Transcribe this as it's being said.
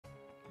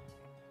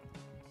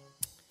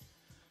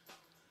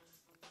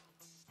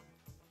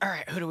All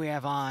right, who do we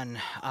have on?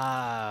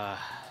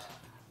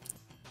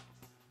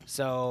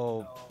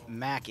 So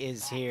Mac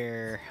is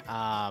here.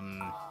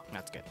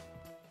 That's good.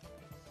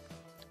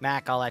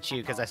 Mac, I'll let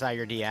you, because I saw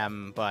your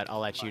DM, but I'll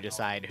let you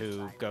decide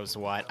who goes to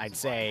what. I'd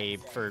say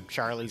for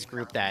Charlie's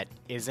group that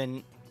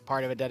isn't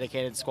part of a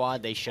dedicated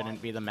squad, they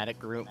shouldn't be the medic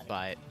group,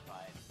 but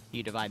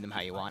you divide them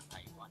how you want.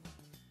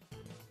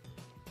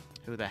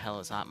 Who the hell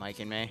is hot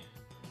micing me?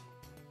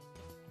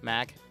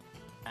 Mac?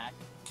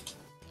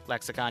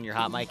 Lexicon, you're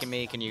hot micing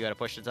me. Can you go to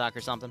push to talk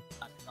or something?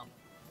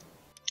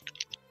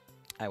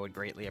 I would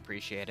greatly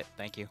appreciate it.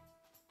 Thank you.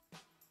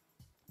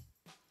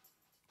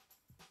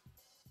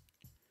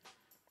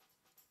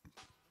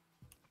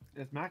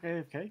 Is Mac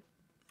AFK?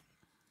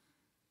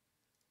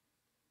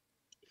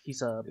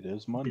 He's It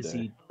is Monday.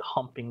 busy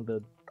humping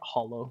the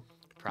hollow.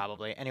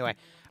 Probably. Anyway,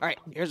 all right,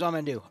 here's what I'm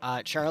going to do.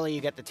 Charlie,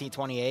 you get the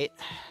T28,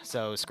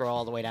 so scroll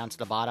all the way down to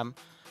the bottom.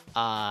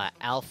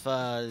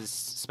 Alpha's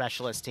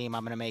specialist team,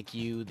 I'm going to make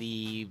you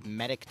the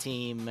medic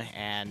team,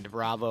 and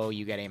Bravo,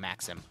 you get a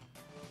Maxim.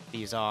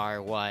 These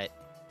are what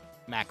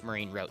Mac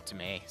Marine wrote to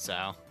me,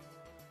 so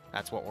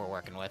that's what we're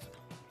working with.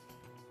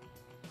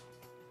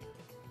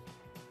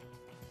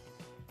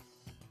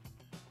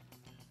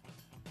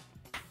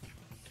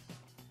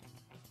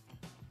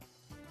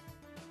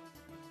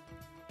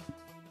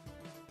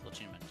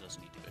 Does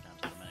need to go down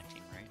to the medic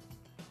team,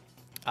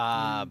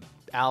 right?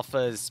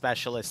 Alpha's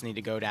specialists need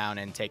to go down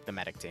and take the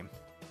medic team.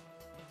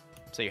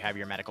 So you have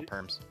your medical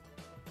perms.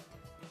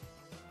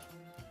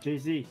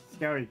 JZ,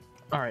 Scary.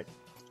 Alright.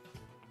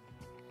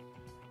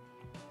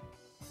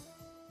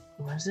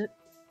 Where is it?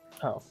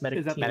 Oh, medic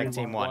Is that team, Medic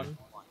team 1.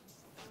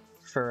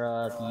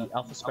 For the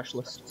alpha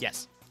specialist?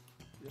 Yes.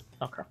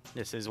 Okay.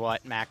 This is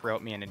what Mac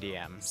wrote me in a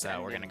DM,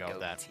 so we're going to go with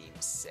that. Team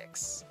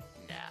 6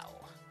 now.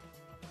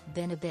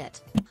 Been a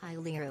bit. Hi,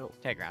 Liru.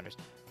 Hey, Grounders.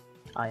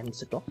 I am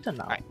the doctor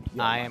now. Alright,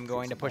 I am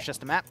going to push us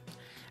the map.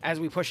 As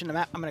we push in the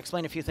map, I'm going to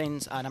explain a few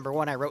things. Number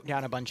one, I wrote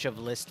down a bunch of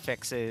list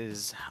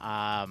fixes.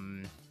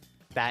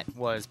 That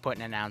was put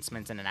in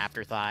announcements and an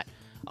afterthought.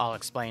 I'll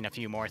explain a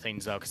few more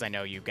things, though, because I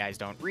know you guys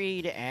don't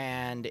read,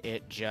 and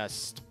it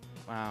just...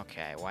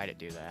 Okay, why'd it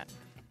do that?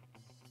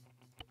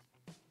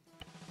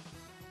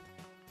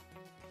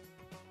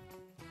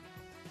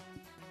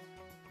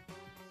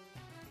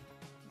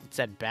 It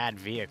said bad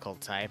vehicle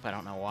type. I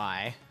don't know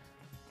why.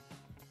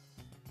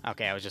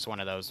 Okay, it was just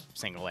one of those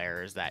single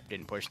errors that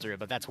didn't push through,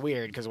 but that's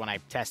weird because when I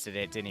tested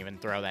it, it didn't even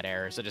throw that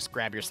error. So just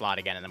grab your slot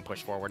again and then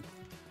push forward.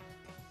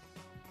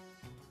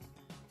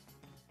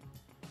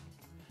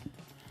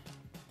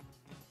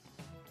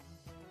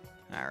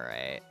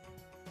 Alright.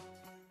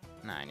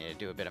 Now I need to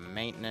do a bit of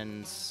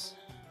maintenance.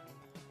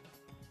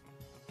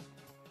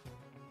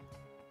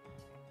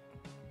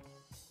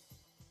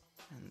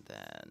 And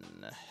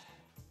then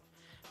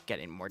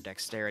getting more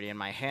dexterity in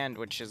my hand,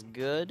 which is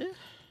good.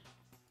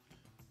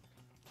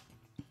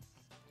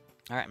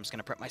 Alright, I'm just going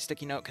to prep my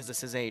sticky note because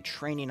this is a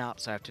training op,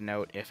 so I have to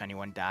note if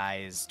anyone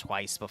dies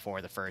twice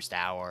before the first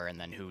hour, and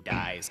then who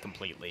dies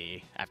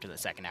completely after the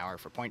second hour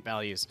for point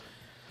values.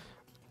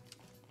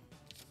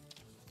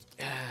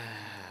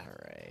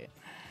 Alright.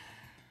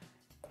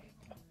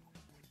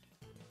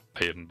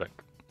 I am back.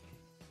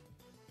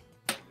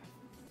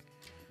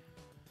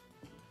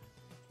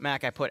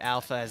 Mac, I put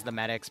Alpha as the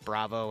medics,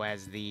 Bravo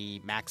as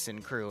the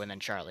Maxin crew, and then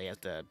Charlie as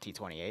the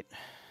T28.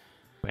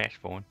 That's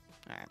fine.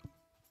 Alright.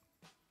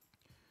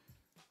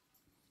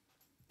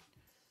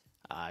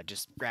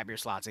 Just grab your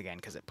slots again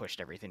because it pushed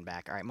everything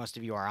back. All right, most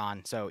of you are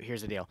on. So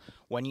here's the deal.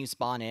 When you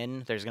spawn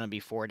in, there's going to be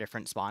 4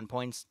 different spawn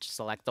points. Just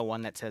select the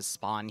one that says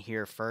spawn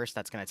here first.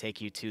 That's going to take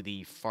you to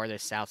the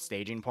farthest south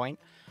staging point.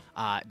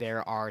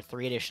 There are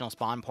 3 additional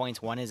spawn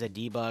points. One is a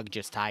debug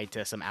just tied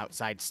to some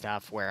outside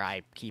stuff where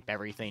I keep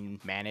everything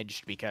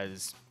managed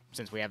because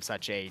since we have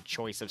such a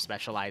choice of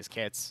specialized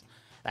kits,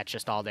 that's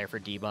just all there for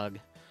debug.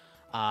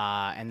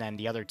 And then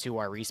the other 2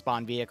 are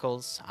respawn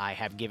vehicles. I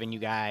have given you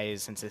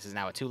guys, since this is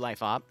now a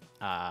 2-life op,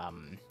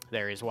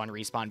 there is one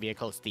respawn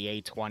vehicle. It's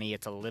the A20.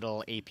 It's a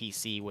little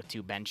APC with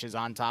 2 benches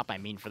on top. I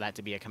mean for that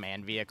to be a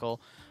command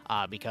vehicle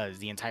because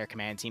the entire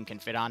command team can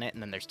fit on it,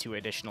 and then there's 2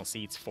 additional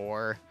seats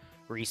for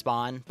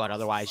respawn, but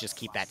otherwise just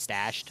keep that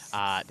stashed.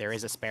 There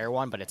is a spare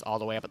one, but it's all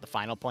the way up at the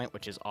final point,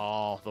 which is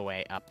all the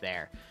way up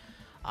there.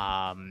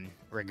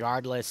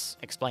 Regardless,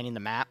 explaining the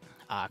map,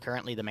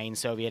 currently the main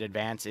Soviet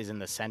advance is in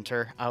the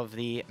center of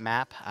the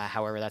map.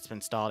 However, that's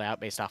been stalled out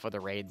based off of the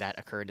raid that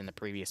occurred in the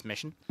previous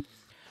mission.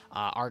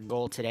 Our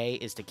goal today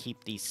is to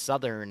keep the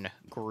southern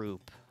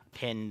group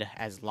pinned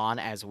as long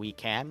as we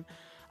can.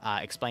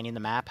 Explaining the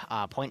map,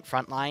 point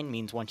front line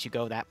means once you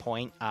go that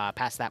point,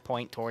 past that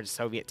point towards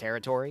Soviet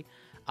territory,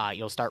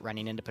 you'll start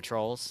running into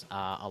patrols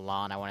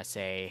along, I want to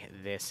say,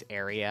 this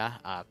area.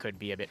 Could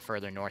be a bit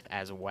further north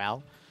as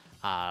well.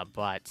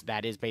 But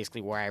that is basically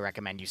where I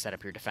recommend you set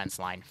up your defense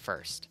line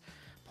first.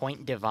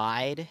 Point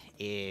Divide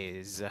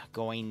is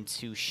going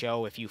to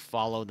show, if you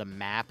follow the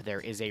map,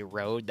 there is a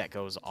road that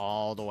goes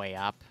all the way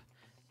up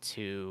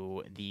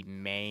to the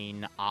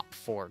main Op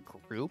 4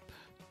 group.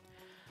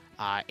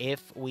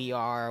 If we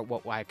are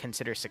what I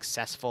consider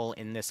successful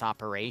in this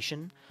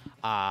operation,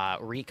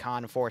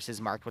 recon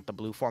forces marked with the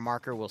blue 4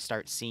 marker will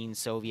start seeing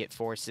Soviet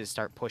forces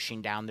start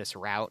pushing down this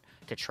route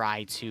to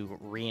try to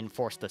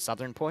reinforce the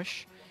southern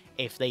push.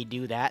 If they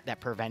do that,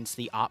 that prevents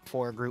the Op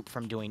 4 group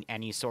from doing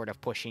any sort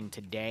of pushing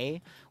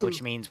today,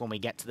 which means when we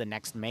get to the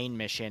next main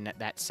mission,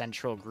 that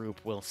central group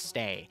will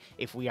stay.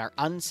 If we are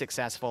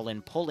unsuccessful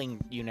in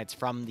pulling units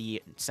from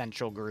the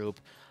central group,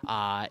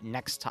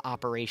 next to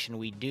operation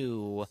we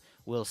do,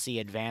 we'll see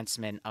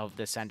advancement of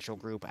the central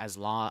group as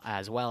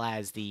well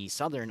as the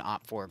southern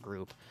Op 4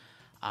 group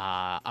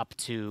up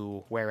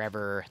to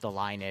wherever the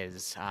line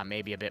is,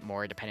 maybe a bit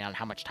more depending on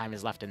how much time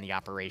is left in the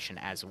operation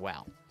as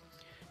well.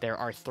 There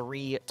are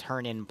 3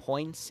 turn-in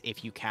points.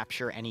 If you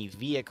capture any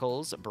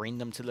vehicles, bring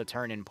them to the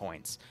turn-in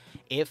points.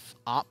 If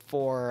Op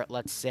 4,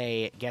 let's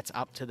say, gets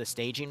up to the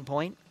staging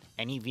point,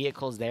 any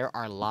vehicles there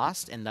are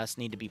lost and thus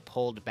need to be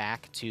pulled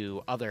back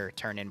to other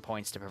turn-in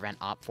points to prevent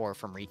Op 4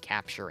 from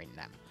recapturing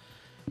them.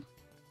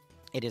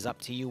 It is up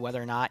to you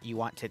whether or not you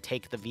want to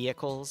take the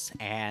vehicles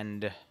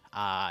and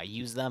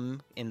use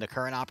them in the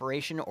current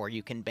operation, or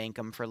you can bank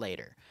them for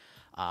later.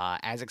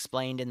 As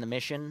explained in the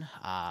mission,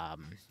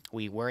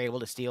 we were able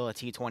to steal a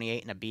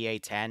T-28 and a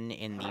BA-10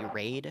 in the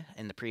raid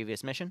in the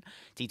previous mission.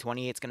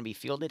 T-28 is going to be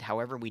fielded.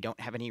 However, we don't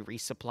have any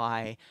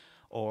resupply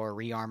or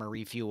rearmor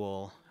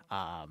refuel.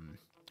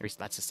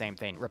 That's the same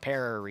thing.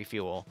 Repair or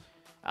refuel.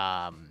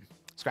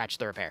 Scratch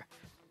the repair.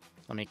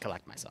 Let me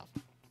collect myself.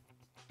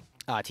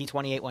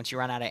 T-28, once you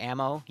run out of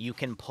ammo, you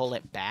can pull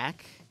it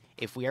back.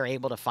 If we are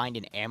able to find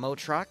an ammo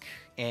truck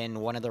in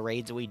one of the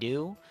raids we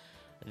do,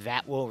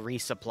 that will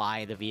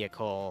resupply the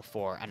vehicle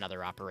for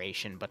another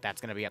operation, but that's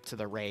going to be up to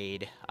the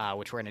raid,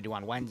 which we're going to do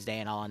on Wednesday,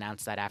 and I'll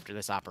announce that after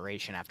this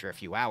operation after a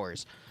few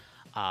hours,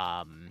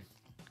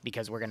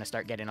 because we're going to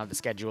start getting on the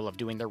schedule of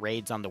doing the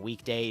raids on the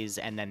weekdays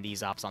and then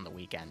these ops on the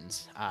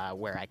weekends,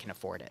 where I can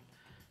afford it,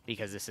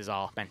 because this is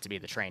all meant to be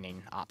the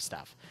training op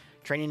stuff.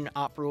 Training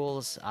op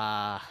rules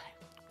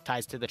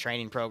ties to the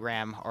training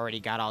program. Already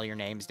got all your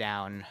names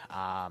down.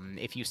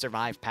 If you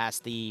survive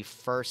past the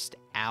first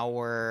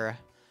hour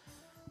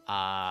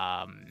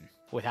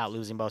without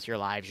losing both your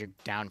lives, you're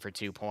down for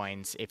 2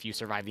 points. If you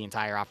survive the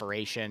entire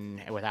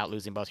operation without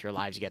losing both your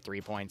lives, you get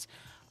 3 points.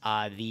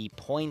 The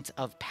point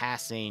of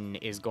passing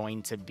is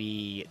going to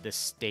be the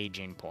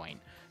staging point.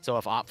 So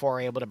if Op 4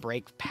 are able to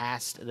break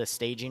past the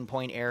staging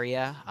point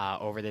area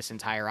over this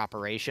entire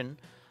operation,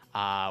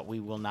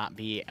 we will not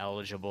be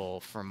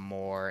eligible for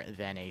more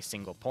than a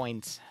single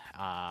point.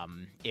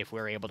 If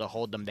we're able to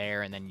hold them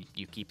there and then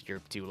you keep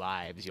your 2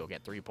 lives, you'll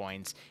get 3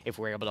 points. If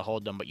we're able to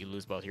hold them but you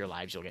lose both your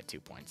lives, you'll get 2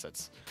 points.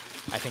 That's,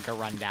 I think, a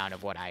rundown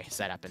of what I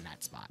set up in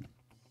that spot.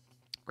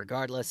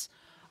 Regardless,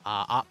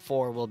 Op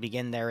 4 will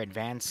begin their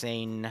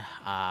advancing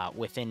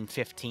within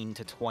 15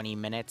 to 20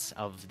 minutes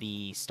of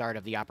the start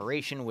of the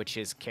operation, which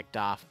is kicked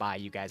off by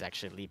you guys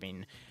actually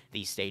leaving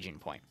the staging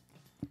point.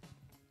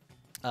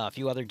 A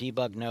few other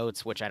debug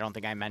notes, which I don't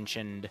think I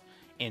mentioned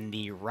in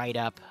the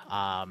write-up.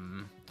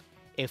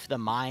 If the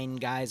mine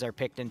guys are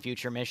picked in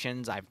future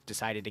missions, I've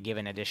decided to give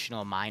an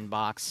additional mine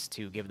box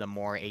to give them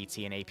more AT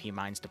and AP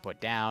mines to put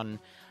down.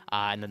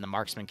 And then the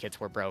marksman kits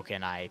were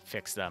broken. I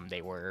fixed them.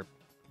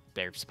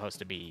 They're supposed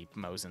to be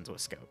Mosins with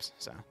scopes.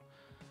 So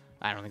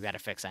I don't think that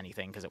affects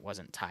anything because it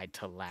wasn't tied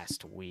to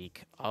last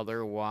week.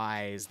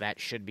 Otherwise, that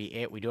should be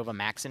it. We do have a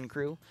Maxin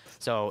crew,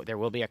 so there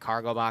will be a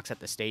cargo box at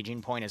the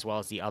staging point as well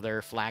as the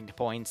other flagged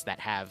points that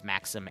have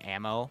Maxim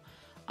ammo.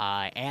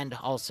 And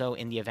also,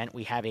 in the event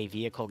we have a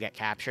vehicle get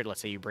captured,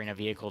 let's say you bring a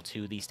vehicle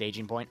to the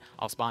staging point,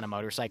 I'll spawn a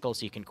motorcycle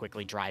so you can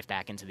quickly drive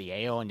back into the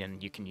AO, and then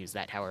you can use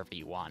that however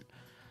you want.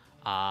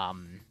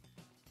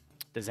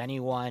 Does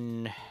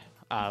anyone...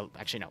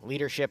 actually, no.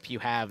 Leadership, you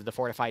have the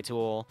Fortify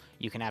tool.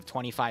 You can have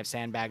 25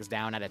 sandbags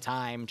down at a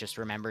time. Just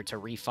remember to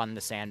refund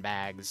the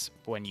sandbags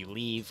when you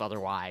leave.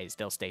 Otherwise,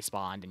 they'll stay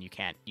spawned and you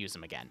can't use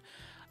them again.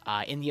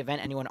 In the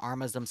event anyone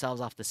armors themselves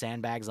off the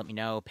sandbags, let me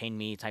know. Ping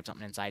me, type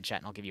something inside chat,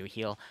 and I'll give you a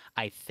heal.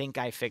 I think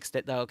I fixed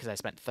it, though, because I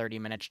spent 30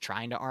 minutes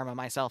trying to armor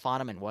myself on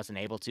them and wasn't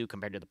able to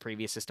compared to the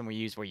previous system we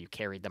used where you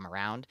carried them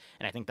around.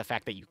 And I think the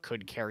fact that you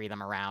could carry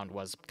them around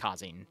was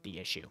causing the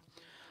issue.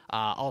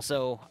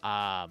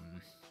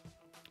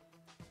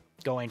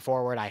 Going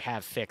forward, I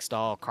have fixed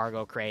all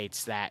cargo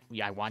crates that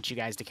I want you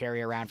guys to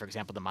carry around. For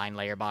example, the mine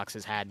layer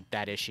boxes had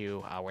that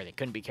issue where they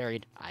couldn't be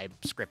carried. I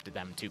scripted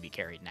them to be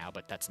carried now,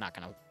 but that's not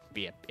going to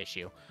be an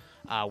issue.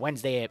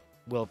 Wednesday it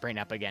will bring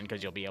up again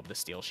because you'll be able to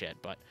steal shit,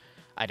 but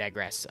I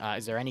digress.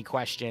 Is there any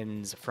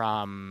questions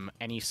from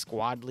any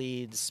squad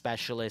leads,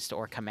 specialists,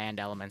 or command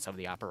elements of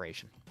the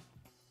operation?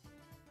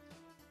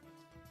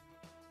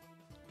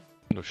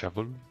 No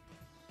shovel.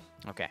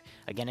 Okay.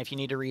 Again, if you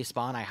need to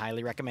respawn, I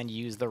highly recommend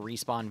you use the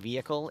respawn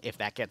vehicle. If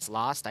that gets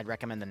lost, I'd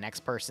recommend the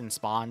next person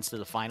spawns to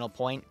the final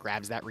point,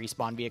 grabs that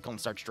respawn vehicle, and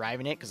starts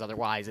driving it, because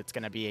otherwise it's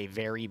going to be a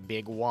very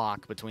big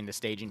walk between the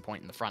staging point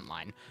and the front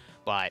line.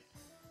 But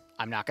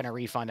I'm not going to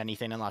refund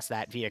anything unless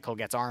that vehicle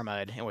gets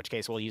armored, in which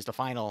case we'll use the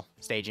final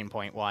staging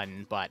point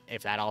one, but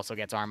if that also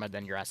gets armored,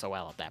 then you're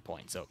SOL at that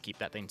point, so keep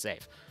that thing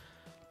safe.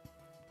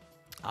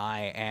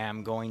 I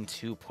am going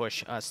to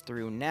push us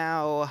through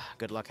now.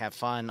 Good luck, have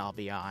fun. I'll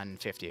be on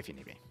 50 if you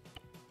need me.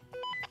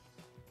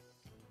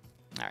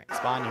 Alright,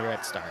 spawn here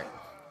at start.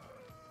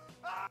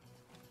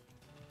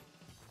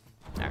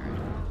 Alright.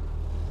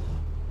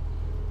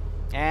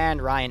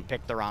 And Ryan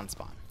picked the wrong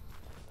spawn.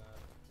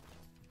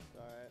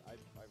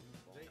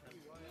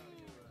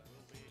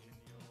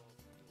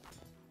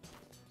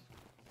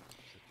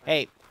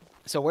 Hey,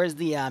 so where's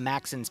the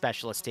Maxon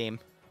specialist team?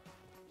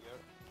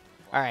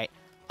 Alright.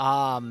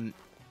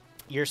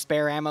 Your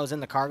spare ammo's in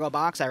the cargo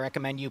box. I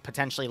recommend you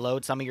potentially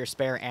load some of your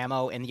spare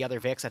ammo in the other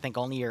Vics. I think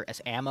only your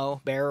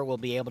ammo bearer will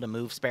be able to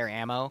move spare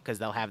ammo because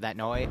they'll have that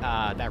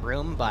that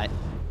room, but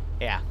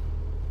yeah.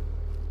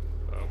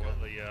 Well,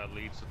 the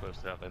lead's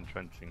supposed to have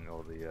entrenching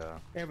or the...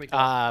 There we go.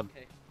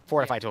 Okay.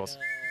 Fortify tools.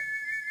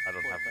 I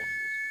don't have one.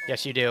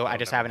 Yes, you do. I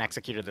just haven't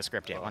executed the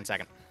script yet. 1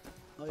 second.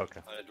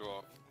 Okay.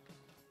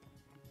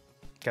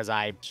 Because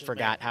I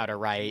forgot how to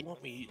write You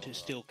want me to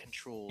still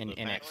control an the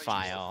init Maxons,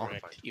 file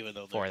correct, even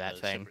though for they're that a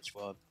thing. separate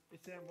squad?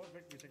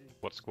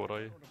 What squad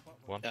are you?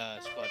 One?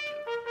 Squad 2.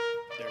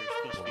 They're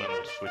supposed Well, to then be.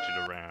 we'll switch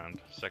it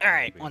around. Second All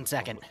right, will be 1 the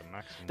second. one with the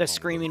maximum The bomb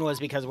screaming was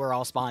because we're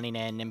all spawning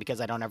in, and because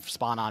I don't have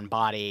spawn on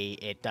body,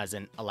 it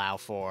doesn't allow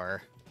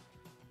for...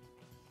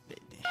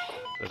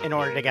 There's in a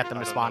order to bit- get them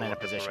I to don't spawn know in a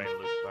what the position. terrain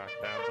looks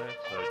like down there,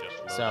 so just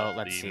load So, up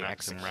let's the see,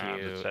 maximum round,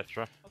 execute.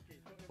 etc.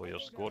 For your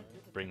squad,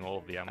 bring all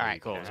of the ammo All right, you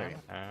cool, can, sorry.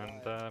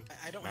 and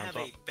I don't mount have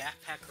up. a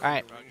backpack All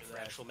right. for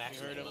actual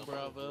maximum. Heard him,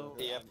 Bravo.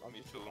 Yep,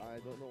 me too.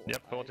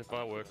 Yep,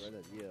 45 works.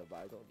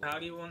 How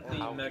do you want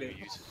the medic?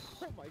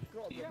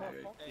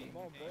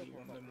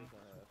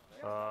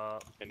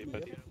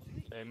 Anybody?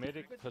 A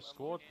medic per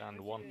squad and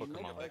one per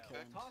command.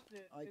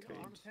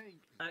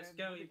 Let's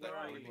go, where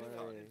are you?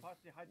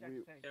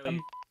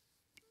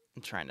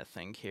 I'm trying to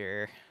think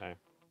here. Okay.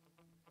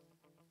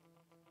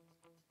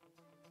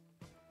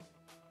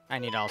 I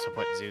need to also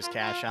put Zeus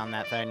Cash on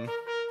that thing.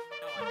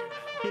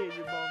 Here, you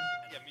mom.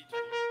 Yeah, me too.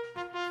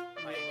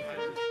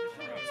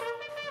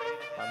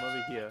 I'm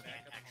over here.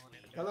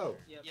 Hello.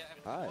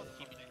 Hi.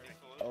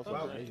 That was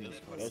Wow. amazing.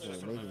 That was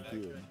an amazing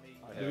queue.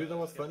 You know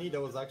what's funny? There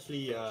was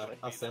actually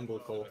assemble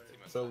call.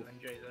 So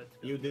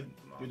you did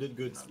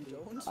good.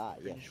 Ah,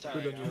 yes.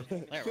 Good on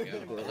you. There we go.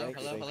 Hello,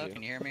 hello, hello.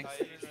 Can you hear me?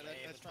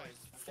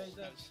 Can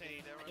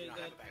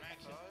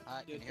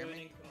you hear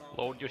me?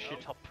 Load your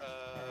shit up.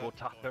 Go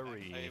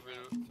Tappery.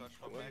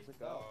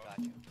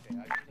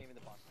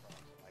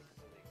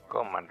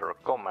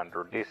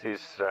 Commander, this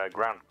is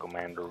Ground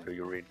Commander, do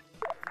you read?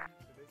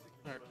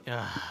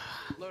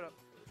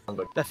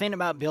 The thing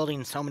about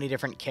building so many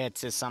different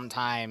kits is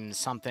sometimes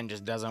something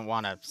just doesn't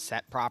want to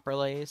set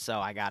properly, so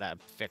I gotta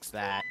fix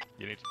that.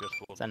 You need to be a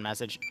squad. Send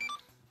message.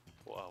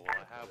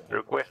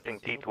 Requesting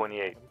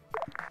T28.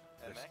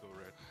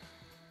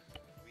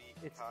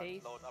 It's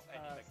Ace,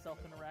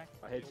 self-interact.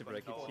 I hate to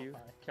break it to you,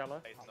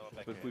 Keller,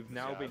 but we've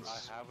now been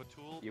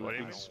we've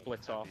been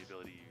split off.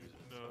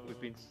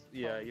 We've been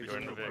you're You're in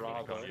going the with vehicle, you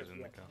Bravo. can't use in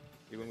the car.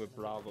 You're going with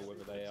Bravo,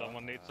 whether they are.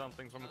 Someone needs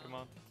something from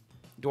command?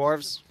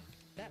 Dwarves.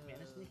 That man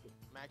is sneaky.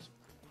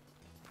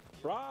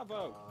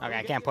 Bravo. Okay,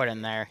 I can't put it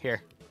in there.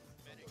 Here.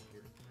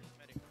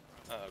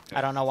 Okay.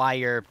 I don't know why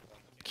your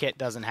kit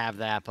doesn't have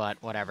that,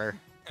 but whatever.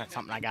 That's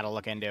something I gotta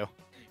look into.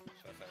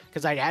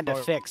 Because I had to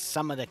fix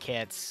some of the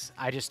kits.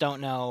 I just don't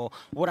know.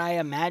 What I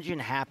imagine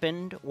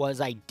happened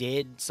was I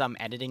did some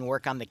editing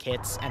work on the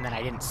kits, and then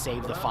I didn't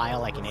save the file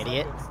like an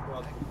idiot. Let's go.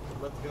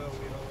 We're only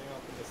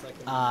up in the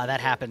second. That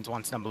happens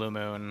once in a blue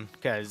moon,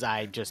 because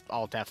I just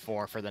Alt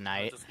F4 for the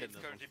night. It's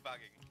currently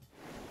bugging.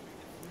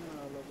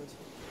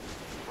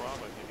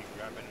 Bravo, did you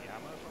grab any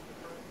ammo from the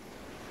turret?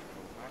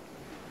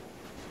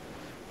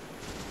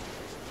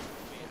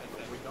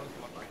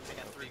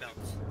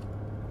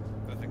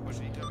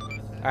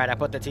 Alright, I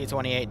put the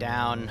T-28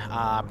 down.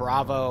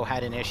 Bravo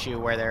had an issue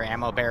where their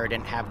ammo bearer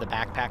didn't have the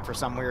backpack for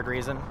some weird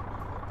reason.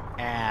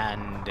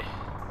 And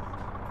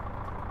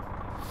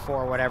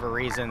for whatever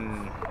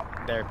reason,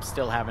 they're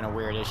still having a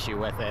weird issue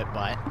with it,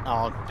 but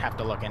I'll have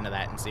to look into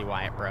that and see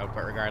why it broke.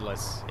 But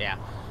regardless, yeah.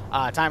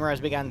 Timer has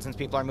begun since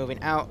people are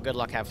moving out. Good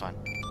luck, have fun.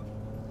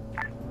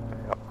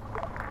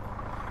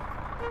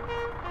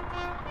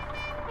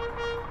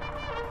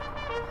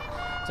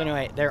 So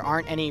anyway, there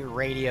aren't any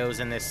radios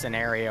in this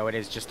scenario. It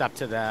is just up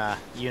to the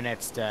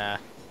units to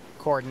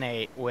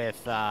coordinate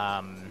with,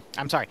 I'm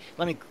sorry,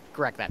 let me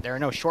correct that. There are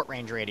no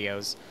short-range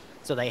radios,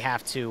 so they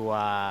have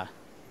to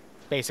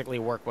basically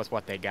work with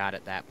what they got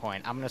at that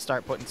point. I'm going to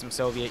start putting some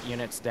Soviet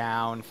units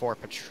down for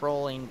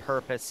patrolling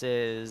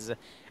purposes,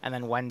 and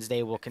then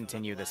Wednesday we'll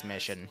continue this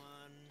mission.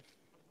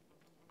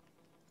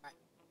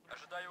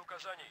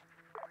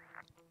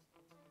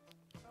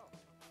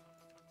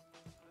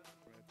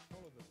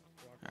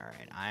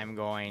 Alright, I'm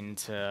going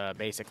to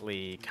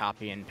basically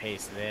copy and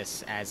paste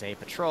this as a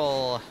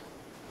patrol,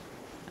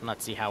 and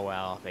let's see how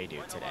well they do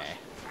today.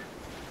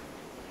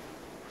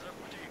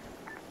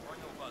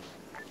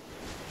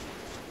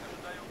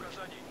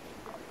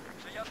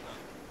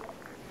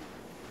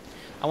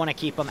 I want to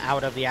keep them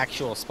out of the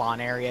actual spawn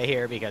area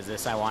here because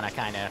this I want to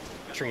kind of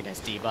treat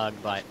as debug,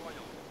 but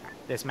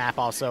This map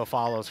also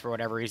follows, for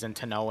whatever reason,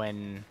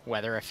 Tanoan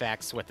weather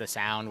effects with the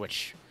sound,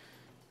 which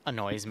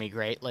annoys me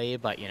greatly,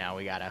 but, you know,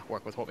 we gotta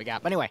work with what we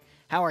got. But anyway,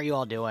 how are you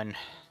all doing?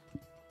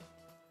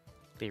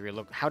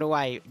 How do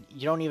I...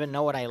 You don't even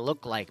know what I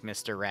look like,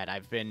 Mr. Red.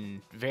 I've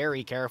been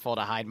very careful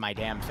to hide my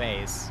damn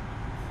face.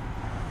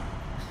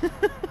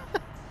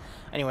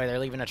 Anyway, they're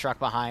leaving a truck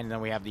behind, and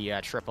then we have the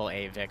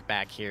AAA Vic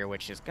back here,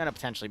 which is gonna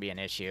potentially be an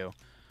issue.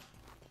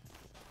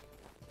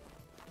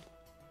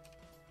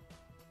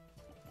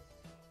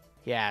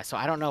 Yeah, so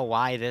I don't know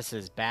why this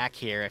is back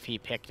here if he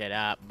picked it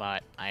up,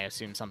 but I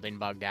assume something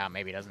bugged out.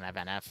 Maybe it doesn't have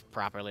NF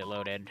properly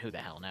loaded. Who the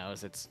hell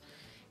knows? It's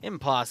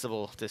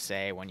impossible to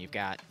say when you've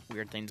got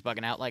weird things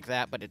bugging out like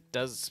that, but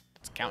it's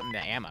counting the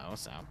ammo,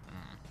 so...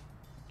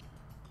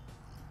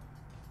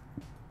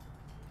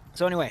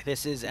 So anyway,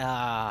 this is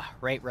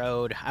Rate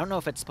Road. I don't know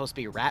if it's supposed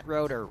to be Rat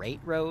Road or Rate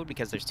Road,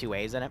 because there's two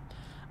A's in it.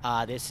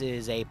 This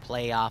is a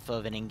play off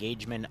of an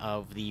engagement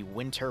of the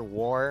Winter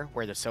War,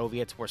 where the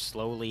Soviets were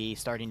slowly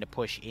starting to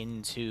push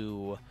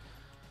into...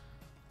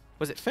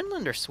 Was it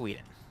Finland or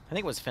Sweden? I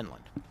think it was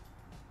Finland.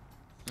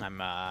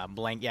 I'm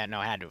blank. Yeah,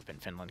 no, it had to have been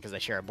Finland, because they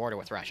share a border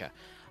with Russia.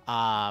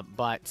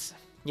 But,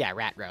 yeah,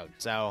 Rat Road.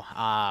 So,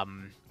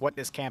 what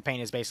this campaign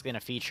is basically going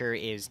to feature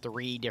is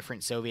 3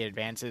 different Soviet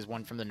advances,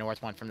 one from the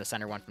north, one from the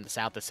center, one from the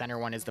south. The center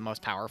one is the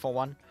most powerful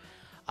one.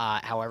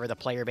 However, the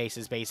player base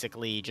is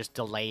basically just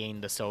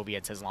delaying the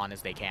Soviets as long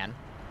as they can.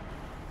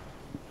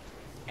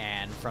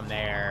 And from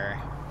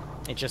there,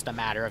 it's just a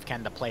matter of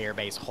can the player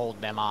base hold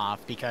them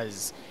off,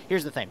 because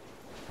here's the thing.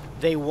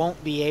 They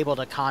won't be able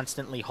to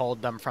constantly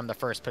hold them from the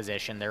first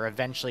position. They're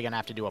eventually going to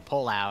have to do a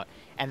pullout,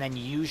 and then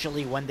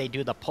usually when they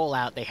do the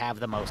pullout, they have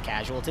the most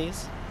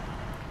casualties.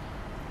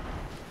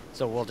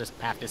 So we'll just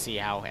have to see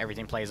how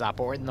everything plays out.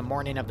 But we're in the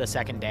morning of the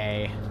second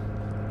day,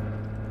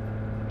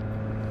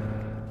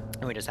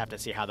 and we just have to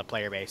see how the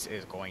player base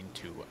is going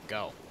to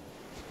go.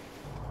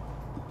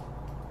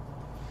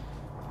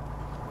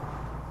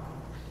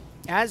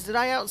 Did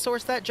I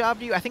outsource that job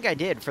to you? I think I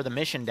did for the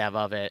mission dev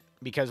of it,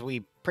 because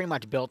we pretty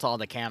much built all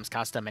the cams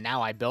custom, and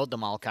now I build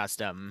them all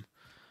custom.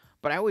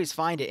 But I always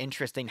find it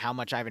interesting how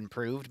much I've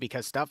improved,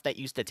 because stuff that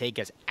used to take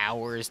us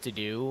hours to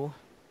do,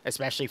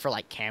 especially for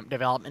like camp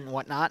development and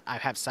whatnot, I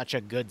have such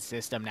a good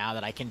system now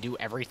that I can do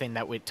everything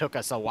that took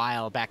us a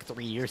while back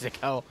 3 years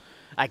ago.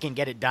 I can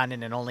get it done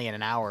in only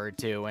an hour or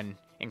two and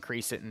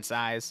increase it in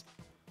size.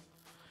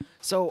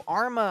 So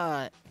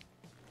Arma...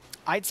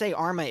 I'd say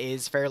Arma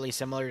is fairly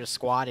similar to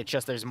Squad, it's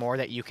just there's more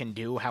that you can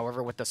do.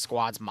 However, with the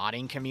Squad's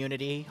modding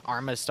community,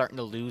 Arma is starting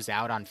to lose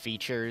out on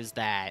features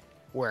that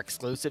were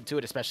exclusive to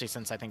it, especially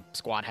since I think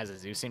Squad has a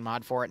Zeusing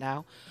mod for it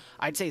now.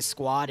 I'd say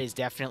Squad is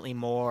definitely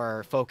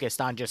more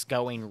focused on just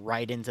going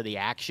right into the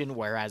action,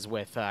 whereas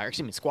with,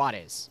 Squad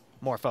is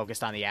more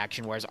focused on the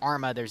action, whereas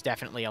Arma, there's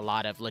definitely a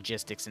lot of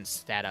logistics and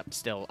setup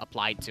still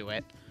applied to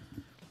it.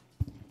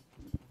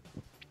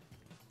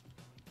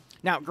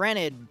 Now,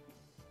 granted,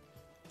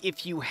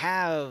 if you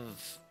have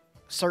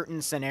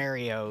certain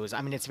scenarios,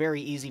 I mean, it's very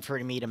easy for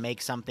me to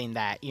make something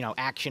that, you know,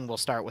 action will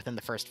start within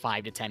the first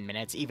 5 to 10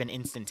 minutes, even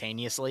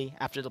instantaneously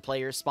after the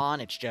players spawn.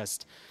 It's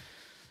just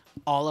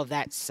all of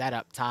that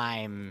setup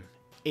time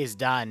is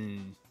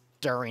done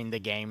during the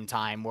game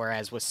time,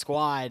 whereas with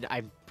Squad,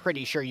 I'm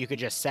pretty sure you could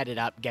just set it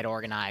up, get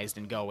organized,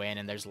 and go in,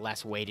 and there's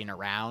less waiting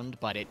around,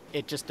 but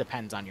it just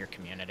depends on your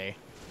community.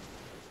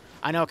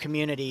 I know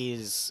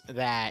communities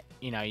that,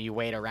 you know, you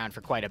wait around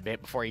for quite a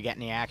bit before you get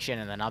any action,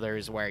 and then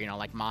others where, you know,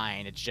 like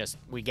mine, it's just,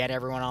 we get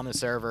everyone on the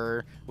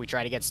server, we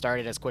try to get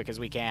started as quick as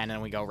we can,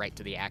 and we go right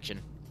to the action.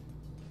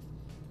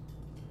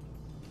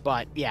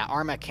 But, yeah,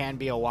 Arma can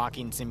be a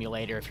walking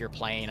simulator if you're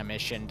playing a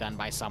mission done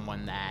by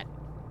someone that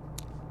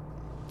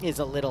is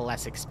a little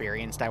less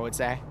experienced, I would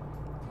say.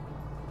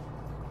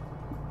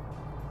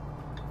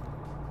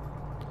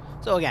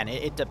 So again,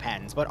 it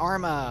depends. But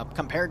Arma,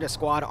 compared to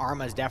Squad,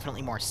 Arma is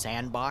definitely more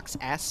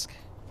sandbox-esque.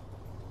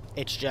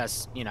 It's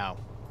just, you know,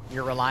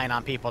 you're relying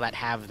on people that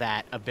have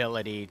that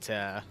ability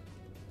to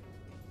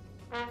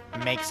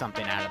make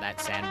something out of that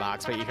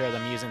sandbox. But you hear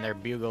them using their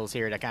bugles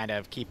here to kind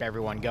of keep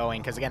everyone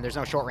going. Because again, there's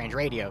no short-range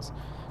radios.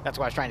 That's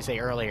what I was trying to say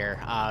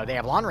earlier. They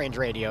have long-range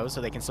radios,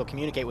 so they can still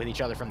communicate with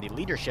each other from the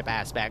leadership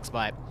aspects.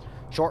 But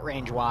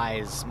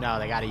short-range-wise, no,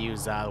 they got to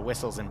use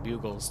whistles and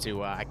bugles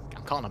to... I'm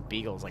calling them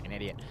beagles like an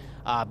idiot.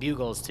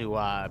 Bugles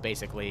to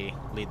basically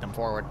lead them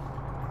forward.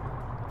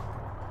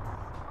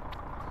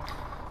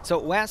 So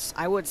Wes,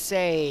 I would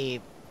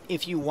say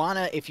if you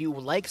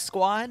like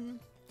Squad,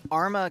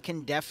 Arma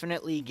can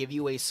definitely give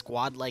you a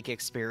Squad-like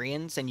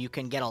experience, and you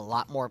can get a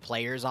lot more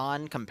players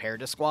on compared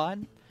to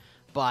Squad.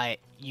 But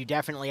you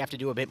definitely have to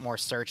do a bit more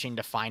searching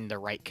to find the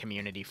right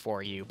community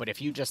for you. But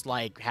if you just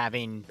like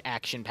having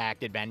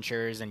action-packed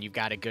adventures and you've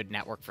got a good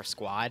network for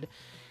Squad,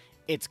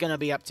 it's going to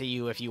be up to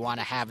you if you want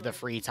to have the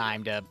free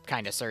time to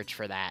kind of search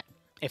for that,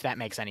 if that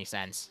makes any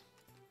sense.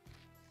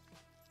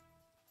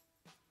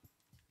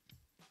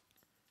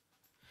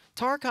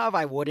 Tarkov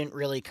I wouldn't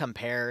really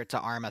compare to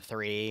Arma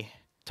 3.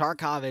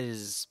 Tarkov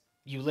is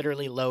you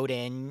literally load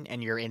in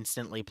and you're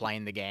instantly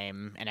playing the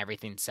game and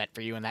everything's set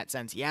for you in that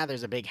sense. Yeah,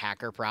 there's a big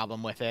hacker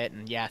problem with it,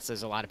 and yes,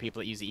 there's a lot of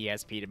people that use the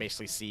ESP to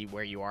basically see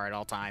where you are at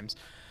all times,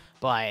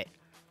 but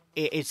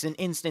it's an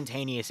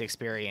instantaneous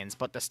experience.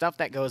 But the stuff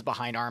that goes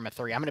behind Arma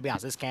 3, I'm going to be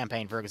honest, this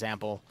campaign, for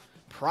example,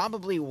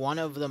 probably one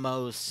of the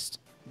most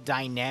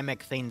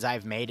dynamic things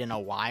I've made in a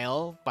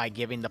while by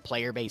giving the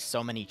player base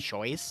so many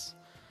choice.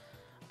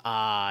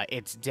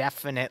 It's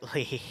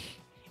definitely...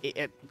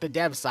 the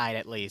dev side,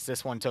 at least,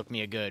 this one took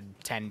me a good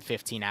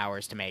 10-15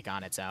 hours to make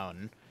on its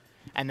own.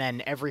 And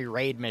then every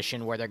raid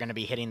mission where they're going to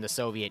be hitting the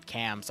Soviet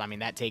camps, I mean,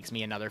 that takes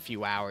me another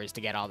few hours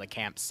to get all the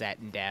camps set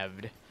and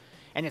dev'd.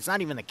 And it's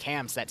not even the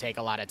camps that take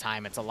a lot of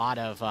time, it's a lot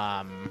of,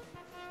 I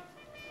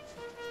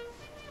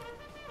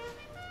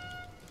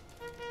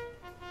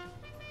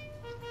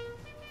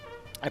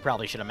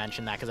probably should have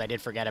mentioned that, because I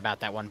did forget about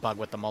that one bug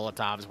with the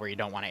Molotovs where you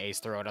don't want to ace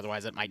throw it,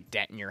 otherwise it might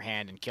dent in your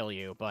hand and kill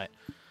you, but...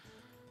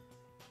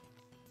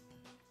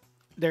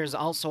 There's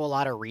also a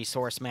lot of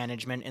resource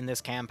management in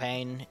this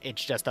campaign.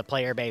 It's just the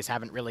player base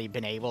haven't really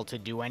been able to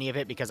do any of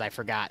it because I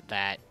forgot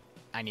that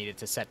I needed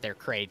to set their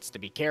crates to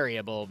be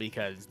carryable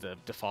because the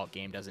default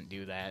game doesn't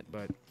do that,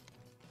 but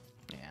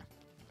yeah.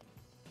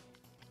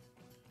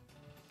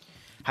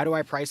 How do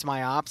I price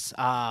my ops?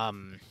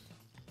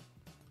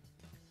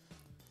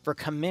 For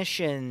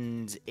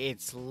commissions,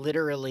 it's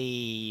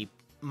literally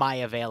my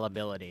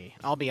availability.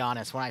 I'll be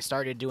honest, when I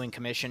started doing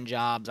commission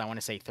jobs, I want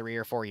to say 3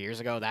 or 4 years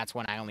ago, that's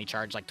when I only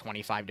charged like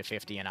 25 to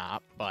 50 an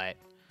op, but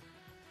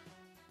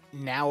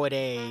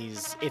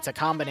nowadays it's a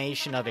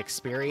combination of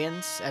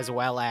experience as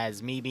well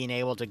as me being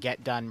able to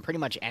get done pretty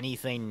much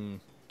anything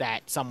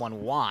that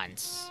someone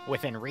wants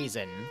within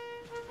reason.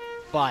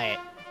 But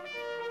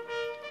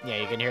yeah,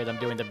 you can hear them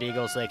doing the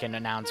beagles so they can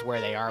announce where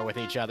they are with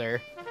each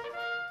other.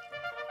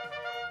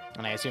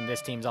 And I assume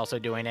this team's also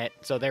doing it.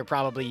 So they're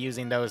probably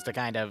using those to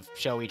kind of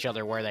show each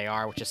other where they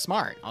are, which is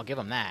smart. I'll give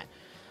them that.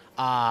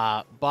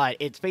 But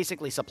it's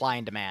basically supply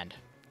and demand.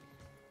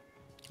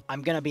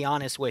 I'm going to be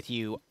honest with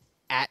you.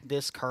 At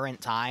this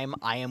current time,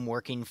 I am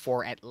working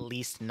for at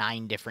least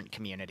 9 different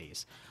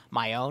communities.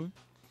 My own,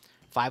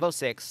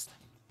 506th,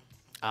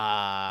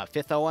 5th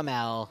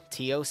OML,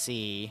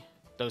 TOC,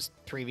 those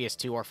previous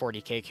 2 are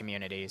 40K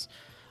communities,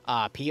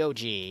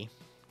 POG,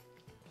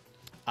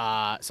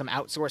 some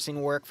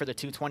outsourcing work for the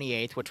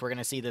 228th, which we're going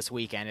to see this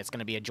weekend. It's going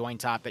to be a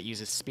joint top that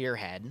uses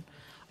Spearhead.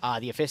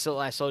 The official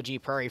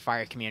SOG Prairie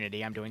Fire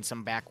community, I'm doing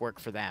some back work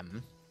for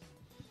them.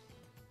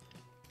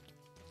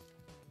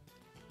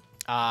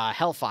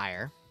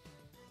 Hellfire.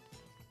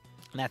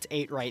 And that's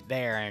 8 right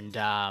there.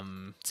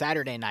 And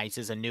Saturday nights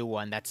is a new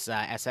one. That's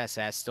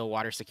SSS,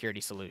 Stillwater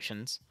Security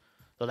Solutions.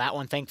 So that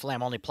one, thankfully,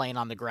 I'm only playing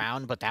on the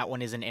ground, but that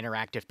one is an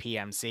interactive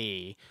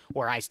PMC,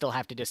 where I still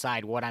have to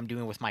decide what I'm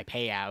doing with my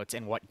payouts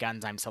and what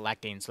guns I'm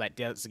selecting, so that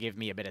does give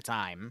me a bit of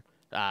time.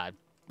 But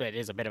it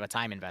is a bit of a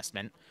time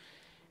investment.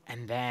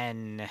 And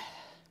then...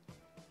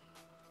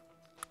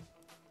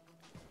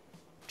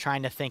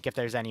 trying to think if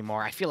there's any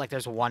more. I feel like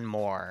there's one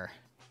more.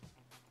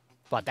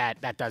 But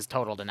that does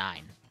total to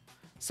 9.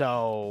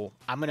 So,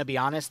 I'm going to be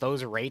honest,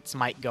 those rates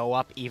might go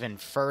up even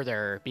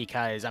further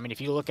because, I mean,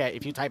 if you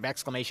type !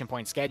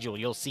 schedule,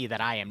 you'll see that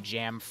I am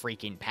jam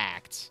freaking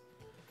packed.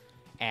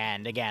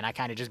 And again, I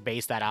kind of just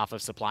base that off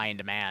of supply and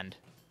demand.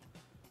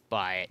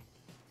 But,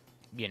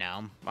 you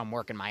know, I'm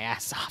working my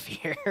ass off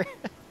here.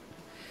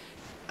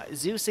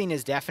 Zeusing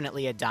is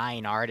definitely a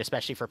dying art,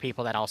 especially for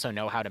people that also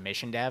know how to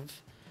mission dev.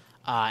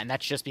 And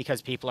that's just because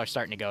people are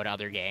starting to go to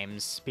other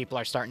games. People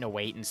are starting to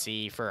wait and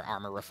see for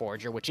Arma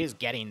Reforger, which is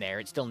getting there.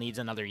 It still needs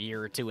another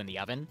year or 2 in the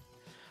oven.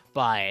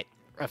 But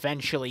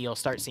eventually you'll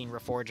start seeing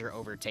Reforger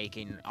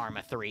overtaking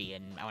Arma 3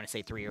 in, I want to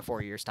say, 3 or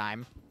 4 years'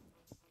 time.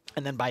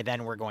 And then by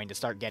then we're going to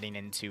start getting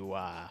into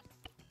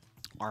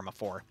Arma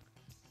 4.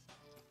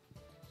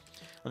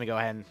 Let me go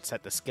ahead and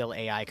set the skill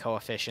AI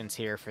coefficients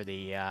here for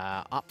the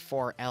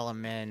Op4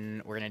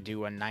 element. We're going to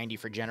do a 90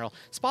 for general.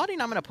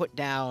 Spotting I'm going to put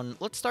down,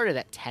 let's start it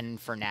at 10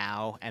 for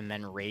now, and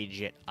then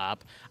rage it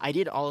up. I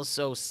did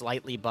also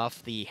slightly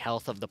buff the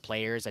health of the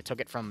players. I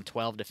took it from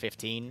 12 to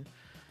 15.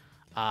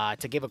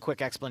 To give a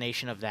quick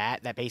explanation of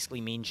that, that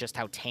basically means just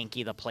how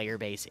tanky the player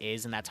base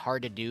is, and that's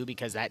hard to do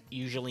because that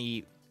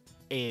usually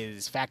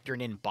is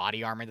factoring in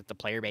body armor that the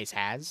player base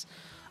has.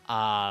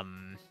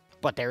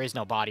 But there is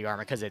no body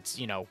armor because it's,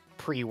 you know,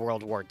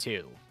 pre-World War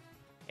II.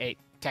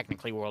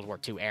 Technically World War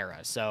II era.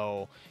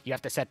 So you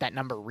have to set that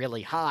number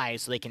really high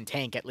so they can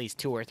tank at least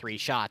 2 or 3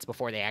 shots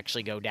before they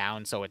actually go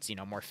down, so it's, you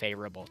know, more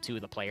favorable to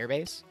the player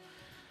base.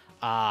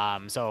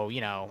 So,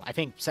 you know, I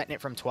think setting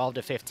it from 12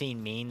 to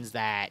 15 means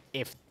that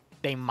if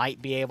they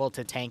might be able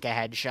to tank a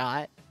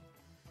headshot,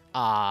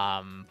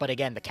 but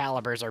again, the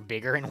calibers are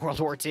bigger in World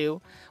War II.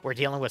 We're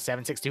dealing with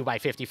 7.62 by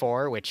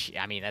 54, which,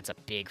 I mean, that's a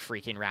big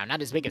freaking round.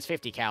 Not as big as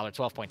 50 cal or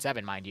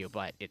 12.7, mind you,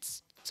 but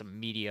it's a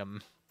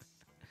medium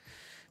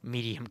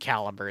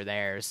caliber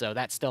there. So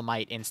that still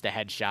might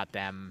insta-headshot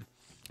them.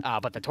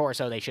 But the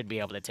torso, they should be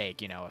able to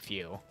take, you know, a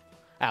few.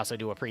 I also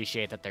do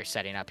appreciate that they're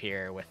setting up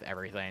here with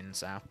everything,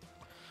 so...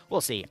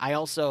 we'll see. I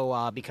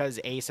also, because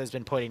Ace has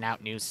been putting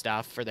out new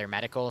stuff for their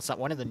medical, so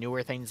one of the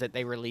newer things that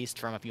they released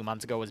from a few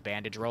months ago was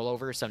bandage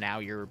rollover, so now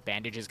your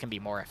bandages can be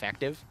more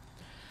effective.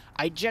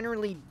 I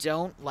generally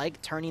don't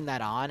like turning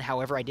that on.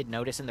 However, I did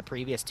notice in the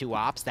previous 2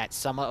 ops that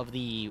some of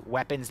the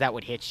weapons that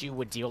would hit you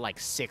would deal like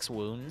 6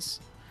 wounds.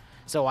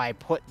 So I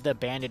put the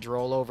bandage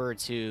rollover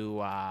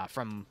to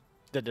from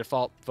the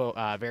default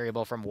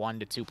variable from 1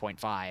 to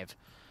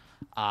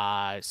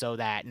 2.5. So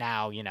that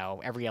now, you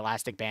know, every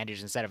elastic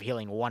bandage, instead of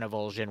healing 1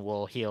 avulsion,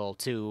 will heal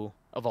 2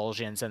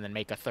 avulsions and then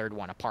make a 3rd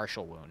one a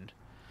partial wound.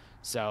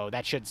 So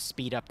that should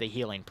speed up the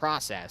healing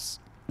process.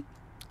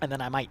 And then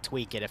I might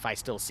tweak it if I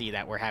still see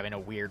that we're having a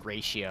weird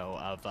ratio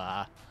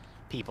of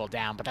people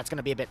down. But that's going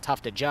to be a bit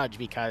tough to judge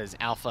because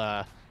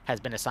Alpha has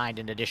been assigned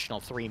an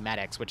additional 3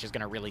 medics, which is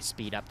going to really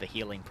speed up the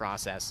healing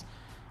process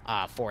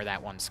for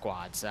that one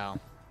squad. So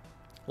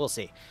we'll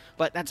see.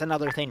 But that's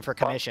another thing for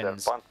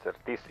commissions. Panzer,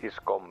 this is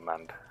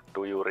command.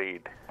 Do you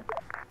read?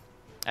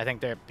 I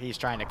think he's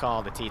trying to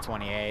call the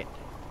T-28.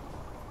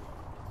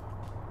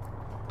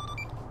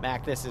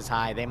 Mac, this is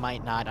high. They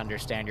might not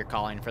understand you're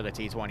calling for the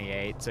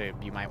T-28, so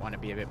you might want to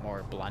be a bit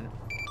more blunt.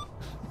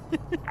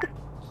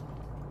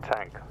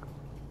 Tank.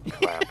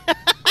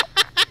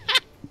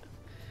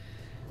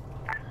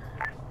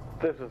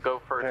 This is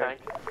go for a tank.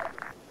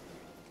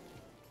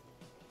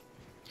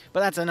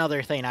 But that's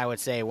another thing I would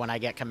say when I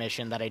get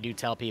commissioned that I do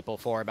tell people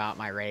about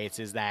my rates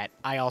is that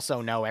I also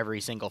know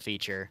every single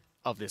feature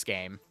of this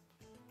game.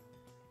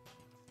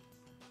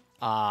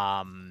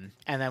 And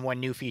then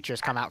when new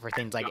features come out for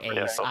things like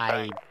Ace,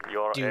 I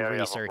do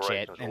research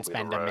it and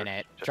spend a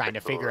minute trying to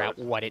figure out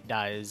what it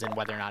does and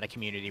whether or not a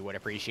community would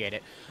appreciate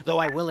it. Though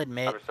I will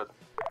admit,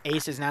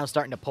 Ace is now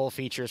starting to pull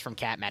features from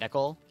Cat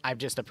Medical. I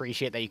just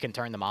appreciate that you can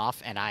turn them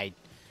off, and I'm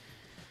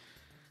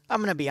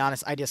going to be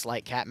honest, I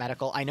dislike Cat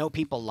Medical. I know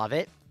people love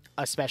it,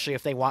 especially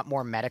if they want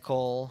more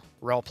medical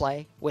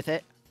roleplay with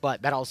it,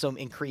 but that also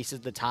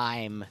increases the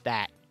time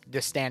that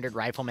the standard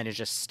rifleman is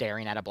just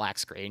staring at a black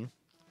screen,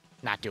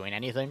 not doing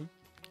anything.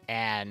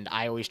 And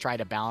I always try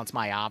to balance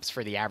my ops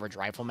for the average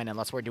rifleman.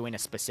 Unless we're doing a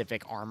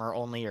specific armor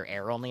only or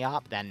air only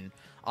op, then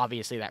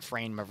obviously that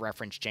frame of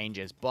reference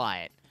changes.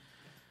 But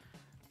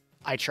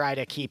I try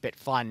to keep it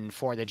fun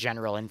for the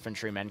general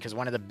infantryman, because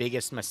one of the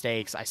biggest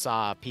mistakes I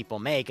saw people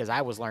make as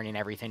I was learning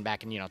everything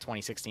back in,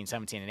 2016,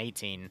 17, and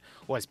 18,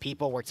 was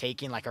people were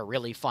taking like a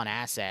really fun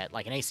asset,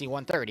 like an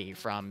AC-130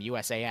 from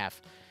USAF,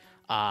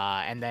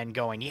 and then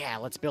going, yeah,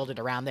 let's build it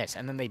around this.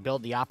 And then they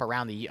build the op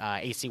around the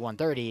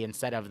AC-130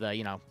 instead of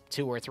the,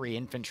 2 or 3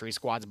 infantry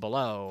squads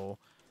below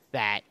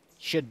that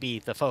should be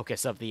the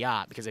focus of the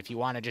op. Because if you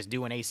want to just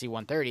do an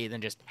AC-130,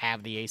 then just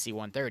have the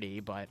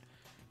AC-130. But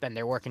then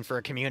they're working for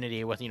a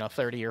community with,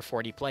 30 or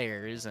 40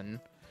 players, and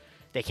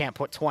they can't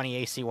put 20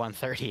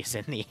 AC-130s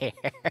in the air.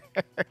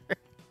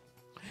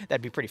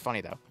 That'd be pretty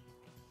funny, though.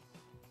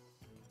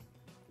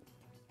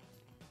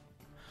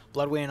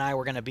 Bloodway and I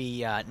were going to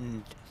be...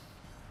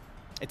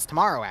 It's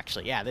tomorrow,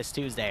 actually. Yeah, this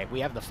Tuesday.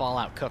 We have the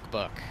Fallout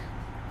cookbook.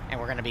 And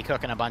we're going to be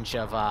cooking a bunch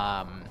of...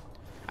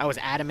 I was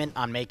adamant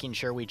on making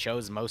sure we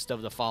chose most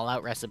of the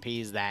Fallout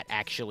recipes that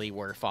actually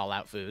were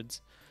Fallout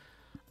foods.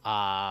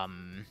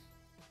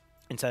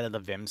 Instead of the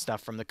Vim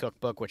stuff from the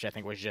cookbook, which I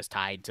think was just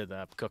tied to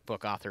the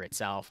cookbook author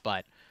itself.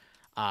 But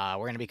we're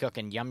going to be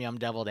cooking Yum Yum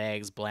Deviled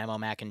Eggs, Blammo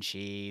Mac and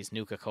Cheese,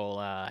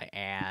 Nuka-Cola,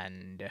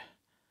 and...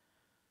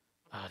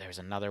 Oh, there's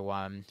another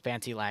one.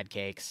 Fancy Lad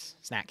Cakes,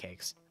 Snack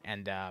Cakes.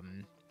 And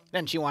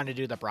then she wanted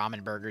to do the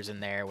Brahmin burgers in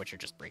there, which are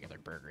just regular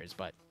burgers,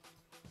 but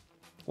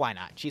why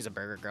not? She's a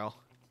burger girl.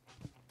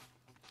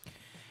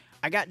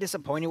 I got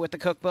disappointed with the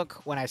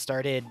cookbook when I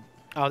started...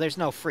 Oh, there's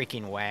no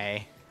freaking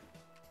way.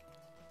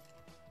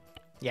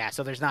 Yeah,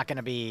 so there's not going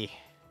to be...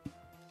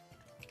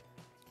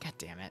 God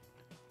damn it.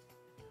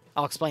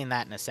 I'll explain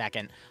that in a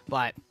second.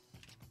 But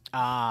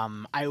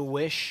I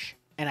wish...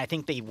 And I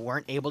think they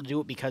weren't able to do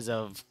it because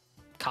of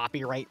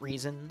copyright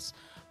reasons.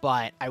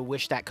 But I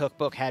wish that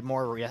cookbook had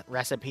more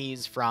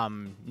recipes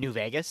from New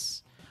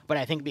Vegas. But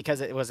I think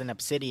because it was an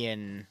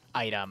Obsidian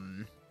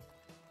item,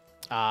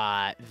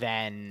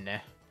 then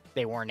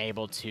they weren't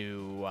able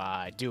to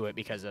do it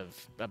because of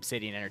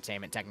Obsidian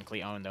Entertainment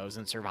technically owned those,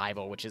 and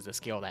Survival, which is the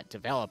skill that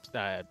develops,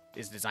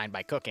 is designed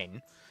by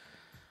cooking.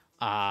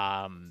 They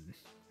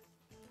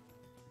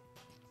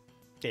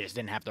just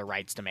didn't have the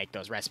rights to make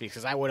those recipes,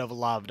 because I would have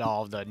loved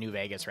all of the New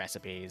Vegas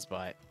recipes,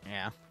 but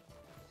yeah.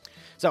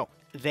 So,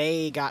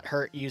 they got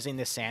hurt using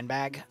this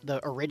sandbag. The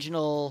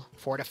original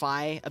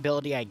Fortify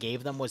ability I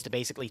gave them was to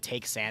basically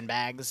take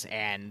sandbags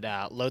and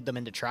load them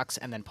into trucks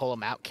and then pull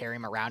them out, carry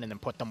them around, and then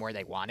put them where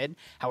they wanted.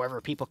 However,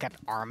 people kept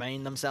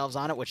arming themselves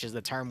on it, which is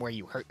the term where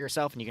you hurt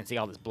yourself, and you can see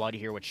all this blood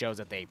here, which shows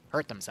that they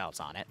hurt themselves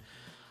on it.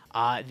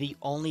 The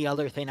only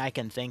other thing I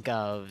can think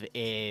of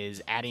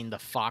is adding the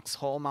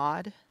foxhole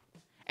mod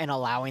and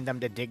allowing them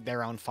to dig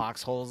their own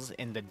foxholes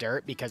in the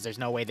dirt, because there's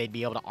no way they'd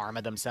be able to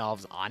armor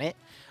themselves on it,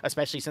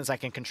 especially since I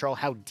can control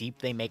how deep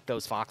they make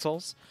those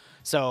foxholes.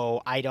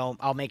 So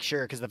I'll make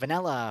sure, because the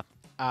vanilla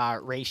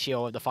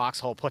ratio of the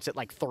foxhole puts it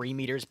like 3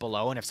 meters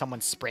below, and if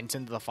someone sprints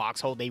into the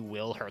foxhole, they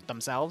will hurt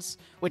themselves,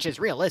 which is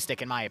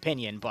realistic in my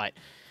opinion, but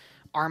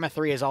Arma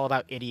 3 is all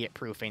about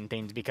idiot-proofing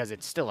things because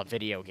it's still a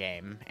video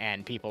game,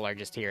 and people are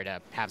just here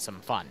to have some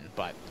fun,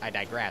 but I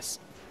digress.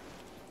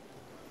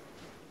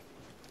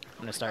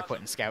 I'm going to start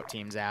putting scout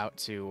teams out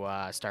to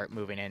start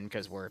moving in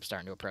because we're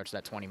starting to approach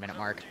that 20-minute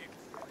mark.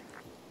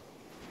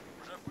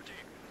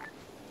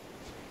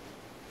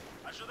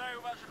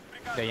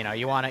 So, you know,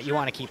 you want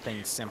to keep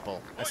things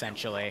simple,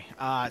 essentially.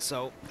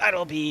 So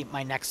that'll be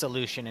my next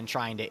solution in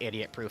trying to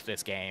idiot-proof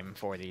this game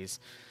for these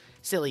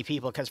silly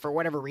people, because for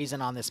whatever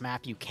reason on this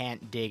map, you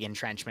can't dig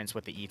entrenchments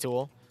with the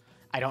E-tool.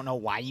 I don't know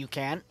why you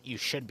can't. You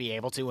should be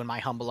able to, in my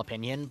humble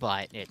opinion,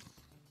 but it's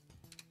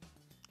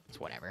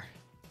whatever.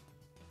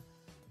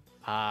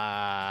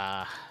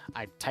 I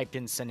typed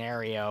in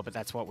scenario, but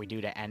that's what we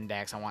do to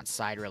index. I want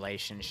side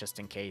relations just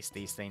in case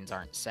these things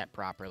aren't set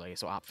properly.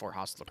 So op 4,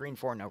 hostile green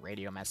 4, no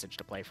radio message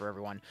to play for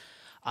everyone.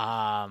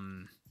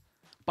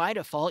 By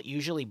default,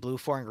 usually blue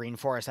 4 and green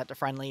 4 are set to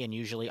friendly, and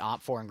usually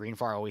op 4 and green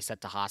 4 are always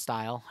set to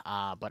hostile.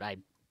 But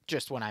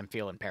just when I'm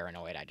feeling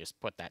paranoid, I just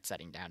put that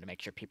setting down to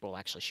make sure people will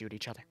actually shoot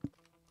each other.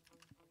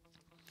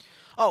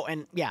 Oh,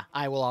 and yeah,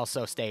 I will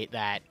also state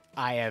that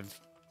I have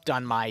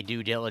done my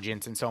due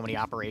diligence in so many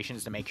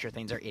operations to make sure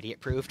things are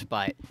idiot-proofed,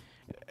 but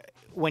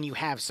when you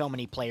have so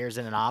many players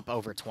in an op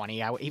over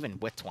 20, even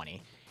with 20,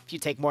 if you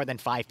take more than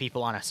 5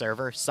 people on a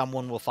server,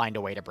 someone will find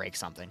a way to break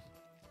something.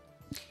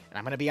 And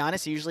I'm going to be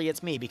honest, usually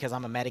it's me because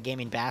I'm a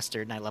metagaming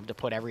bastard and I love to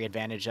put every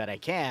advantage that I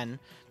can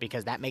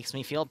because that makes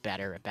me feel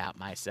better about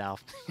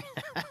myself.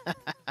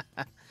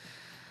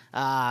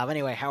 But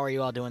anyway, how are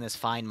you all doing this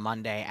fine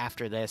Monday?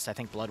 After this, I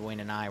think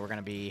Bloodwing and I, we're going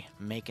to be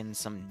making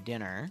some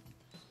dinner.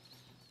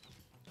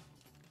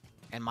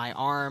 And my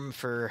arm,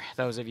 for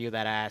those of you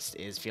that asked,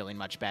 is feeling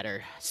much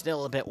better.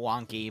 Still a bit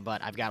wonky,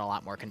 but I've got a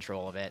lot more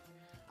control of it.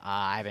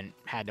 I haven't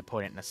had to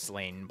put it in a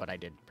sling, but I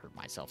did hurt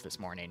myself this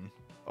morning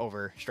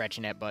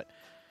overstretching it. But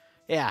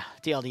yeah,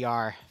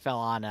 TLDR, fell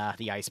on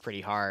the ice pretty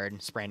hard,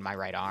 sprained my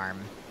right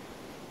arm.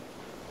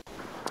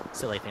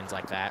 Silly things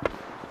like that.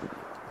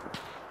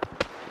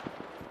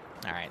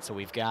 Alright, so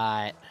we've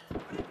got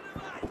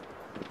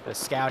the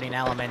scouting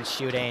element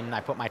shooting. I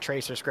put my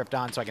tracer script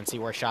on so I can see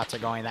where shots are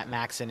going. That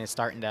Maxon is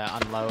starting to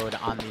unload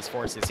on these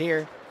forces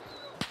here.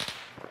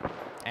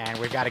 And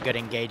we've got a good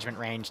engagement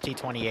range.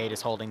 T-28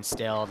 is holding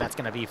still. That's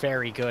going to be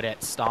very good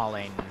at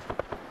stalling.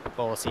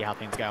 But we'll see how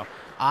things go.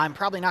 I'm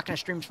probably not going to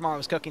stream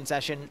tomorrow's cooking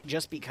session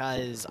just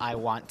because I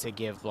want to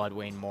give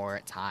Bloodwing more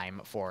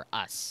time for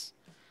us.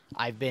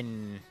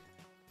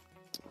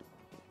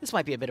 This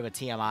might be a bit of a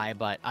TMI,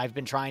 but I've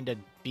been trying to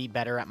be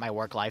better at my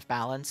work-life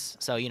balance.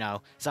 So, you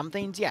know, some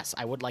things, yes,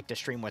 I would like to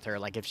stream with her.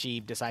 Like, if she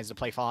decides to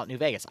play Fallout New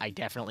Vegas, I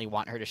definitely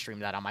want her to stream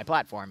that on my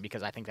platform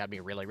because I think that'd be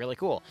really, really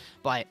cool.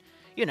 But,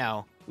 you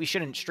know, we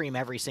shouldn't stream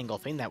every single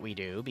thing that we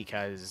do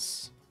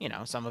because, you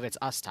know, some of it's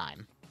us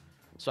time.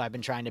 So I've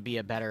been trying to be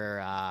a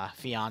better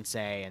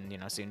fiance and, you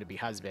know, soon-to-be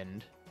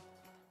husband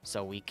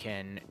so we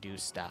can do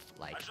stuff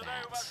like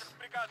that.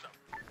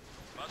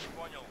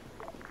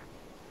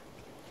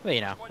 But,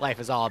 you know,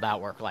 life is all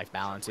about work-life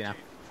balance, you know.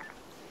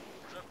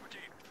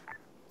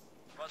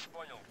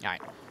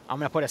 Alright, I'm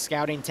going to put a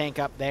scouting tank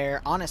up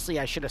there. Honestly,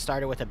 I should have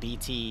started with a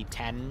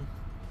BT-10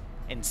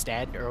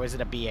 instead, or was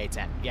it a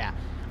BA-10? Yeah,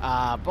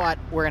 but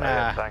we're going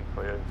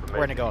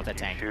to go with the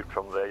tank. If you shoot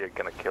from there, you're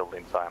going to kill the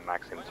entire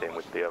Maxim team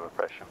with the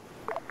overpressure.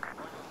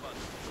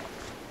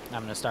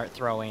 I'm going to start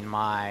throwing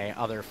my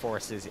other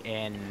forces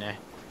in,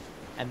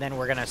 and then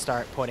we're going to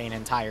start putting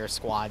entire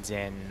squads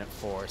in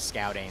for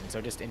scouting,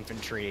 so just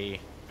infantry.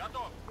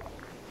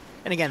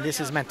 And again, this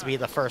is meant to be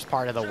the first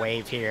part of the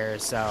wave here,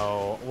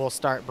 so we'll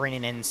start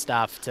bringing in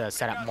stuff to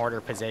set up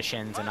mortar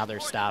positions and other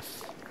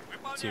stuff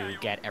to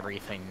get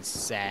everything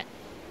set.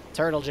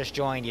 Turtle just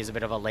joined. He's a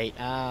bit of a late...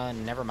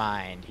 never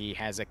mind. He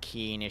has a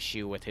keen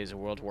issue with his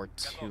World War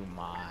II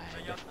mod.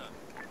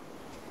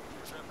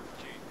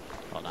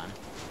 Hold on.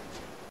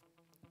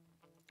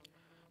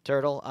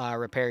 Turtle,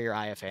 repair your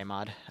IFA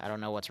mod. I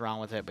don't know what's wrong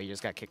with it, but you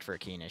just got kicked for a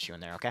keen issue in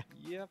there, okay?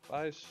 Yep,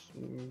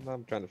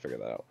 I'm trying to figure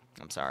that out.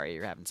 I'm sorry,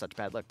 you're having such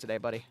bad luck today,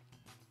 buddy.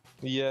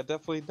 Yeah,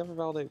 definitely never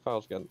validate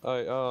files again.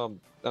 And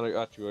I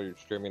got you while you're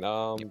streaming.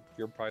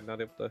 You're probably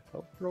not able to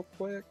help real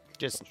quick.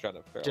 Just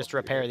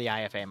repair the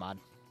IFA mod.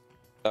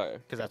 Okay.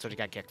 Because that's what you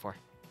got kicked for.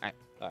 Alright.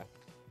 Alright.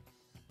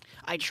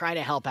 I try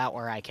to help out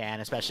where I can,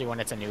 especially when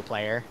it's a new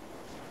player.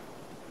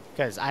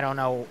 Because, I don't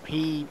know,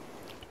 he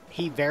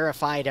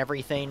verified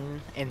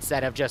everything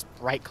instead of just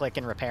right-click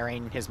and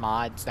repairing his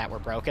mods that were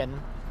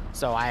broken.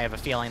 So I have a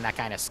feeling that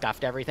kind of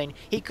scuffed everything.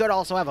 He could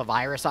also have a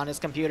virus on his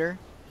computer.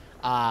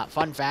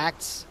 Fun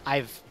facts,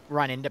 I've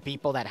run into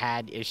people that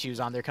had issues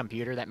on their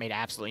computer that made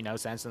absolutely no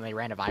sense, and they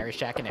ran a virus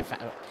check, and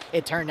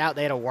it turned out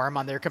they had a worm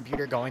on their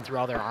computer going through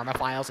all their Arma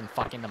files and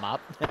fucking them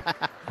up.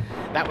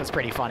 That was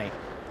pretty funny.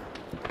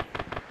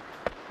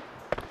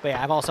 But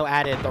yeah, I've also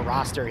added the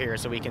roster here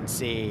so we can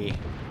see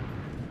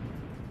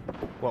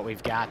what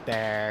we've got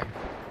there.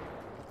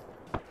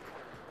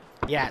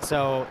 Yeah,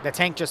 so the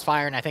tank just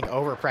fired and I think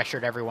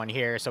overpressured everyone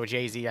here, so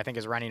Jay-Z I think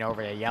is running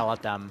over to yell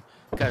at them.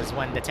 Because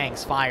when the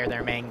tanks fire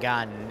their main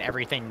gun,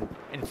 everything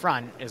in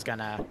front is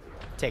gonna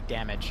take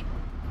damage.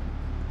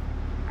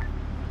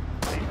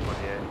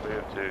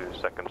 Move to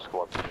second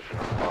squad position.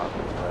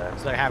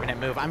 So they're having it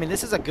move. I mean,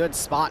 this is a good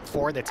spot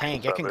for the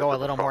tank. It can go a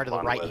little more to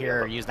the right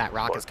here or use that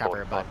rock as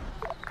cover, but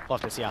we'll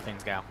have to see how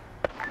things go.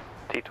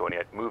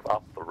 T-28, move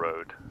up the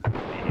road to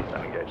the east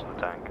and engage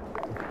the tank.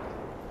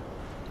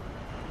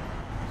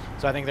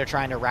 So I think they're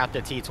trying to route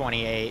the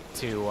T-28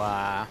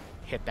 to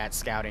hit that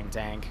scouting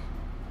tank.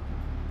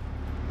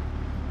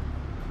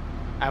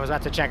 I was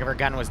about to check if her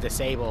gun was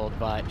disabled,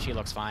 but she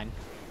looks fine.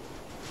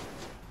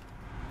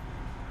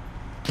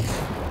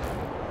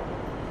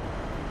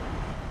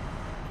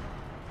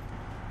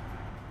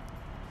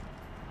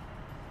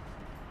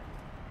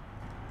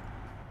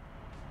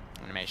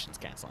 Animations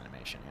cancel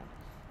animation, yeah.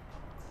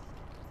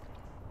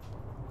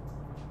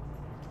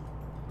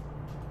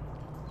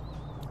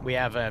 We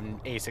have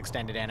an Ace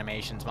Extended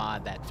Animations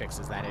mod that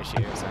fixes that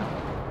issue, so.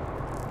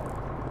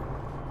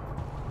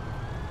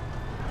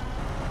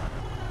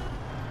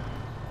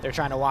 They're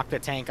trying to walk the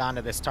tank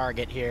onto this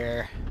target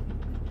here.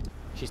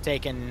 She's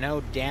taken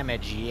no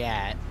damage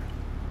yet.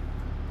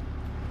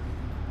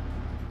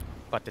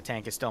 But the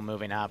tank is still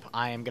moving up.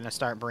 I am going to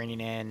start bringing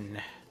in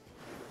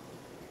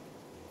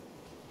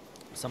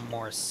some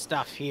more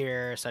stuff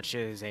here, such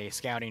as a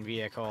scouting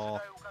vehicle.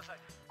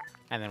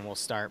 And then we'll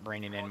start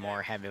bringing in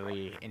more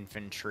heavily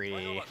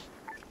infantry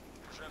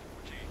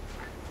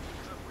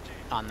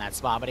on that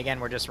spot. But again,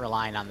 we're just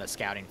relying on the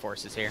scouting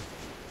forces here.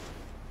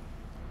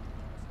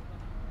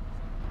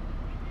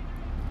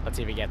 Let's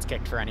see if he gets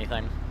kicked for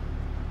anything.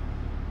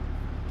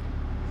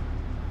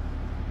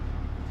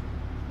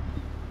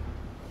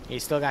 He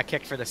still got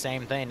kicked for the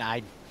same thing.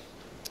 Yeah,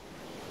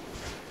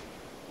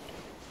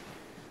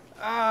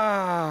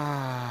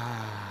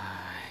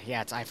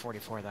 it's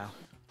I-44 though.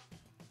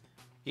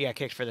 You got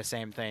kicked for the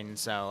same thing,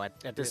 so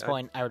at this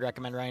point, I would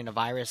recommend running a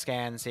virus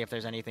scan, see if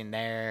there's anything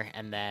there,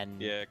 and then...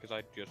 Yeah, because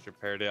I just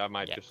repaired it. I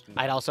might just...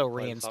 I'd also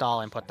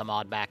reinstall and put the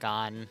mod back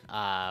on,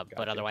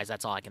 but otherwise,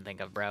 that's all I can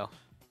think of, bro.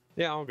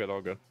 Yeah, all good, all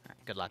good. All right,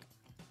 good luck.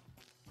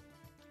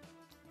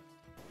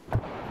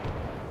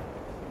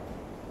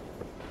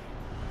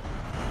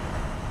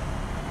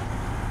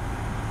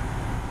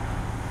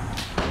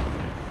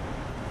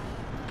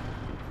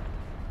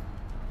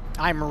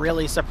 I'm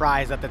really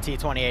surprised that the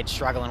T-28 is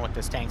struggling with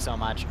this tank so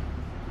much.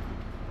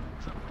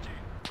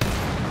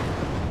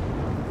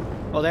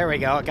 Well, there we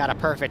go. It got a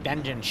perfect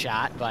engine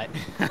shot, but...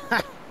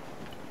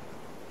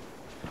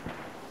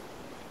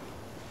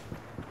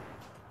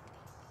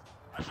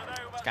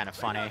 It's kind of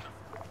funny.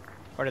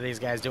 What are these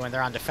guys doing?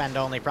 They're on defend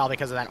only, probably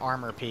because of that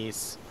armor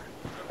piece.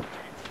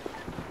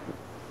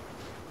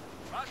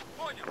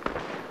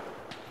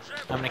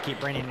 I'm going to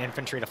keep bringing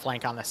infantry to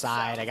flank on the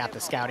side. I got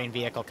the scouting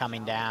vehicle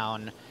coming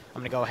down.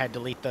 I'm going to go ahead and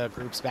delete the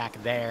groups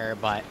back there,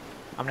 but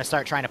I'm going to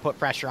start trying to put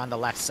pressure on the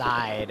left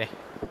side,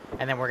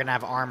 and then we're going to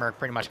have armor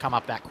pretty much come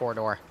up that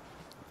corridor.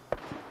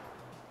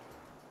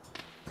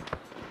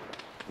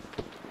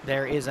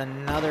 There is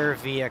another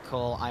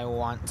vehicle I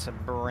want to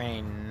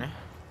bring.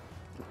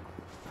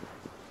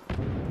 At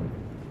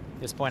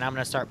this point, I'm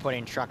going to start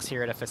putting trucks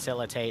here to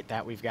facilitate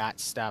that we've got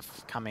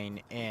stuff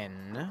coming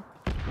in.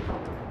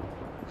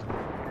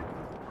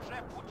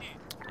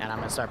 And I'm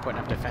going to start putting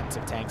up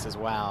defensive tanks as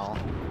well.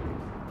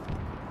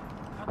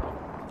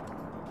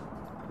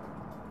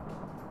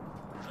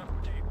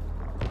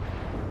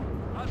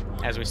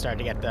 As we start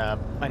to get the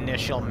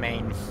initial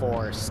main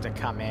force to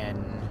come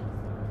in.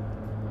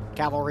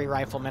 Cavalry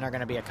riflemen are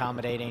going to be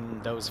accommodating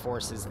those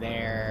forces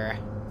there.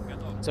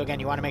 So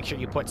again, you want to make sure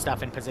you put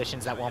stuff in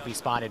positions that won't be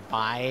spotted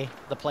by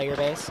the player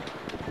base.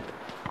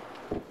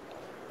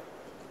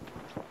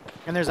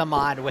 And there's a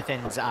mod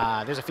within,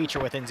 there's a feature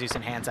within Zeus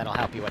Enhanced that'll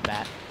help you with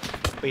that.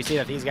 But you see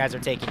that these guys are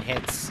taking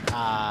hits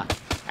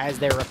as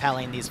they're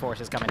repelling these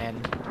forces coming in.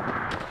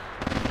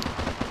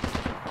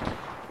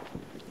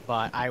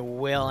 But I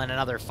will, in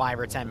another 5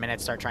 or 10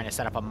 minutes, start trying to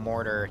set up a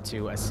mortar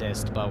to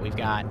assist. But we've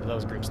got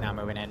those groups now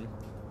moving in.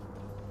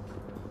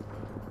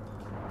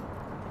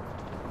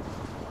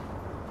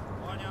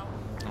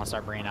 I'll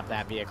start bringing up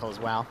that vehicle as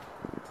well.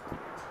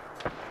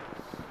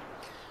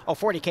 Oh,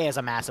 40K is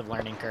a massive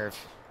learning curve.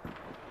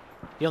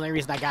 The only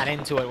reason I got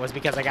into it was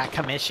because I got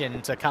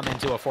commissioned to come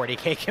into a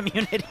 40K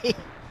community.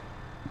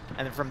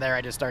 And then from there,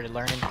 I just started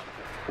learning.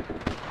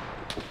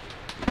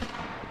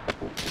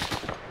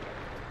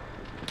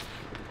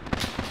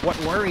 What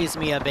worries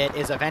me a bit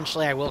is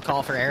eventually I will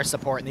call for air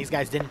support, and these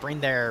guys didn't bring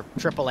their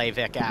AAA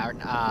Vic out.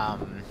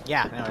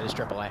 Yeah, no, it is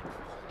AAA.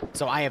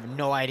 So I have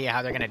no idea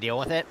how they're going to deal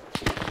with it.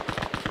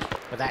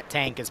 But that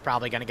tank is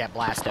probably going to get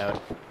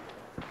blastoed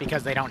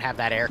because they don't have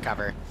that air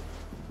cover.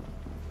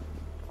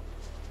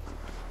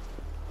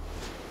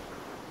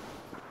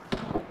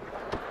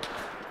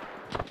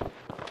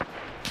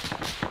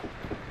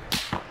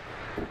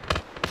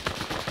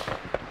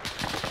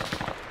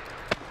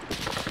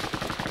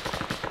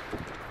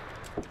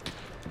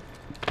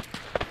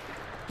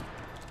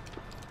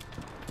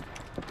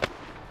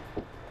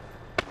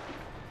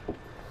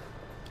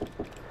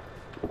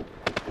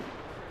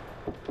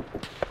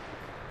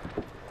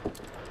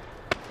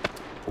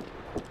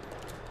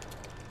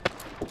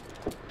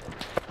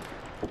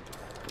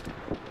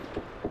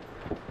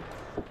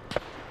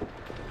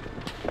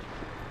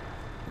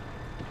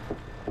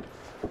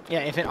 Yeah,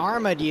 if it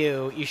armored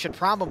you, you should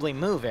probably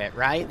move it,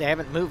 right? They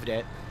haven't moved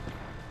it.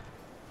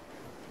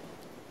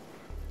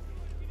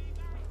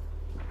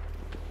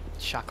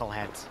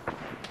 Chuckleheads.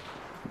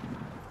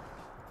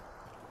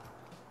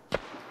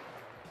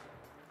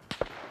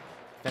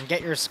 Then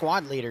get your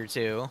squad leader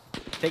to.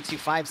 Takes you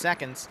 5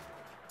 seconds.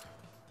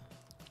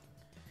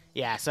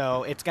 Yeah,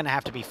 so it's gonna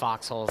have to be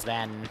foxholes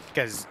then,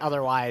 because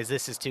otherwise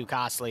this is too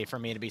costly for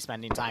me to be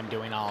spending time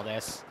doing all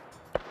this.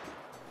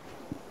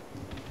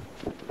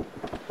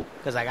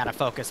 Because I gotta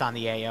focus on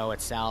the AO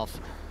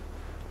itself.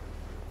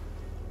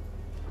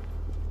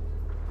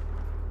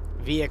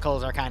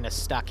 Vehicles are kind of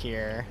stuck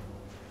here.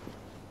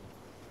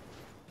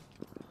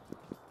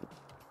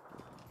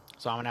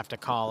 So I'm gonna have to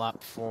call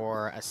up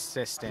for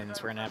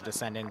assistance. We're gonna have to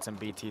send in some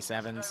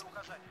BT-7s.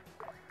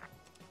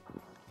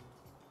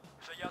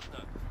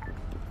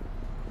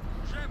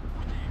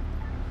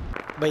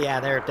 But yeah,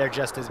 they're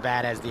just as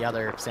bad as the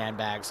other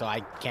sandbags, so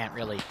I can't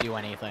really do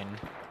anything.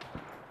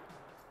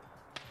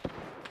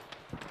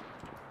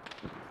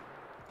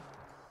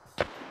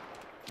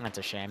 That's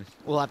a shame.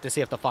 We'll have to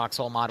see if the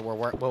foxhole mod will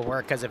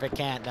work, because if it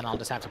can't, then I'll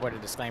just have to put a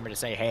disclaimer to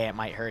say, hey, it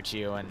might hurt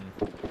you, and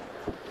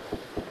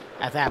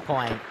at that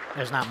point,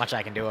 there's not much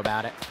I can do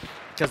about it.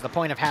 Because the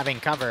point of having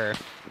cover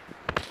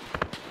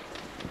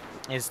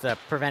is to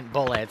prevent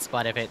bullets,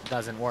 but if it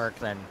doesn't work,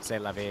 then c'est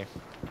la vie.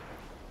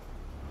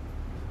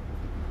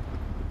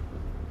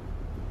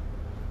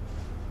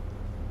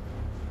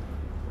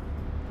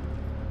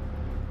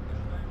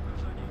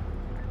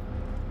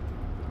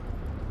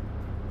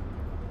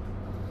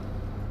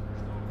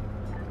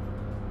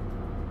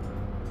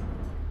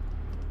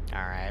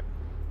 Alright.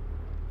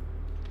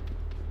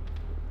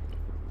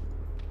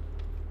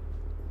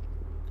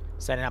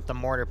 Setting up the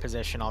mortar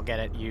position, I'll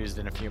get it used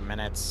in a few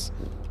minutes.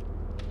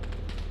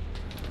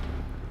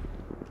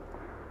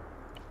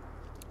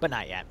 But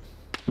not yet.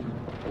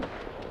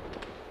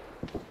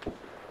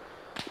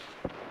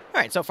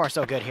 Alright, so far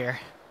so good here.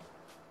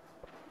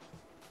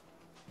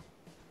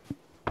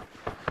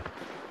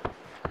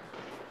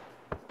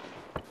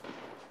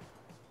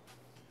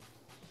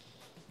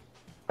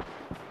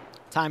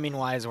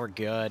 Timing-wise, we're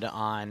good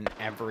on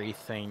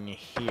everything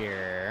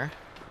here.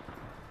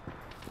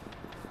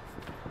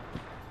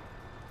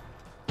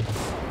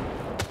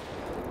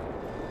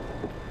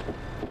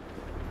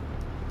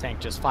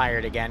 Tank just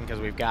fired again because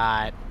we've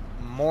got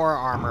more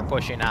armor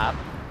pushing up.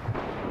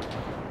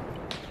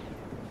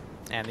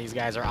 And these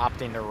guys are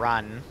opting to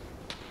run.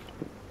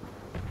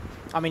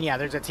 I mean, yeah,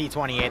 there's a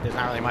T-28. There's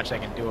not really much I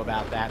can do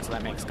about that, so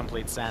that makes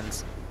complete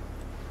sense.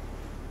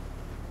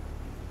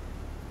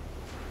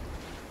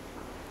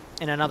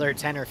 In another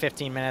 10 or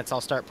 15 minutes,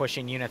 I'll start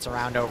pushing units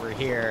around over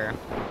here.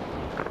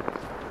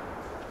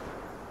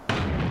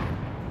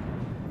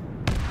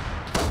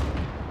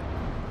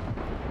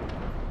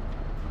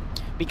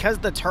 Because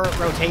the turret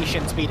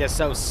rotation speed is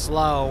so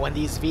slow, when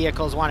these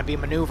vehicles want to be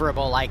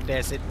maneuverable like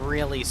this, it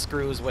really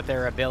screws with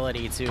their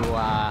ability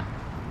to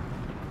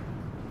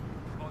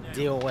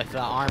deal with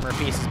the armor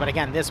pieces. But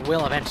again, this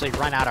will eventually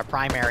run out of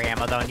primary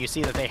ammo, though, and you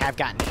see that they have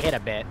gotten hit a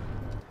bit.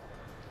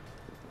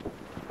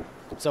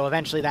 So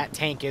eventually that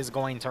tank is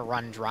going to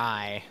run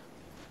dry.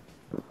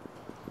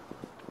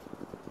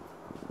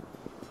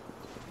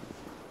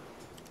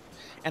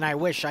 And I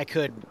wish I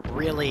could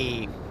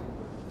really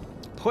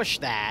push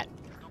that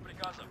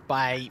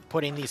by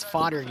putting these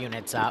fodder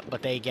units up,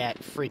 but they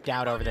get freaked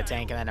out over the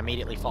tank and then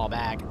immediately fall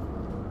back.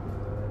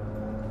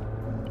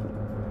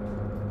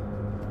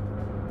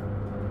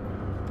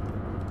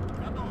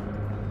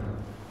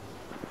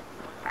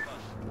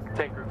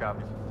 Tank crew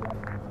copies.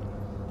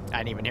 I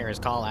didn't even hear his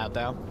call out,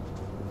 though.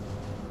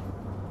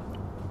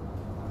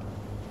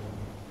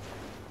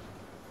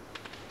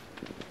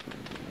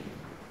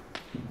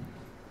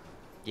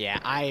 Yeah,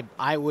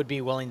 I would be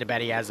willing to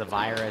bet he has a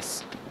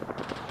virus.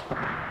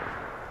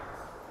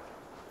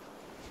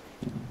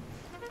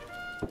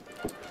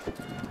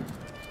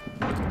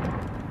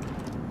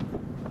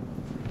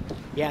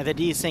 Yeah, the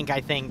desync,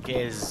 I think,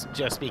 is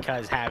just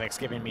because Havoc's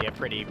giving me a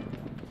pretty...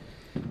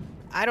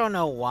 I don't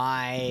know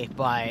why,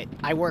 but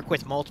I work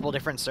with multiple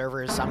different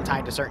servers, some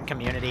tied to certain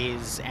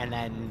communities, and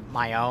then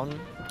my own.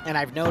 And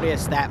I've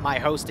noticed that my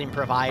hosting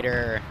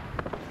provider...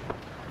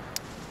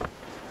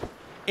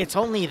 It's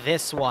only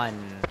this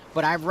one,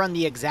 but I've run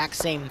the exact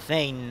same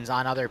things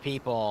on other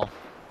people.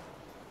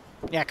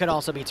 Yeah, it could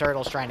also be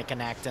Turtles trying to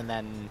connect and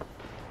then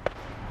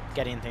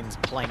getting things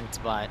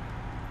plinked, but...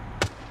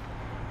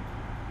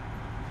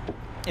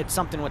 It's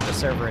something with the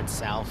server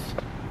itself.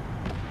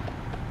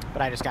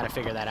 But I just gotta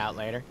figure that out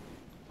later.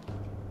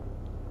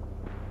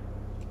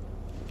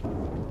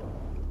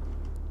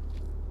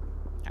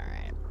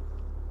 Alright.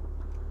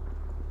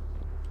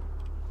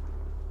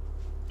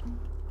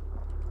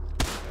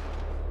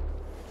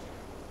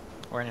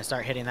 We're gonna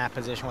start hitting that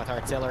position with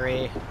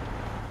artillery.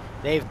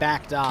 They've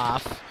backed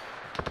off.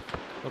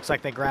 Looks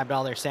like they grabbed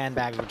all their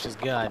sandbags, which is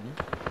good.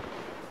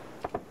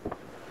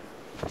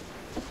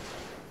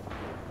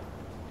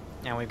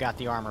 And we've got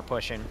the armor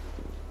pushing.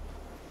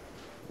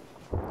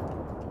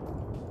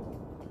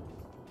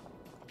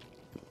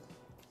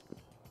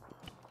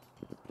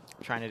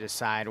 Trying to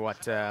decide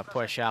what to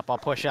push up. I'll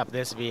push up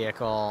this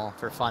vehicle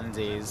for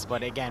funsies,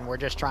 but again, we're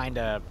just trying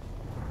to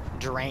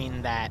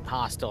drain that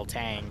hostile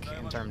tank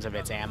in terms of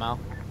its ammo.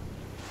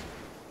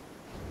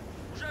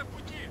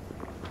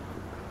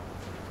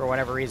 For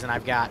whatever reason,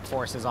 I've got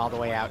forces all the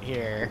way out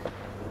here.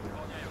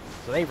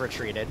 So they've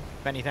retreated.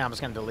 If anything, I'm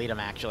just going to delete them,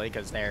 actually,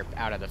 because they're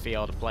out of the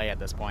field of play at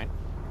this point.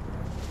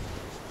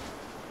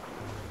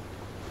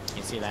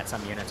 You see that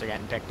some units are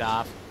getting picked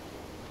off.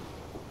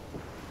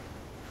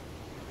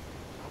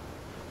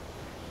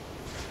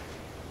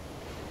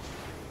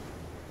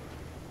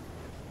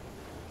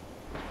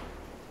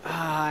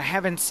 I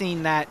haven't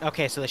seen that.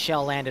 Okay, so the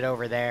shell landed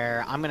over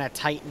there. I'm going to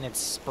tighten its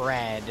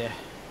spread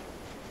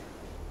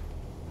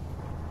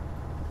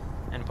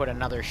and put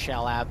another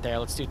shell out there.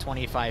 Let's do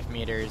 25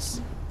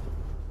 meters.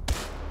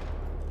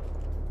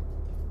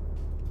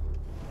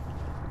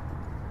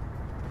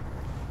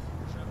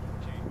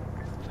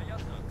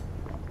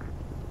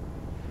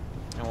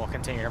 And we'll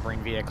continue to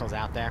bring vehicles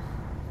out there.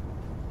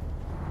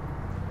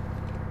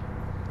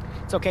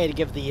 It's okay to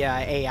give the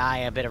AI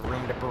a bit of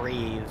room to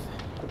breathe.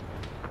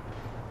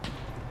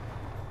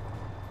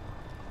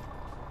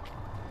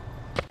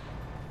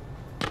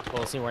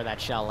 We'll see where that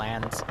shell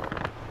lands.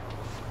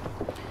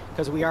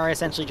 Because we are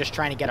essentially just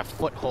trying to get a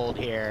foothold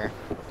here.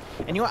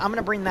 And you know what? I'm going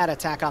to bring that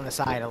attack on the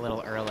side a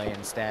little early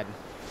instead.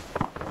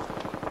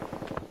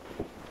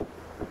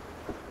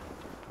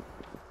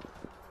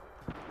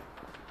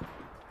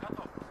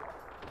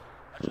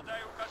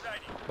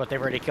 But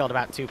they've already killed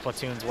about 2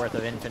 platoons worth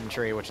of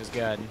infantry, which is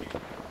good.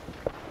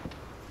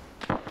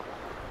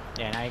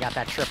 Yeah, now you got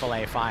that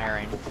AAA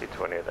firing.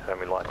 T20, the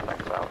Hermie light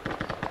back out.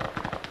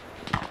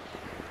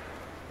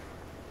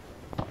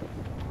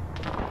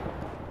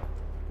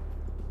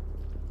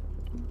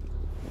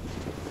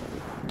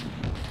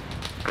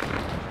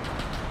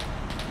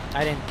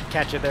 I didn't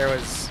catch it. There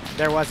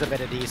was a bit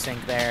of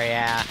desync there,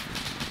 yeah.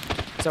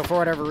 So for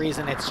whatever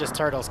reason, it's just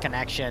Turtle's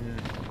connection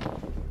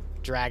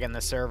dragging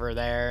the server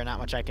there. Not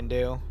much I can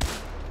do.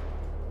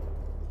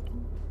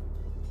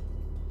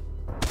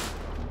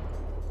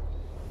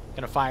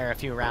 Gonna fire a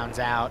few rounds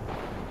out.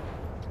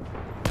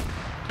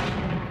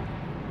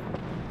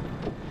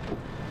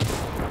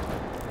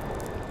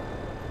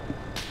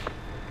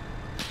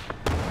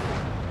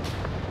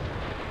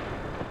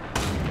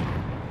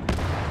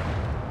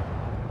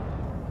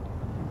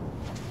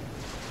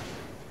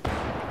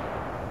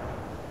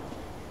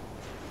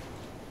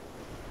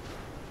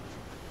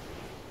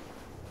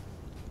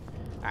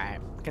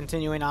 Alright,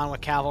 continuing on with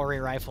cavalry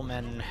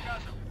riflemen.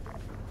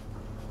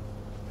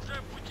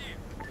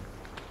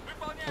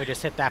 We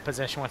just hit that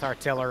position with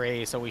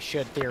artillery, so we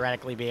should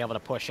theoretically be able to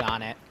push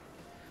on it.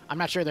 I'm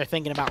not sure they're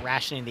thinking about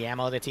rationing the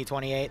ammo of the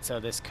T-28, so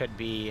this could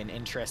be an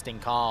interesting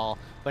call.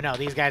 But no,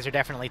 these guys are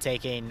definitely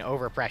taking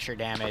overpressure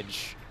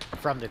damage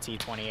from the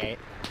T-28.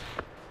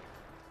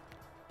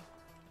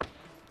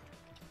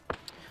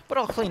 But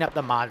I'll clean up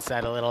the mod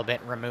set a little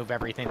bit and remove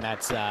everything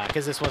that's...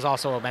 because this was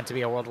also meant to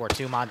be a World War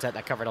II mod set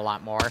that covered a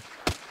lot more.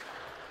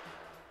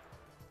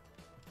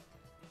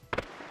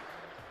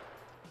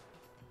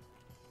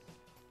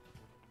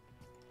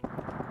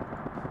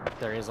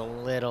 There is a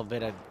little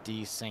bit of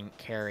desync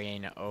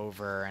carrying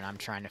over, and I'm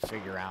trying to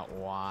figure out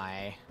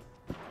why.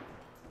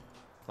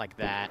 Like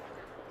that.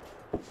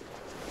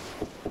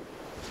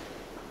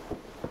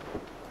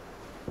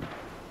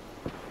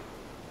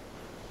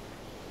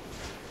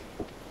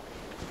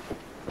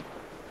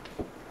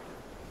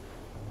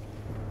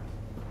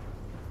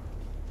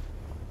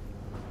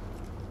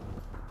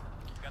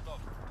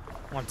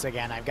 Once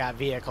again, I've got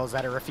vehicles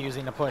that are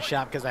refusing to push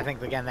up because I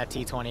think, again, that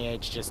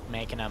T-28's just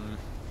making them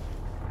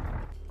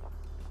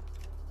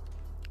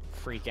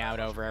freak out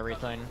over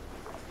everything.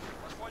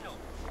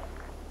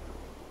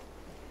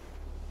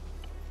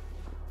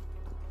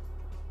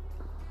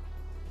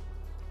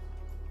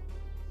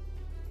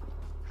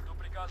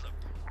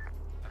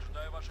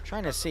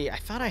 Trying to see, I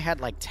thought I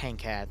had like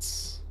tank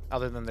hats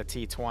other than the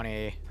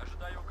T-20.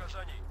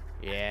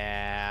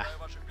 Yeah.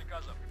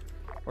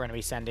 We're gonna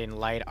be sending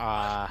light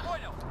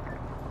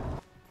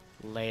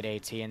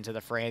AT into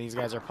the fray. These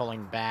guys are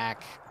pulling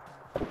back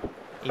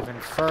even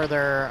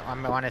further.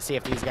 I want to see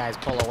if these guys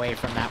pull away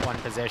from that one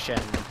position.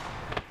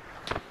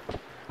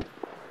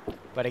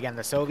 But again,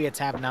 the Soviets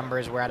have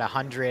numbers. We're at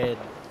 100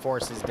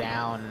 forces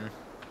down.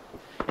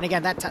 And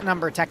again, that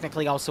number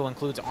technically also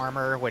includes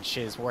armor, which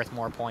is worth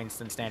more points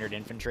than standard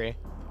infantry.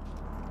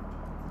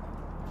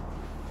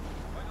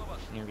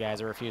 You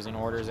guys are refusing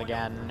orders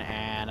again,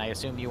 and I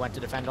assume you went to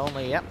defend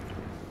only. Yep.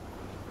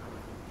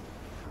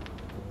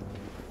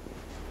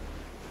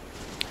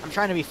 I'm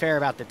trying to be fair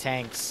about the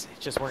tanks.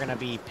 It's just we're going to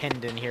be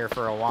pinned in here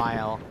for a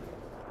while.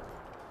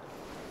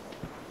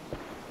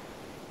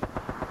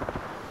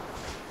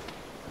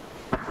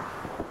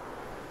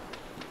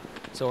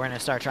 So we're going to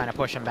start trying to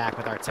push them back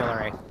with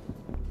artillery.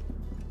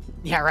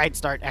 Yeah, right,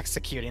 start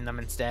executing them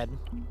instead.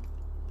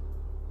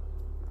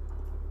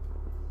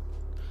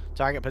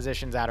 Target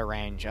position's out of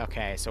range.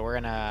 Okay, so we're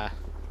going to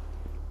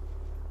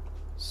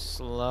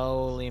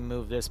slowly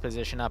move this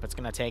position up. It's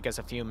going to take us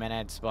a few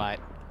minutes, but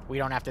We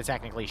don't have to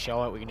technically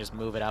show it. We can just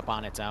move it up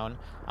on its own.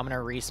 I'm going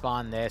to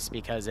respawn this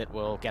because it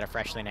will get a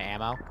fresh lane of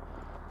ammo.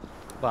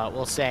 But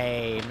we'll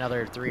say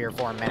another 3 or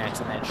 4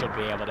 minutes, and then it should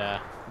be able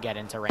to get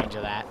into range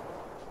of that.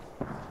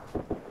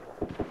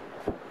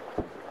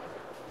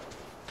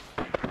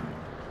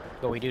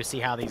 But we do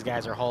see how these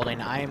guys are holding.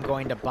 I am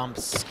going to bump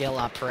skill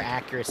up for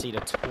accuracy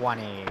to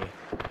 20.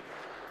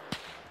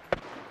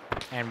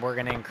 And we're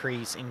going to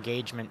increase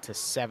engagement to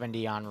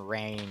 70 on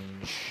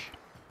range.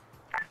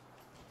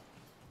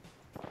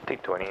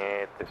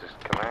 T-28, this is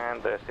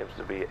command. There seems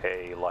to be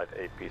a light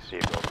APC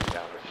going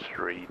down the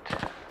street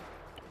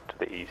to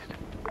the east.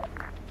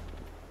 I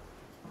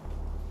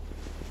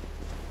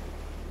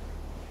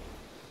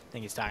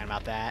think he's talking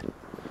about that.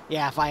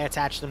 Yeah, if I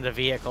attach them to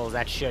vehicles,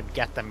 that should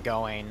get them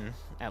going,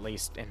 at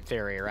least in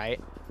theory,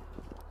 right?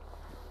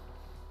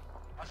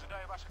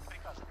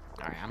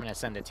 Alright, I'm gonna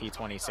send a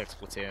T-26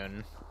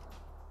 platoon.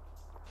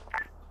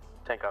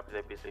 10 copies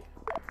APC.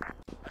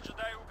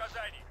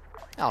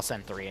 I'll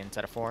send 3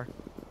 instead of 4.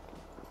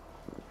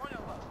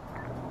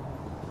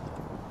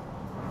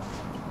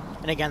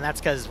 And again, that's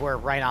because we're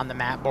right on the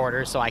map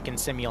border, so I can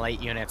simulate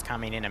units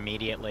coming in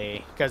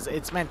immediately. Because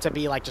it's meant to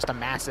be like just a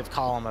massive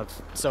column of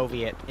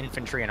Soviet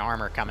infantry and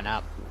armor coming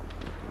up.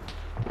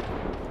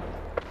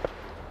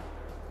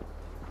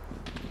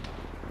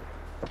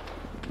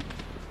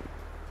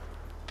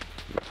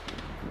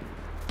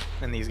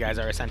 And these guys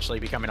are essentially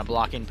becoming a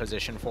blocking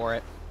position for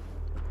it.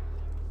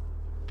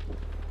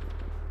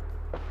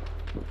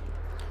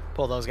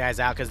 Pull those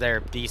guys out because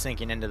they're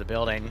desyncing into the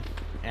building.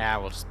 Yeah,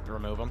 we'll just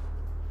remove them.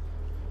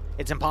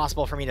 It's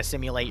impossible for me to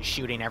simulate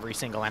shooting every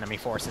single enemy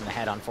force in the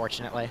head,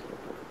 unfortunately.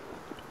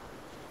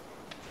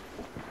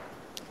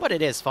 But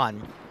it is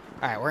fun.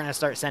 Alright, we're going to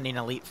start sending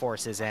elite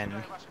forces in.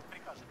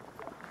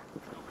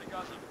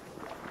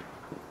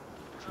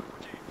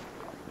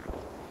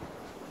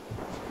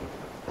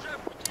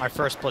 Our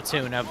first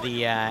platoon of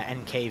the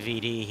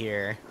NKVD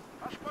here.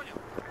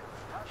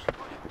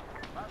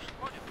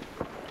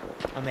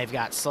 And they've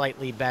got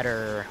slightly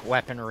better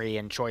weaponry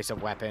and choice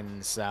of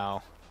weapons,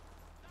 so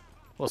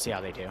we'll see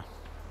how they do.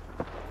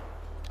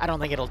 I don't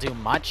think it'll do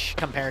much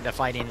compared to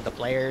fighting the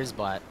players,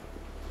 but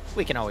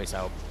we can always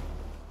hope.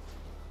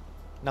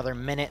 Another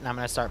minute, and I'm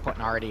going to start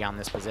putting RD on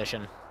this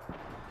position.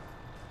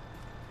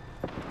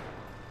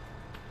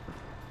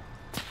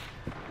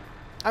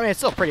 I mean, it's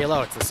still pretty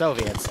low. It's the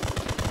Soviets.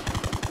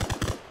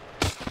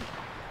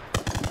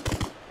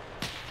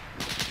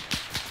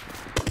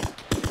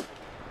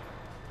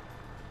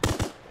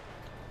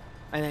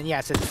 And then,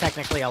 yes, it's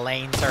technically a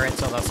lane turret,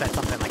 so they'll set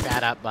something like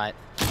that up, but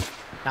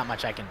not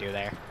much I can do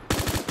there.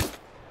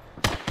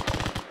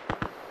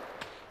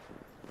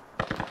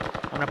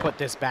 I'm going to put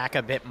this back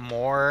a bit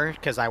more,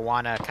 because I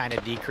want to kind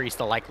of decrease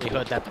the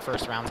likelihood that the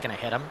first round's going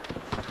to hit him.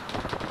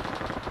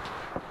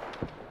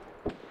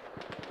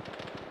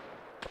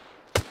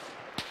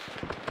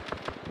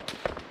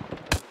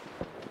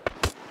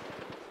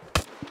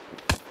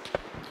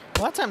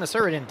 Well, that time the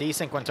server didn't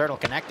desync when Turtle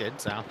connected,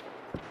 so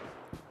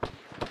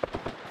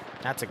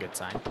that's a good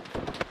sign.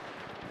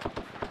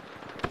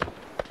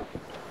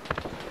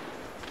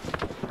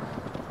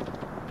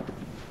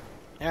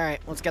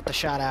 Alright, let's get the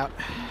shot out.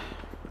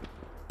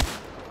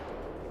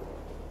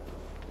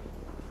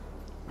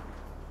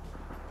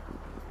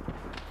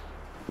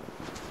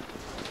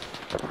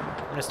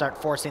 I'm gonna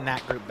start forcing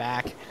that group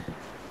back.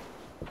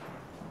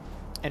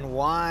 And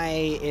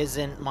why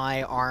isn't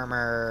my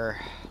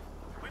armor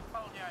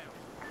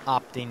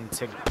opting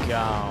to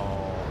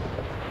go?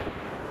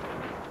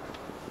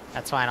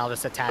 That's fine, I'll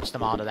just attach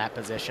them all to that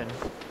position.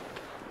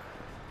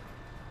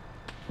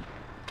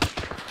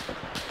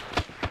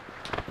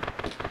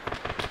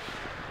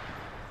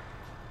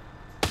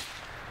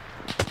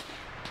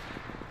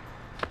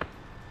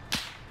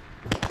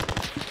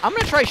 I'm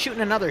gonna try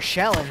shooting another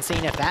shell and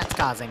seeing if that's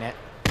causing it.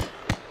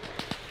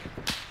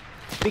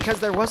 Because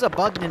there was a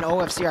bug in an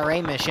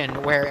OFCRA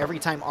mission where every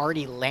time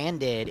Artie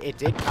landed, it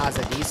did cause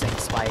a desync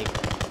spike.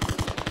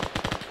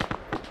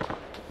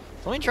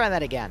 So let me try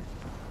that again.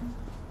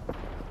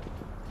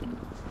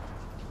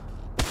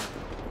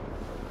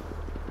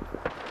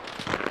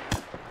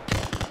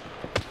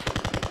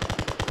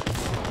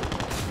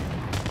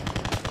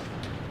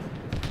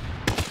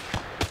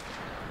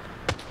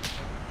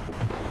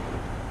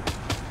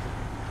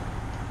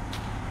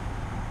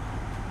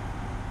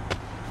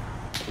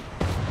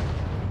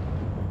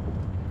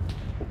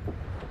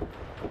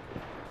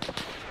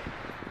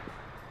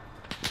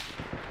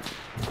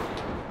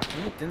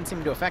 Didn't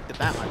seem to affect it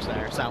that much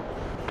there, so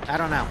I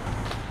don't know.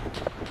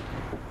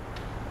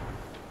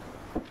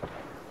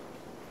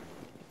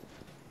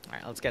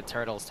 Alright, let's get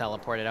Turtles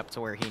teleported up to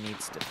where he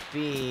needs to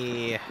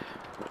be.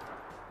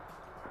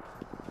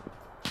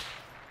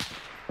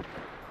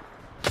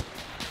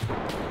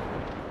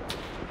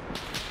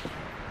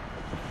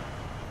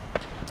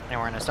 And we're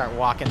going to start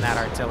walking that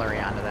artillery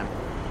onto them.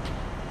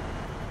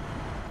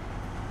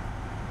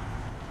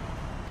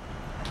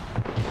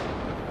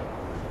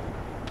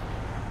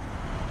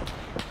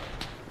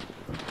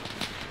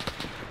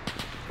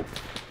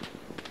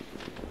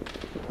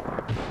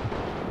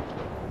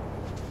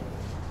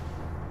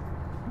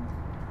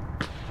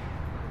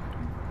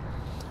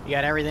 You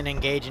got everything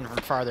engaging from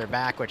farther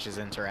back, which is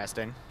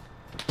interesting.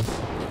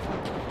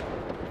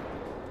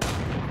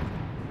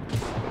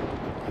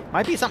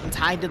 Might be something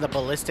tied to the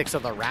ballistics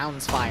of the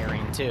rounds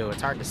firing, too.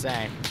 It's hard to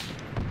say.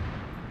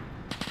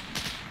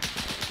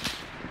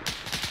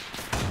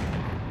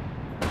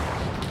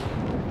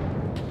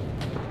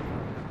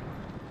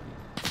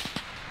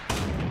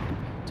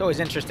 It's always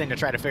interesting to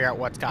try to figure out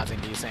what's causing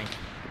desync.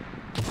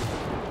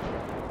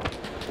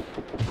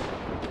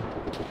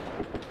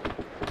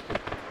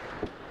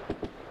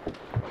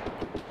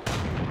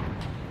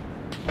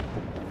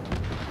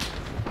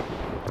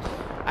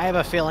 I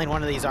have a feeling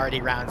one of these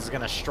RD rounds is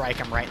going to strike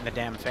him right in the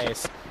damn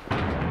face.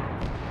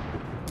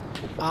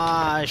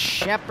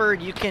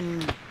 Shepard, you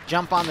can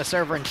jump on the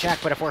server and check,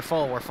 but if we're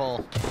full, we're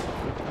full.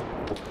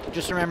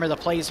 Just remember the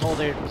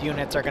placeholder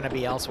units are going to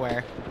be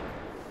elsewhere.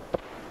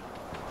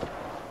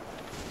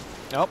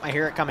 Nope, I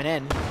hear it coming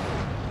in.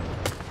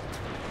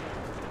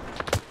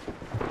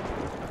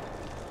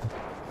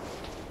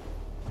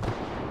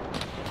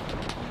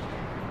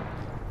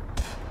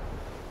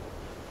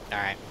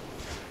 Alright.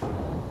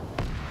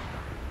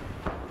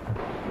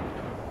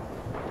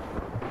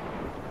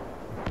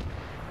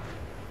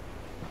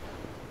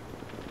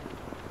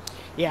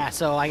 Yeah,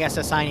 so I guess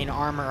assigning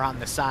armor on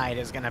the side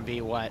is going to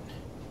be what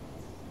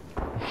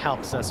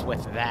helps us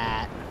with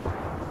that.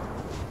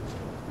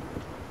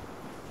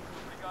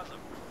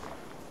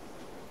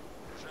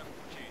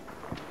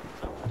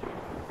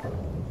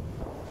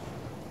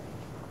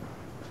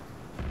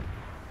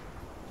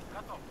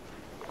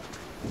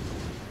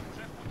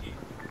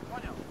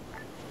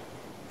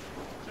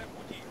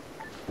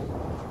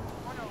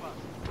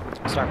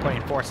 Start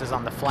putting forces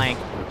on the flank.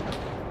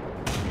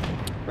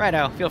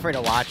 Righto, feel free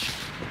to watch.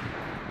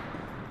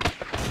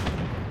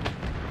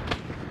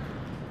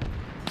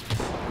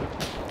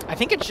 I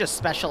think it's just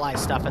specialized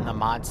stuff in the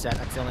mod set.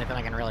 That's the only thing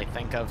I can really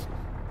think of.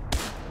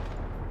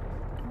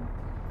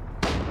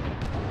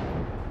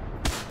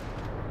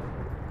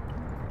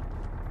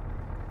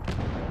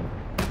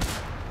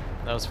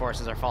 Those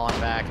forces are falling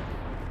back.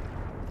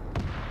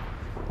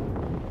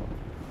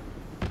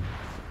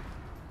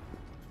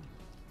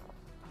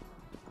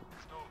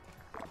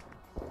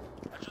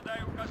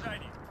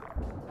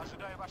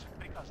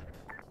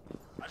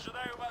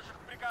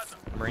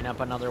 Bring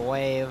up another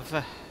wave.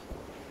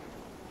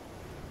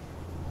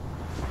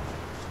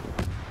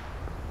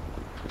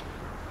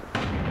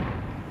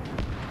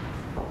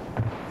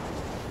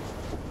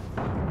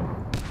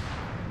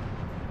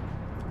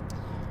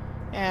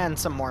 And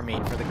some more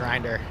meat for the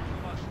grinder.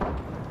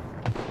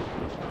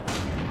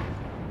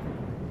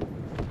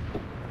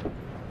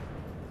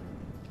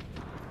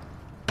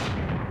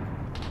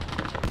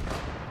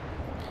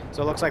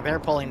 So it looks like they're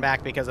pulling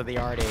back because of the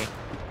RD.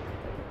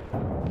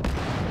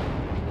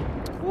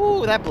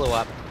 Ooh, that blew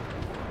up.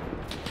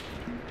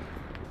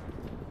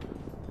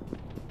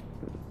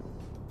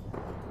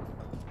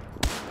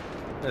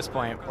 At this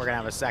point, we're gonna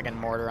have a second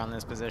mortar on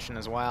this position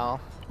as well.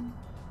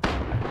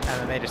 And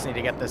then they just need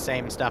to get the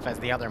same stuff as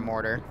the other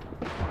mortar.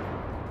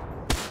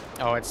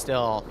 Oh, it's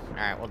still...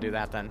 Alright, we'll do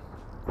that then.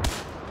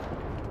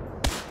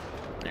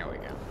 There we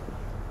go.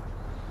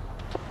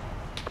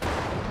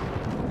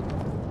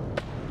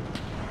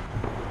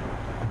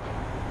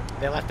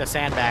 They left a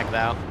sandbag,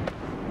 though.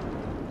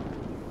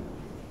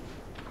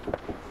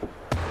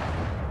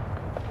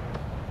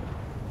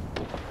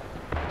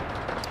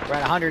 We're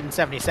at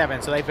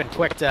 177, so they've been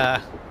quick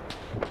to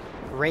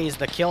raise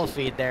the kill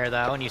feed there,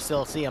 though, and you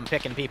still see them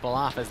picking people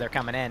off as they're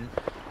coming in.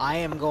 I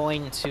am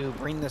going to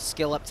bring the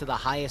skill up to the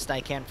highest I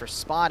can for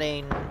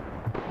spotting.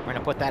 We're going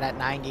to put that at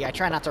 90. I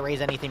try not to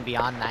raise anything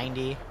beyond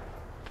 90,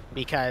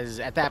 because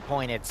at that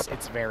point it's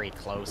very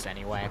close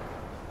anyway.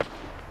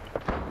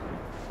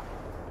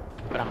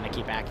 But I'm going to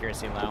keep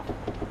accuracy low.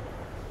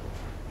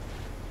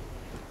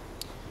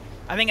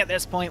 I think at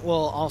this point we'll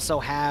also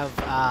have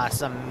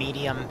some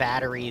medium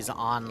batteries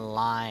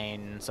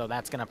online, so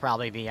that's going to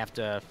probably be have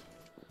to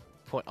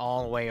put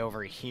all the way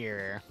over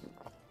here.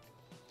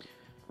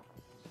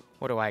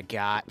 What do I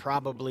got?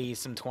 Probably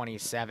some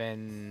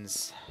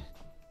 27s.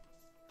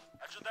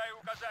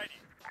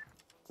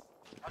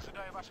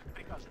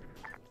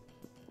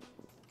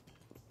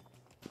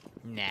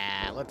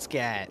 Nah, let's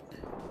get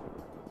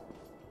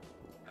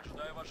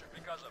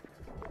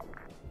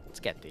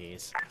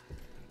these.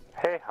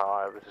 Hey,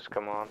 hi, this is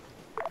Command.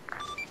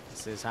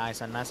 This is Hi,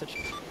 send message.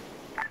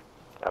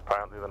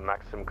 Apparently the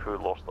Maxim crew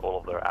lost all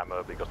of their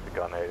ammo because we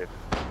grenaded.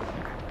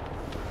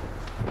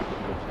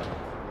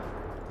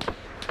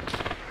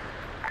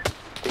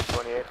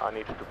 T-28, I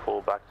need you to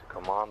pull back to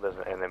command. There's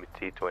an enemy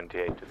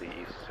T-28 to the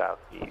east,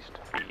 southeast,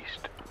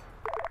 east.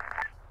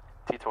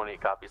 T-28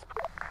 copies.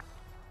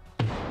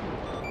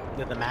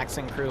 Did the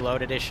Maxim crew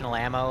load additional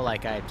ammo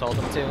like I told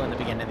them to in the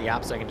beginning of the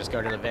op so I can just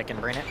go to the Vic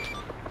and bring it?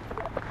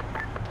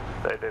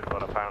 They did,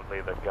 but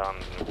apparently the gun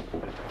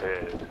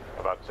disappeared.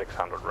 About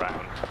 600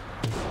 rounds.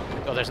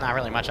 Well, there's not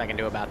really much I can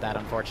do about that,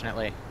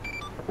 unfortunately.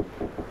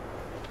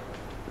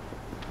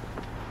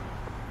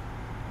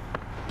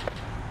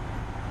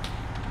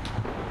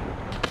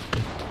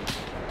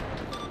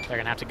 They're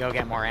gonna have to go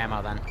get more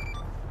ammo then.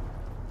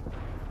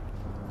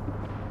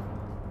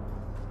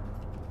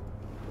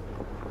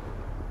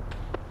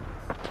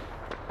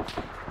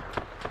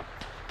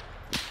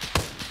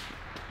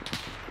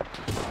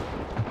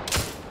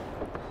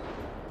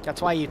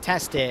 That's why you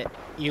test it.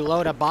 You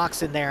load a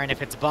box in there, and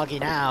if it's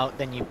bugging out,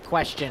 then you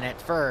question it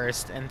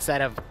first,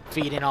 instead of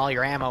feeding all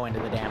your ammo into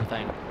the damn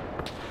thing.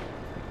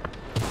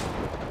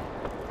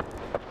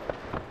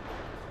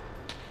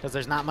 Because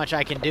there's not much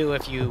I can do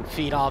if you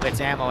feed all of its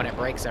ammo and it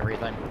breaks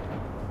everything,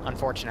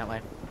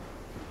 unfortunately.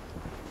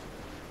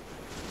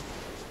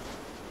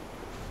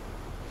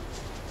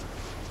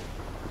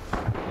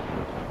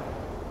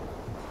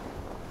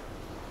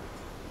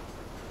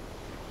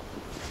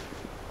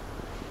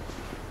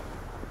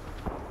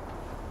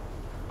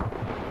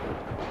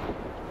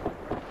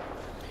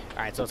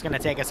 Alright, so it's going to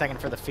take a second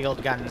for the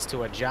field guns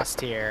to adjust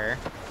here.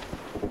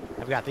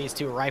 I've got these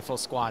two rifle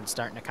squads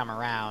starting to come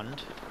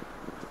around.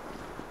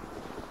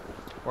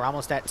 We're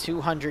almost at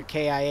 200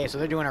 KIA, so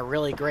they're doing a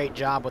really great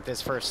job with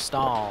this first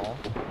stall.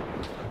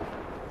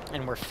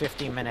 And we're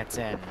 50 minutes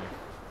in.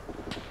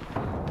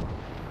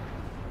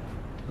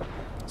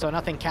 So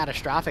nothing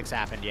catastrophic's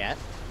happened yet.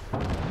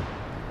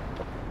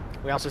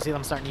 We also see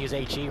them starting to use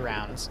HE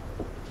rounds.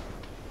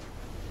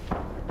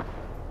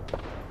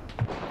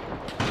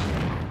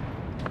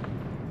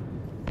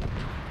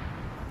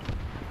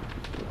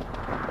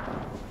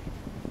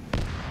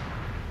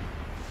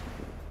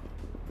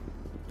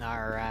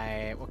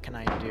 Alright, what can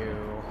I do?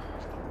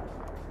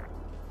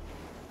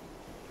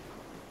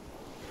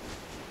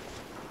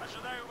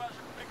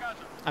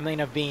 I'm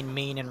thinking of being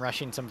mean and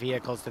rushing some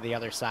vehicles to the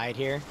other side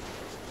here.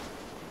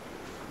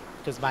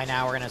 Because by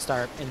now we're going to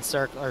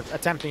start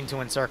attempting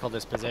to encircle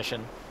this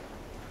position.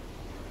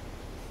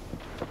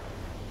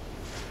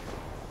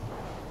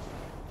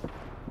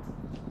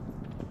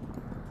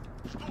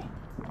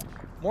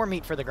 More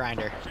meat for the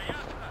grinder.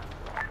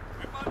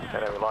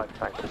 Enemy light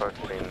tank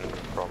approaching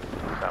from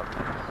south,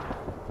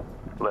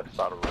 left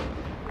side of the road.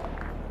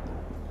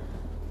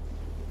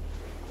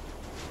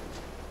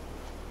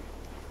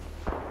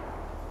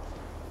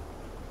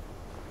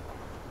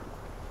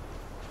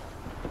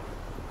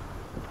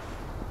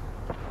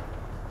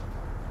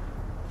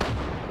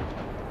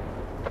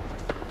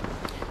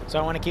 So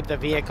I want to keep the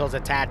vehicles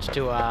attached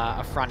to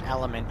a front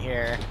element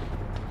here.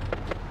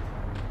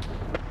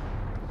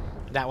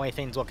 That way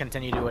things will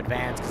continue to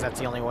advance, because that's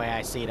the only way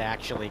I see to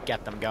actually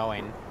get them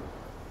going.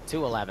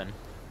 211.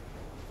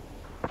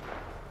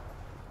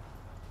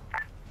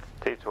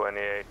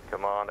 T-28,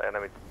 command,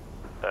 enemy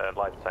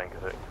light tank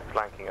is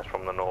flanking us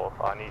from the north.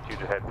 I need you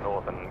to head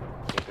north and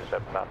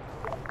intercept that.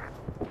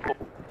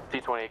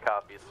 T-28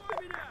 copies.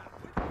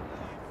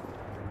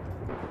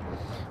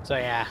 So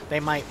yeah,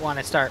 they might want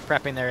to start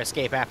prepping their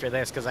escape after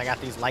this, because I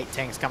got these light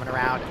tanks coming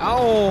around.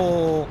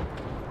 Oh!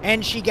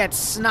 And she gets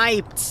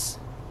sniped!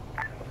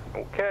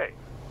 Okay.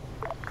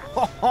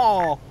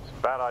 Oh! It's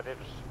a bad idea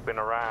to spin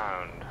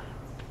around,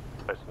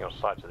 placing your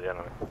sight to the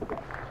enemy.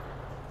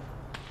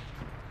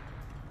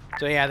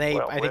 So yeah, they,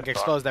 Well, I think,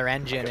 exposed their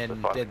engine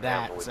and did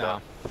that,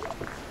 so...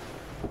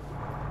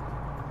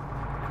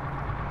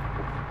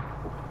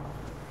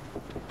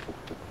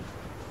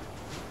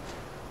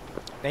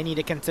 They need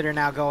to consider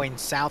now going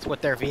south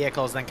with their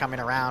vehicles, then coming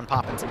around,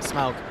 popping some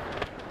smoke.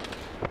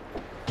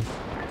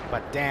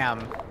 But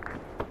damn.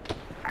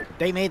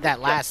 They made that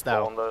last,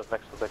 though. On those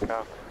next to the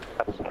car.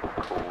 That's not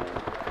cool.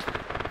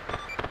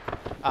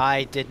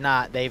 I did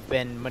not. They've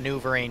been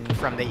maneuvering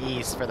from the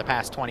east for the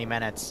past 20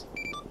 minutes.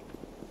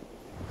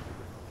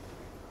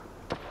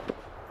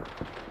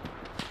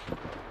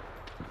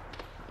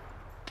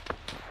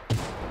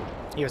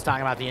 He was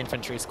talking about the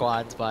infantry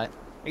squads, but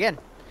again,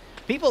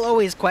 people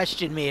always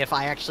question me if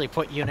I actually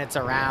put units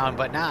around,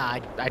 but nah,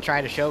 I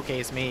try to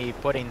showcase me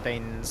putting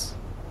things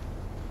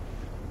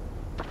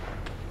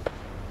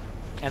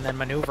and then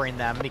maneuvering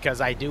them, because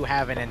I do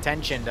have an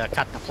intention to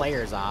cut the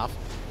players off.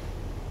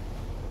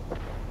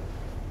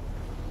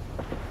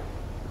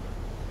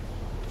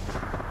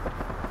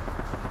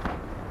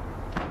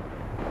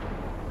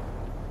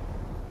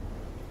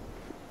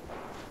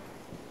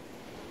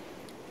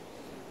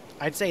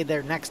 I'd say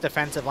their next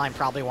defensive line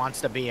probably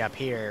wants to be up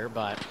here,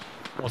 but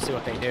we'll see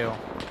what they do.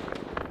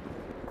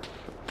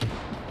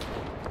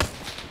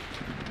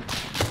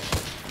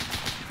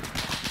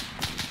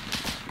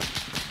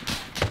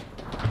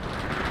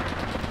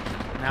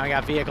 Now we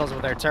got vehicles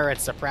with their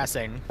turrets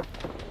suppressing.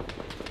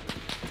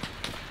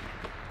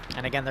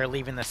 And again, they're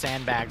leaving the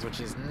sandbags, which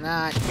is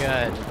not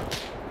good.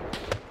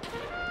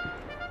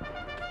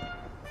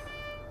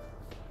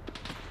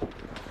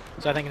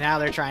 So I think now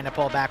they're trying to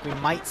pull back. We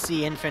might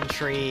see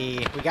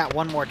infantry. We got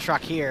one more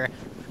truck here.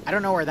 I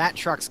don't know where that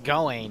truck's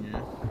going.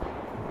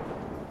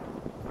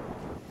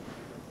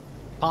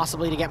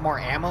 Possibly to get more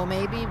ammo,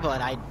 maybe,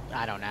 but I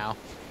don't know.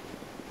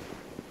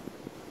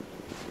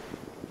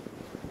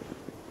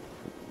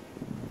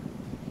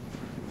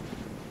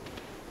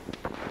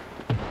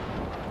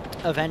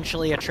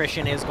 Eventually,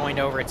 attrition is going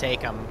to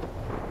overtake them.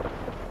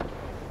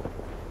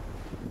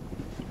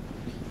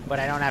 But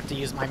I don't have to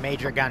use my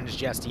major guns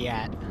just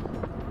yet.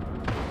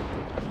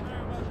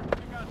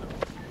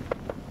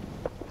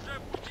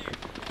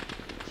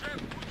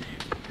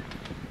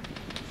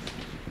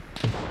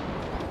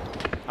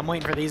 I'm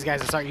waiting for these guys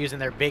to start using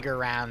their bigger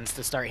rounds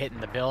to start hitting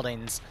the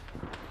buildings.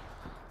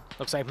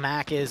 Looks like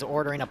Mac is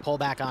ordering a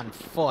pullback on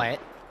foot.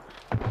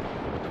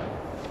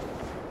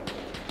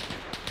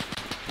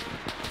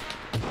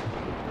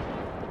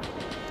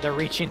 They're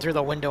reaching through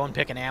the window and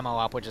picking ammo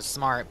up, which is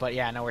smart, but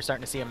yeah, no, we're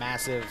starting to see a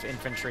massive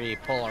infantry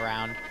pull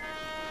around.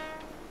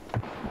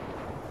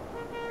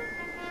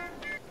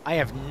 I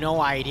have no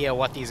idea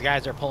what these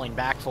guys are pulling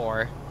back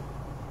for.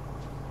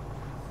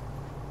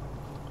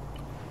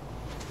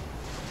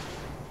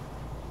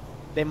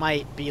 They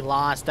might be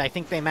lost. I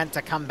think they meant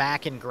to come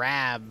back and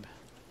grab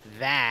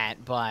that,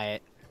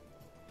 but...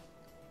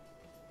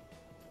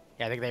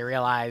 yeah, I think they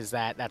realize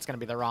that that's going to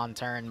be the wrong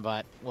turn,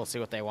 but we'll see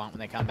what they want when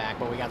they come back.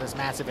 But we got this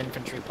massive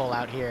infantry pull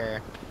out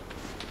here.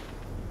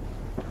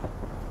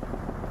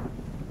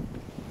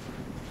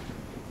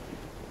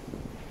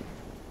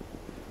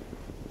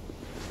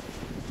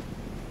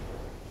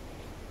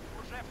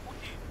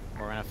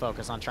 We're going to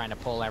focus on trying to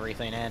pull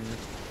everything in.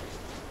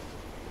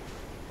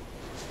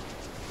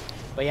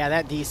 But yeah,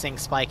 that desync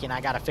spiking,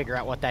 I got to figure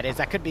out what that is.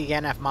 That could be the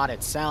NF mod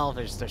itself.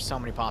 There's so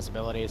many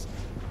possibilities.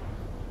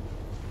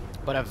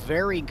 But a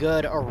very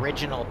good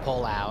original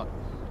pullout.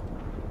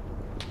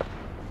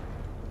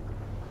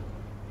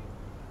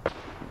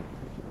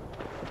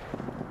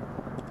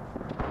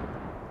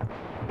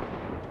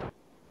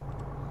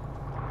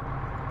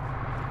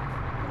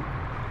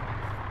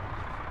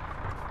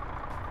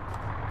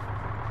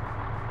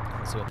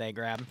 Let's see what they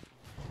grab.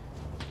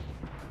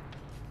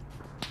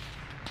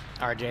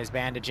 RJ's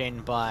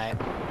bandaging, but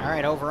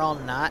alright, overall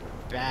not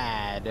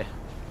bad.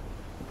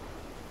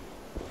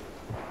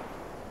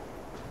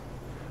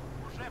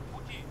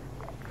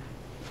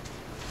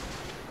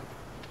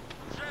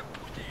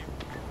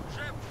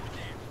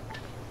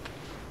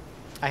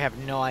 I have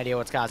no idea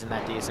what's causing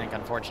that desync,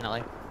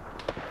 unfortunately.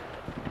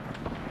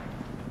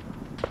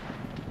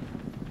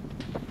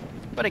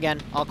 But again,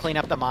 I'll clean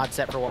up the mod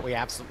set for what we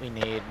absolutely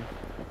need.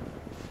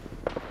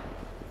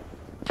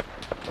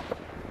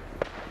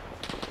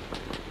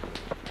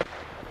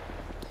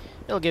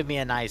 It'll give me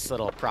a nice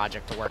little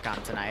project to work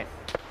on tonight.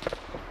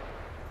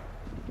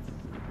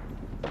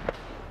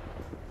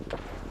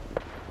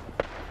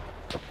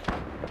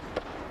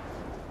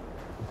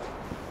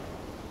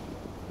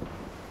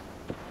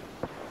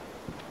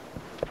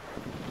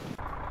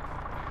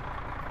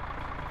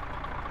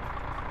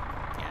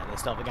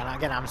 Still,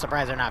 again, I'm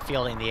surprised they're not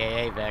fielding the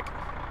AA Vic.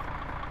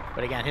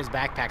 But again, his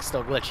backpack's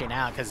still glitching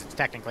out because it's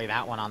technically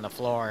that one on the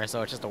floor,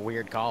 so it's just a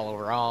weird call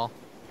overall.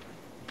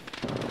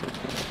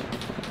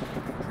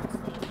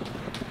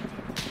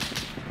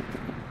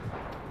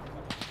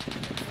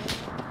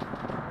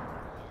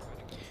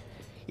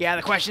 Yeah,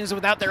 the question is,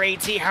 without their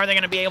AT, how are they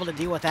going to be able to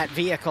deal with that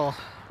vehicle?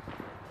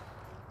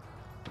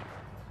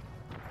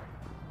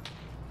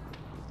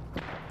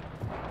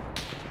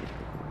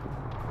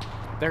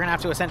 They're going to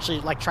have to essentially,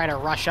 like, try to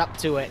rush up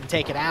to it and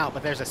take it out,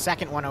 but there's a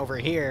second one over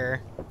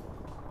here.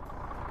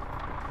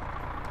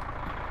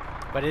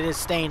 But it is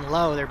staying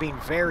low. They're being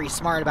very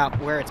smart about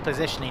where its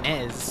positioning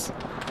is.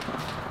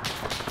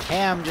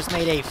 Ham just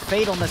made a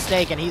fatal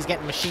mistake, and he's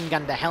getting machine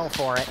gunned to hell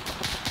for it.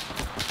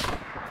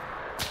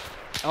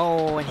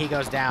 Oh, and he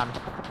goes down.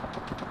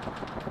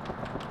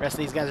 The rest of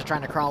these guys are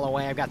trying to crawl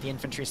away. I've got the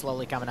infantry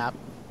slowly coming up.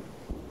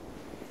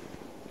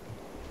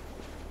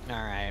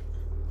 All right.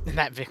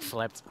 That Vic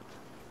flipped.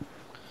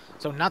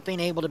 So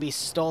nothing able to be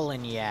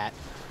stolen yet.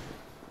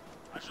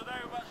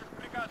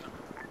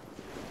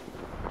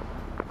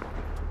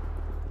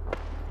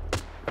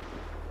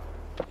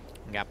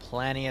 We got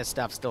plenty of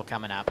stuff still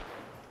coming up.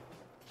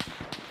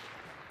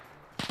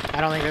 I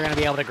don't think they're going to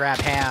be able to grab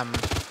Ham.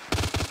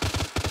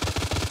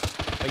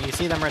 But you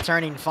see them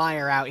returning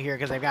fire out here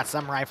because they've got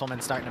some riflemen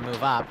starting to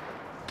move up.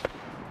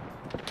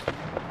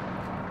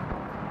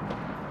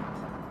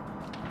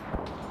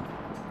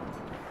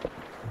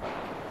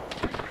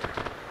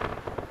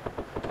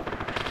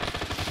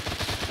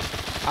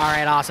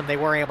 Alright, awesome. They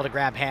were able to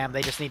grab Ham.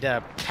 They just need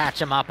to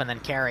patch him up and then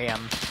carry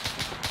him.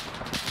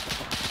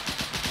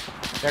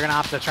 They're going to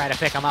have to try to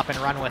pick him up and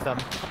run with him.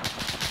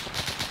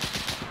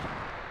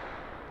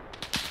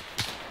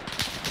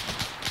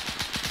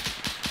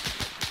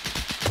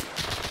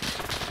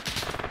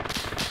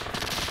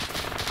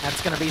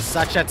 That's going to be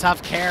such a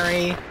tough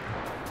carry.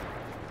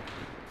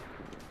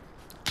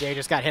 Jay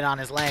just got hit on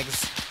his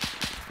legs.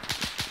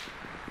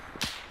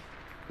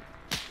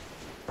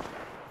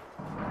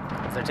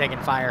 They're taking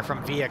fire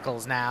from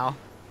vehicles now.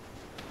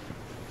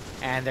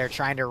 And they're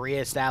trying to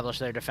reestablish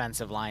their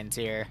defensive lines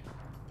here.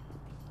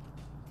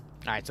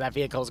 Alright, so that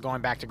vehicle is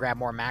going back to grab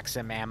more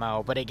Maxim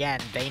ammo. But again,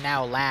 they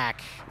now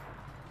lack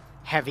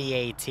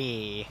heavy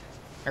AT.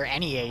 Or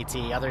any AT,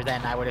 other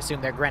than, I would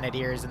assume, their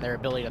grenadiers and their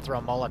ability to throw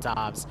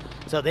Molotovs.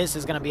 So this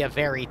is going to be a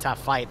very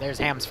tough fight. There's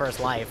Ham's first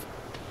life.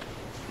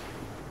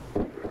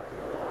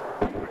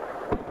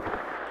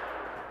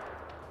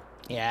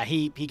 Yeah,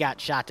 he got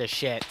shot to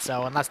shit,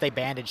 so unless they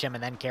bandaged him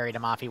and then carried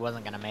him off, he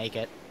wasn't going to make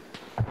it.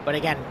 But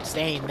again,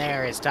 staying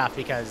there is tough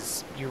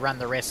because you run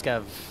the risk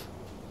of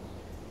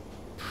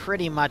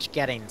pretty much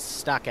getting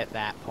stuck at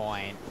that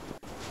point.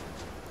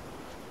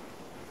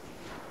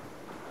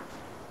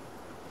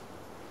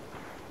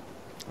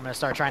 I'm going to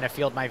start trying to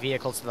field my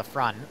vehicles to the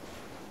front.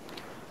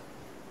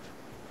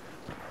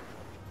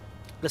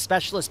 The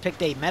specialist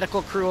picked a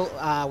medical crew,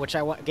 which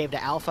I gave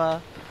to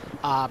Alpha.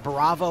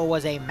 Bravo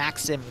was a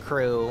Maxim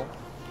crew.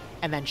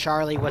 And then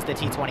Charlie was the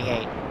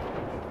T-28.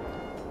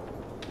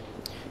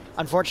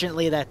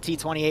 Unfortunately, the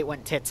T-28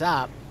 went tits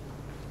up.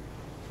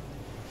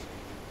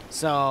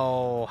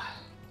 So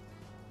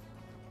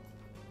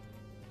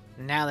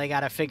now they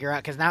got to figure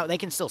out, because now they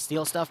can still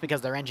steal stuff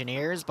because they're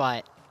engineers,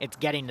 but it's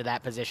getting to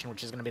that position,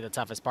 which is going to be the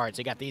toughest part.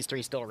 So you got these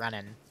three still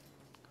running.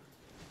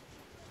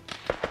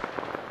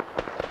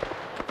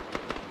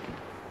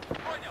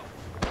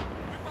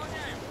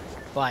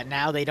 But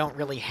now they don't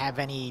really have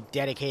any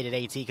dedicated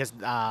AT, because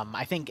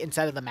I think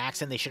instead of the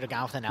Maxim, they should have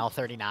gone with an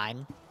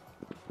L-39.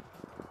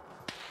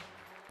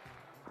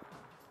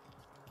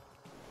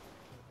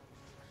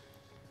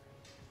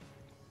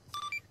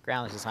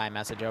 Ground, this is high,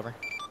 message over.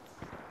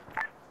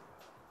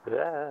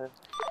 Yeah.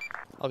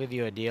 I'll give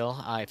you a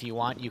deal. If you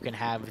want, you can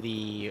have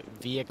the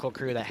vehicle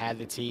crew that had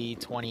the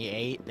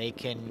T-28. They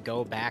can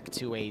go back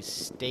to a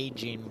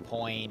staging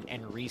point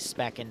and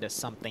respec into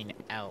something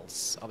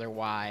else.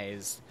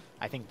 Otherwise,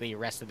 I think the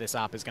rest of this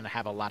op is going to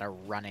have a lot of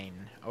running.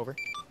 Over.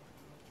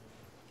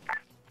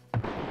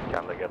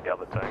 Can they get the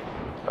other tank?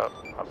 Oh,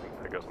 I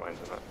think there goes mine's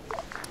in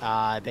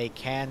it. They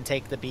can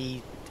take the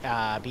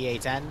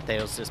BA-10.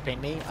 They'll just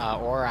ping me.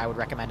 Or I would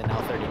recommend an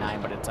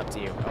L-39, but it's up to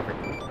you.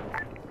 Over.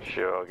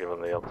 Sure, I'll give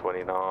them the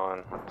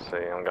L-29. Let's see,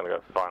 I'm gonna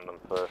go find them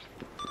first.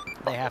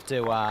 They have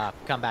to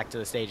come back to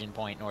the staging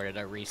point in order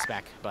to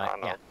respec, but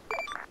yeah.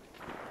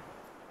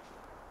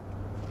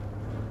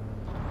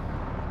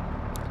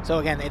 So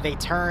again, they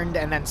turned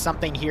and then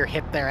something here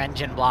hit their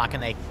engine block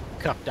and they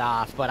cooked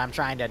off, but I'm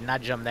trying to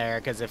nudge them there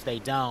because if they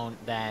don't,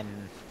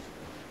 then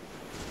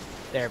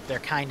they're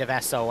kind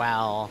of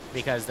SOL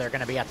because they're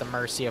going to be at the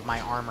mercy of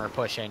my armor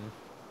pushing.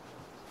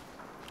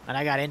 And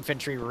I got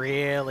infantry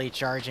really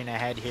charging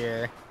ahead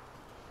here.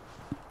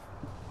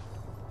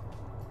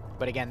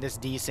 But again, this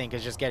desync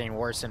is just getting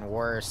worse and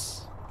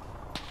worse.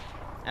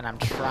 And I'm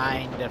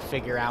trying to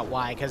figure out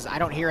why, because I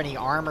don't hear any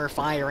armor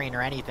firing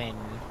or anything.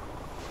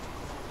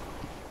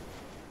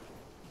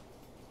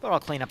 But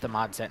I'll clean up the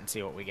mod set and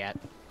see what we get.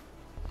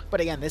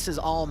 But again, this is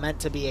all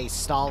meant to be a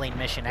stalling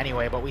mission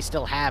anyway, but we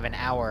still have an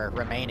hour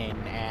remaining,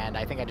 and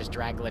I think I just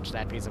drag glitched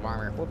that piece of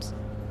armor. Whoops.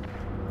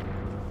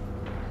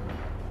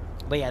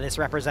 But yeah, this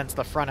represents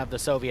the front of the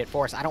Soviet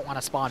force. I don't want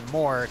to spawn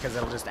more, because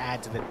it'll just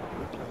add to the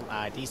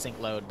desync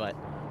load, but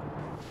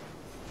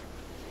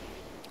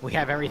we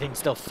have everything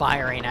still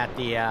firing at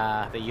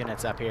the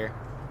units up here.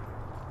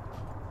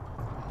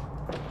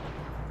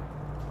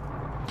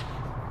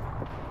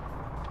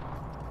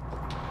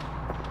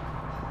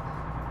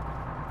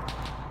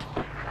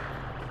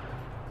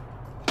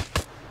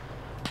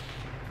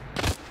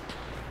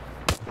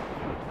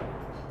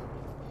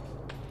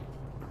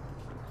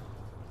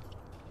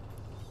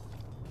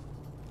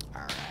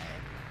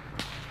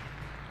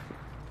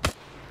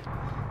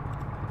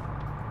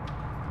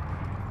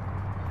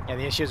 Yeah,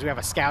 the issue is we have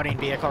a scouting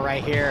vehicle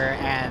right here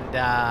and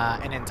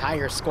an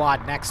entire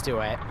squad next to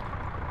it.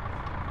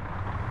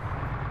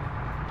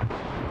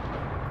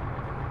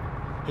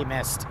 He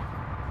missed.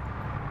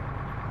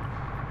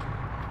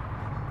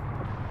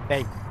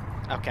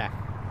 Okay.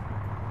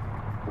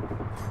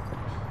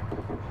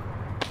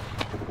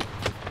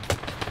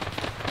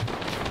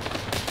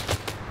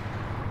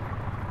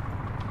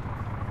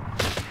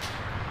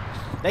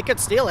 They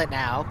could steal it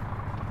now.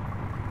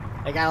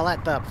 They gotta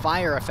let the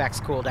fire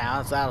effects cool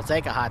down, so that'll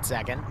take a hot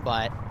second,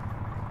 but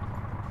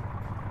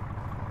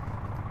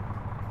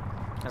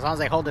as long as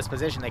they hold this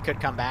position, they could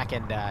come back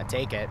and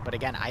take it. But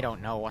again, I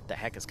don't know what the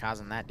heck is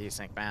causing that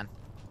desync, man.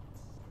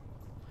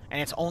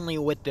 And it's only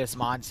with this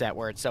mod set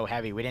where it's so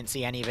heavy. We didn't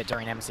see any of it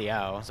during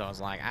MCO, so I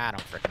was like, I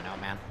don't freaking know,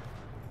 man.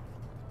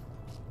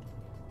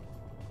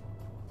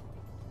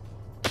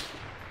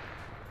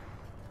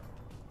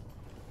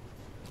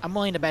 I'm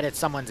willing to bet it's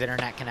someone's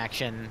internet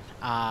connection,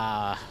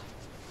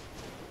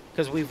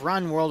 because we've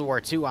run World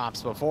War II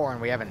ops before and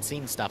we haven't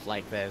seen stuff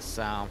like this,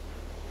 so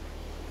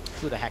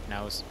who the heck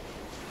knows?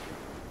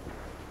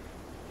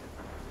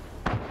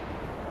 So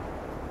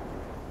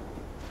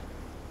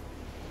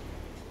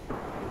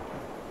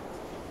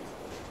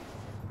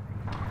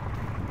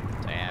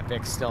yeah,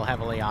 Vic's still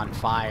heavily on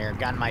fire.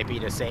 Gun might be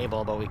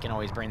disabled, but we can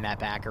always bring that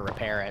back or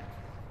repair it.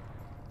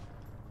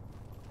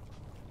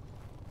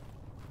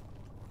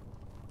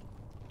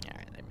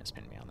 Alright, they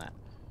mispinned me on that.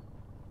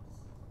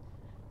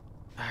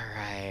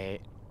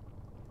 Alright.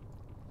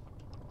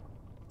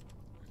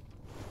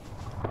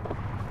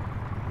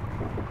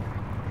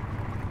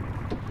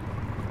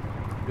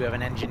 We have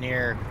an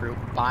engineer group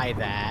by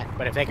that,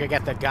 but if they could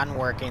get the gun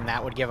working,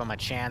 that would give them a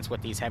chance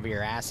with these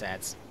heavier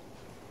assets.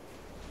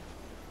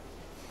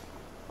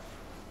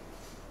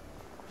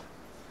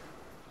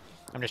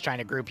 I'm just trying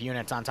to group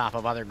units on top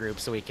of other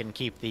groups so we can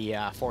keep the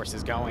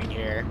forces going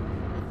here.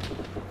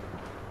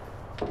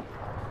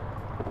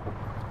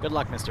 Good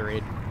luck, Mr.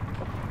 Reed.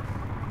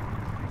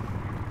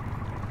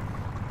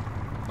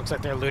 Looks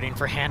like they're looting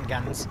for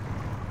handguns.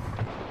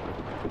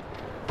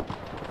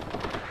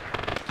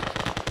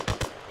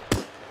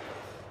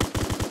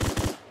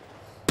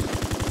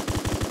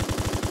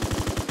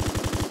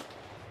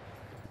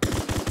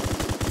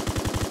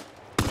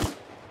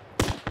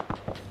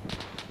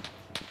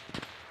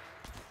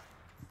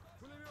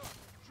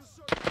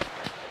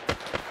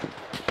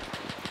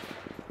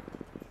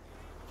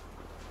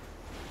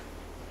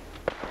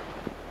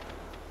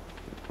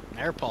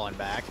 they're pulling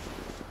back.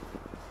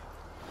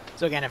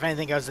 So again, if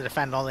anything goes to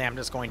defend only, I'm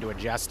just going to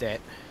adjust it.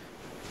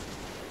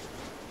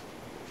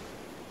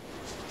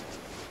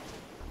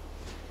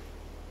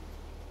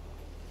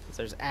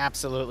 There's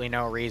absolutely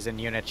no reason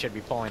units should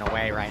be pulling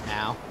away right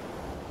now.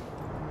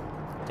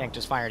 Tank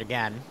just fired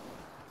again.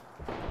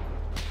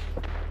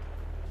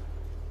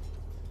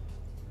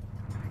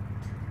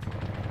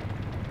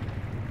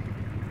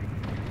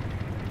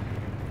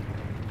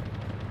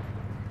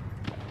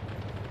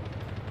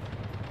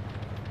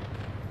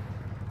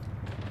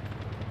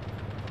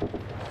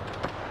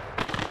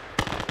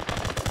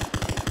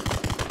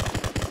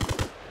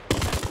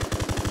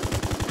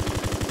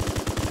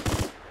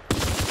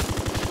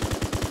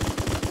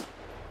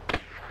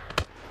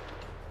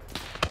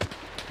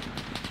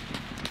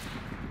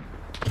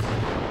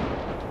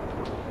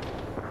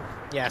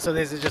 Yeah, so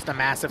this is just a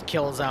massive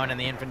kill zone and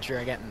the infantry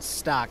are getting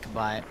stuck,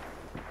 but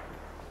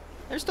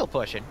they're still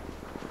pushing.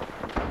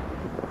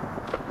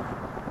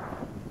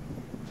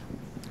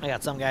 I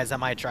got some guys that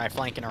might try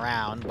flanking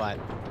around, but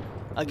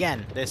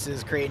again, this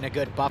is creating a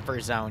good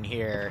buffer zone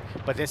here,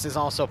 but this is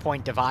also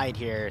point divide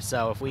here,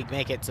 so if we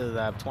make it to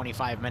the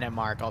 25-minute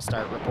mark, I'll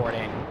start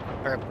reporting,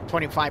 or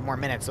 25 more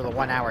minutes, so the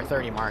 1 hour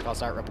 30 mark, I'll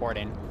start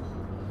reporting.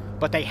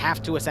 But they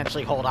have to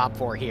essentially hold up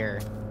for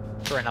here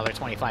for another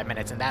 25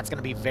 minutes, and that's going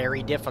to be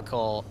very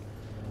difficult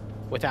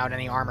without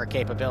any armor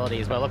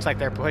capabilities, but it looks like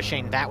they're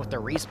pushing that with the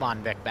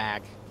respawn Vic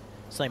back,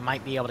 so they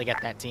might be able to get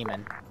that team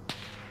in.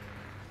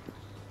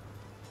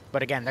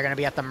 But again, they're going to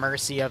be at the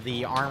mercy of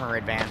the armor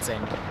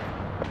advancing.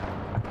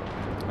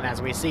 And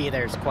as we see,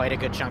 there's quite a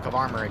good chunk of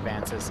armor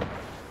advances.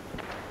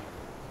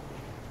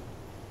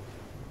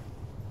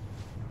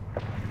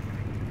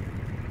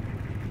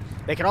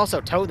 They could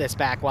also tow this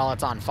back while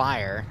it's on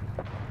fire.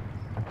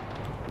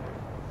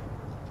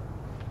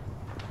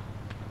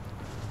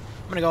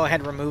 I'm going to go ahead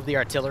and remove the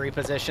artillery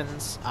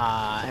positions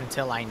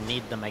until I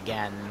need them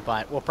again,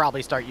 but we'll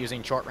probably start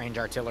using short-range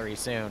artillery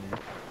soon.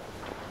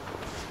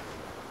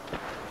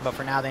 But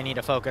for now, they need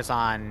to focus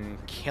on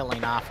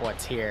killing off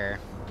what's here.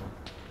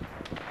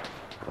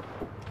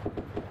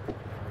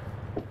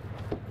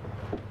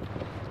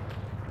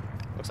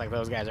 Looks like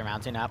those guys are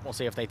mounting up. We'll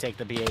see if they take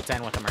the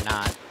BA-10 with them or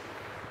not.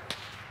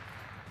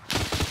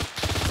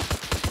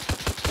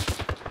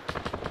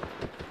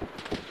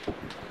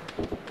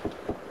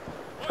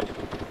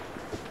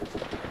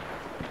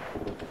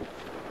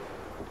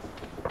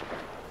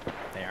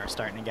 They are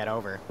starting to get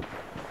over.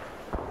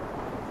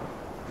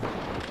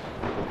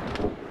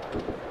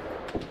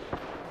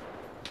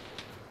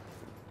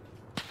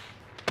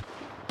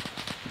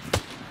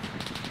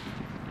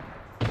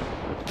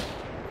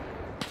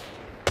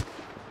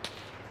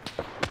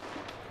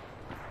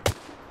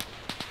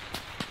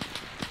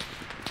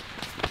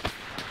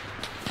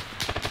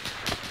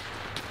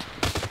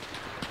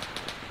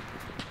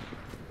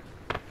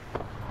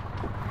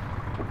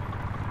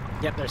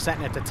 Yep, they're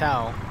setting it to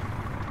tow.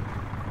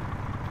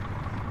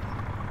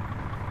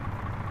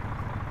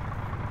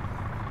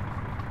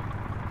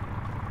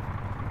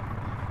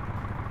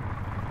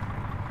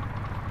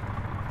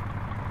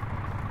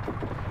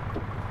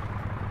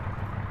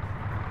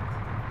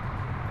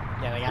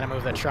 Yeah, they gotta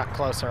move the truck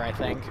closer, I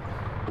think.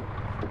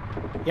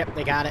 Yep,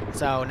 they got it.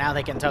 So now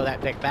they can tow that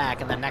Vic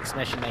back, and the next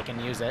mission they can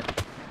use it.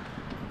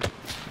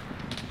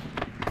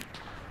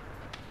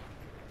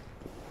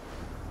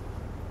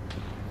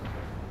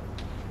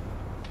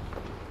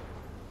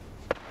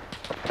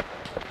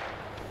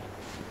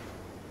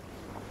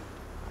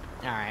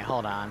 Alright,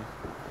 hold on.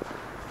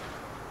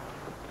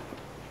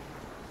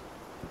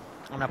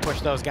 I'm gonna push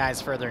those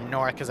guys further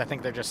north because I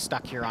think they're just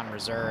stuck here on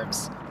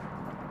reserves.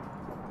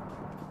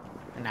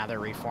 And now they're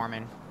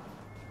reforming.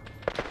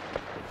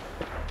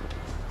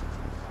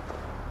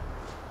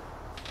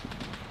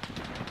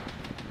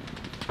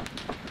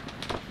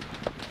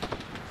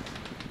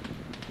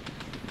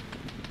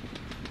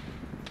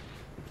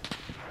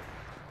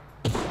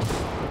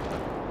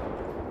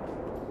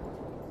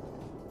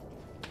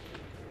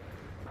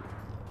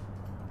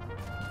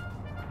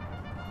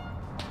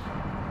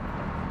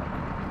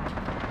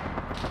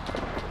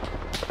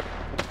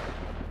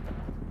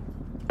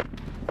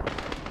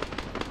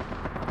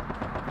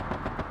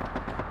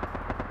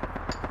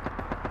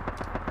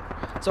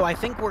 So I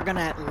think we're going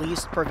to at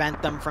least prevent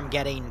them from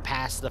getting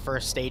past the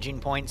first staging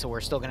point, so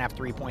we're still going to have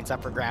 3 points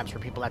up for grabs for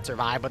people that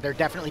survive, but they're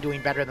definitely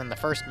doing better than the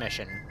first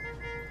mission.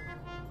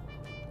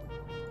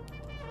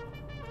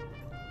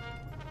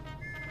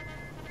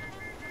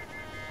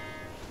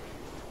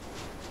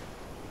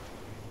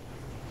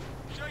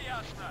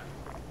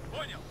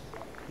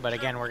 But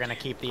again, we're going to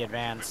keep the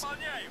advance.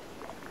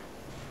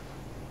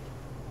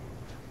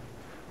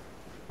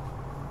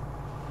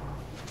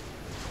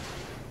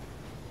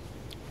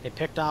 They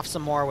picked off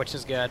some more, which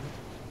is good.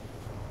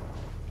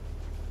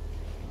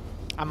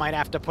 I might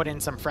have to put in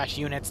some fresh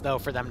units, though,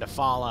 for them to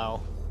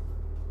follow.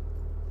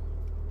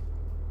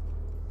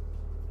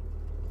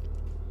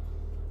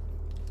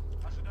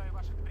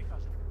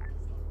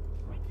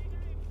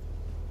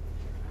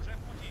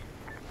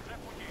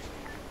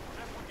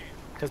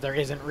 Because there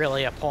isn't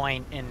really a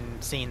point in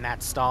seeing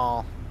that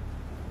stall.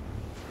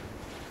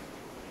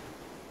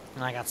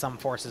 And I got some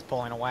forces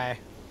pulling away.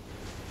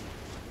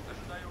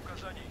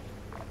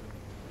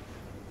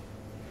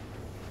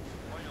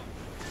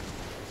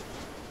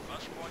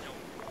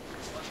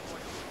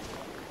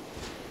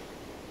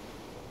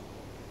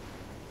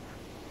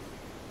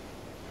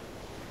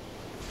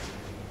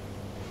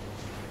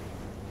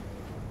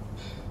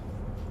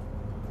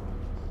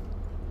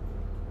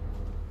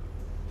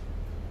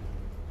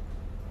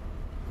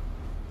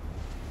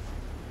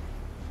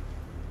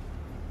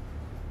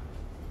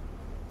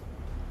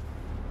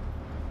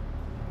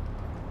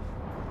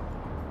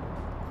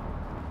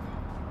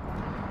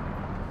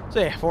 So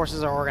yeah,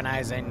 forces are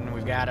organizing.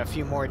 We've got a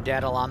few more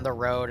dead along the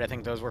road. I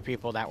think those were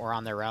people that were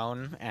on their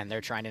own, and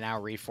they're trying to now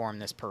reform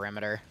this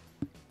perimeter.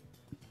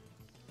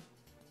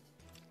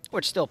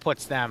 Which still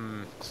puts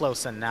them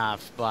close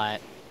enough,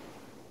 but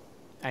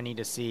I need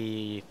to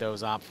see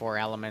those Op 4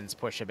 elements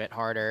push a bit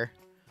harder.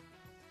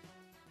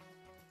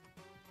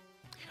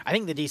 I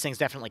think the desync is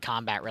definitely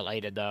combat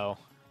related, though.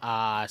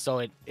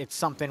 So it's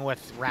something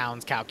with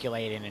rounds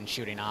calculating and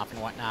shooting off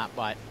and whatnot,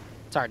 but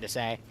it's hard to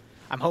say.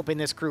 I'm hoping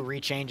this crew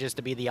rechanges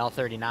to be the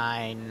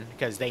L-39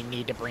 because they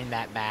need to bring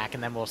that back,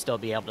 and then we'll still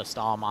be able to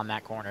stall them on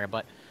that corner.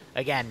 But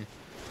again,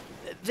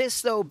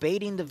 this, though,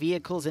 baiting the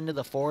vehicles into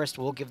the forest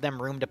will give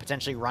them room to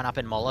potentially run up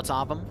and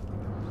Molotov them,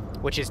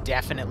 which is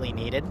definitely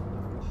needed.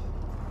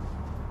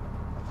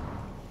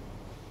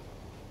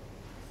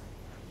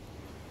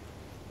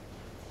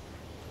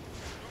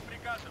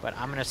 But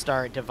I'm going to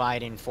start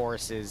dividing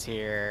forces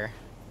here.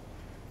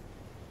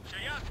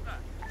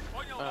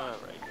 Alright.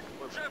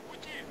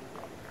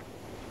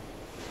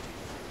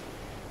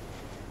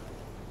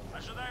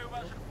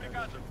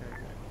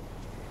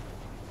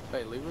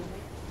 Hey, Liru?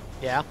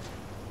 Yeah?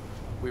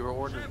 We were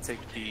ordered to take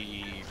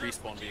the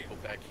respawn vehicle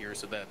back here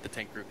so that the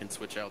tank crew can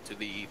switch out to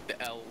the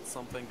L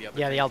something, the other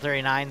Yeah, the tank.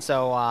 L-39,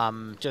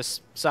 so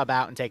just sub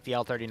out and take the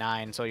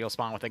L-39 so you'll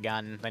spawn with a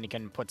gun, then you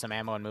can put some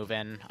ammo and move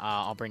in.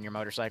 I'll bring your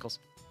motorcycles.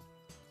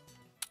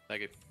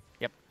 Thank you.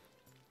 Yep.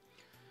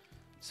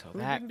 So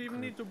We that... didn't even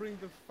need to bring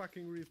the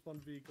fucking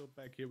respawn vehicle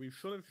back here. We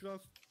should have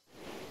just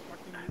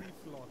fucking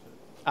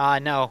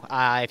reslotted. No,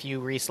 if you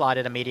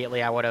reslotted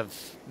immediately, I would have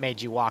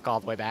made you walk all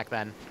the way back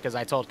then, because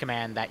I told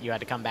command that you had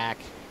to come back,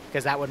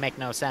 because that would make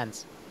no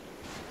sense.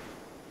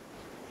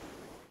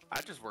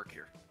 I just work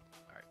here.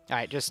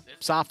 Alright, just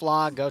soft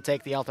log, go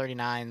take the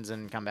L-39s,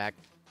 and come back.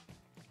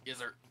 Yes,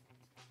 sir.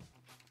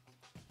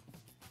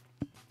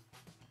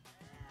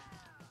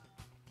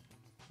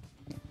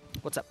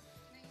 What's up?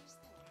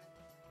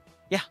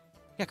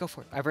 Yeah, go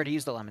for it. I've already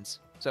used the lemons,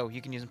 so you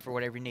can use them for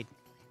whatever you need.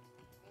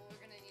 Well, we're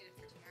gonna need it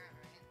for tomorrow,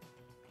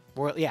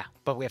 right? Well, yeah,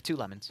 but we have 2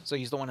 lemons, so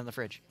use the one in the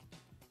fridge.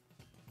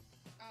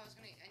 Oh,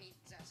 I need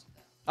zest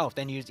though. Oh,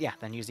 then use the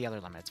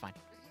other lemon. It's fine.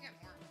 We can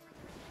get more.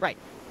 Right.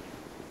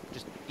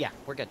 Just yeah,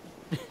 we're good.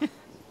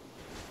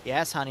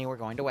 Yes, honey, we're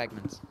going to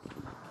Wegmans.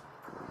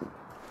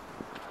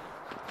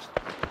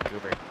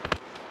 Goober.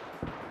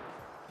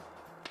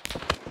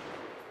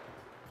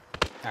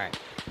 All right.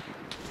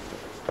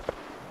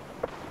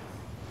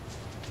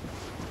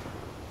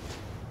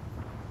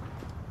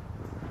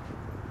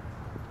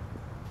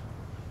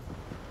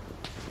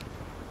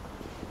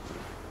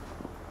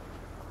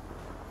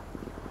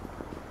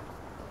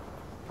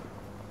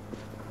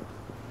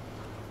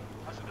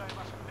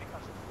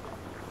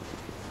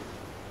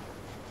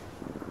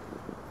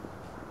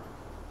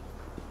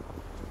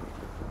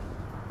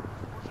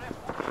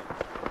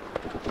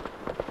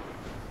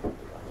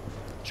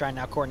 Try and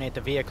now coordinate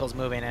the vehicles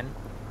moving in.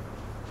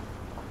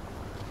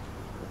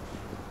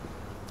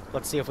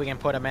 Let's see if we can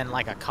put them in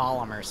like a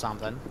column or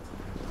something.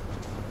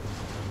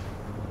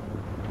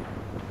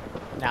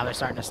 Now they're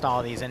starting to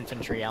stall these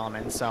infantry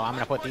elements, so I'm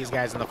going to put these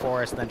guys in the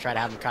forest and then try to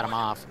have them cut them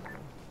off.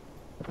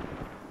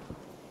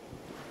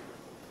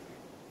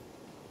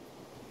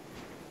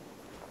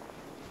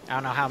 I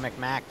don't know how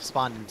McMac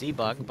spawned in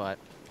debug, but...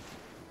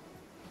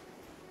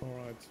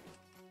 Alright.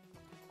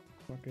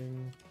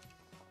 Fucking...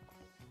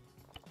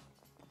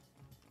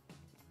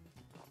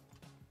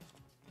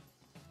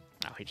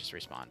 Oh, he just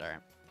respawned, alright.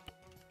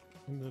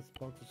 In this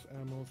box is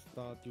ammo,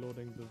 start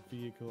loading the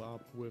vehicle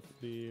up with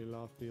the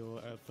last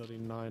deal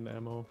L-39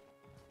 ammo.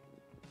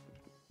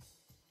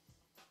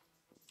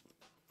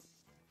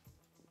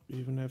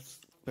 Even have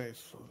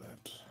space for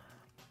that.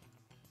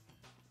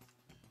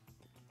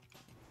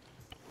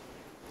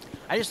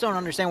 I just don't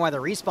understand why the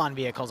respawn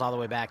vehicle's all the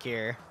way back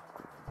here.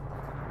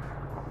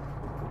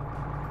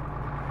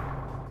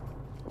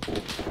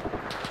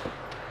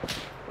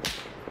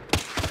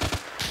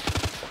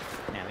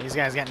 Yeah, these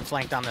guys getting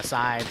flanked on the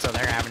side, so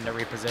they're having to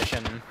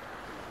reposition.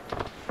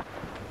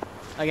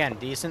 Again,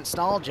 decent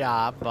stall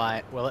job,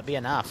 but will it be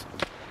enough?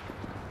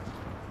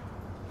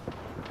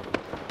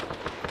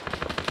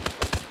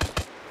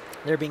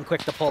 They're being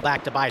quick to pull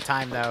back to buy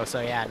time, though,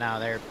 so yeah, no,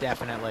 they're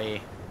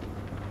definitely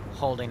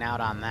holding out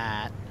on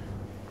that.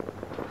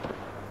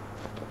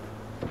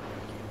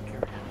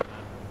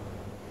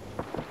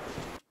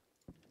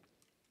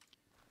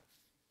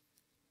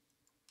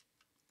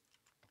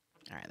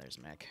 Where's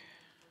Mick?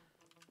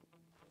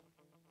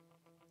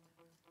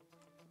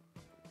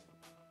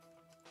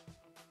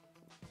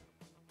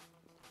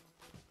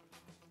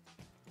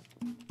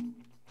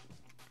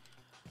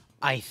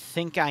 I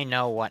think I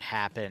know what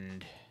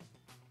happened.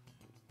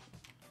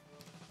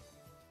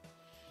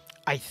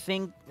 I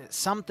think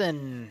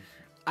something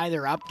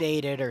either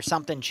updated or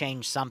something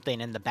changed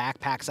something, and the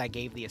backpacks I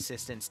gave the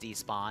assistants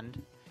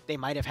despawned. They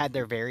might have had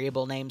their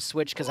variable names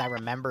switched, because I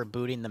remember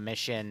booting the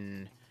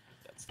mission.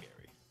 That's scary.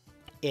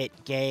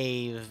 It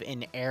gave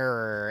an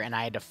error, and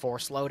I had to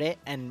force load it,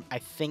 and I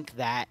think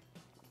that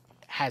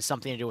has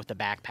something to do with the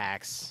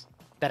backpacks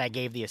that I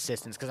gave the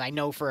assistants, because I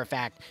know for a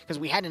fact, because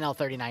we had an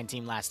L39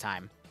 team last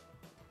time.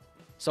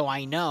 So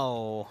I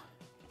know...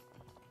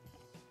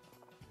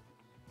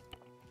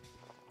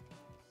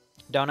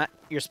 Donut,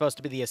 you're supposed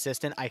to be the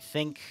assistant. I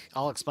think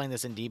I'll explain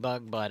this in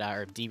debug, but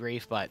or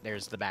debrief, but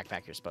there's the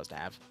backpack you're supposed to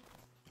have.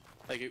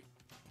 Thank you.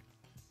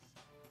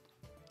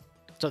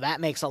 So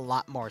that makes a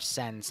lot more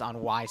sense on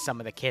why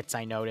some of the kits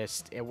I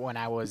noticed when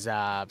I was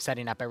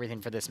setting up everything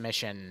for this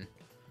mission,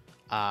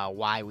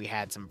 why we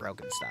had some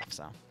broken stuff.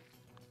 So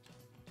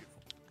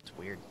it's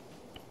weird.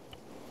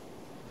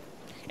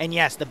 And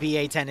yes, the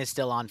BA-10 is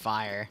still on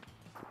fire.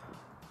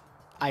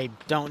 I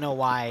don't know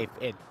why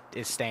it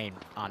is staying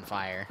on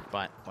fire,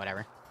 but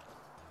whatever.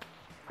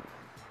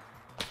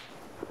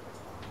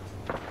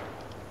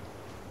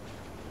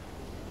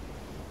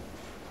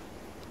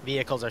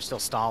 Vehicles are still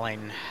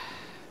stalling.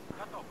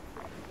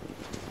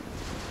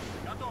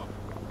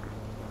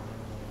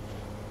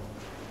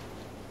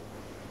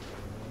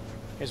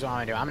 Here's what I'm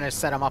gonna do. I'm gonna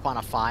set them up on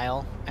a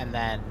file and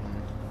then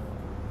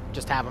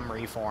just have them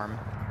reform.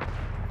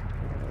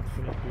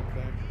 Absolutely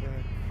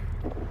backpack.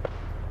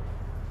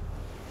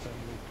 Then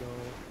we go.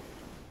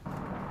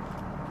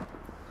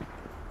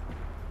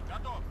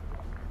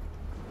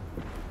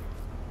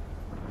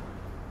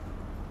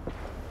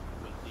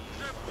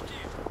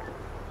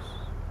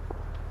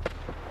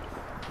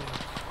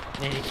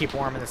 You need to keep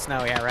warm in the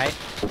snow, yeah, right?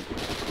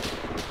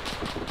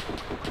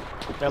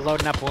 They're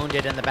loading up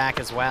wounded in the back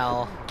as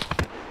well.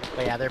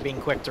 But yeah, they're being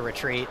quick to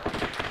retreat.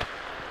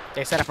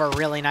 They set up a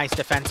really nice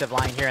defensive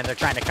line here, and they're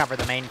trying to cover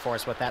the main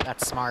force with that.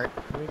 That's smart.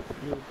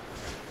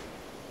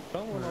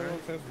 Someone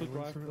almost has to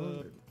drive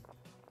the...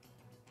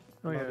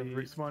 Oh yeah,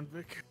 respawn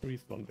Vic.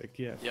 Respawn Vic,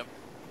 yes. Yep.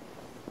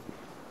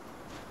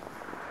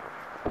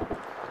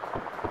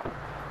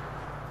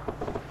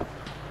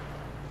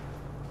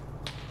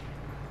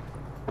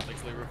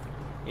 Thanks, Liru.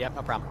 Yep,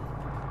 no problem.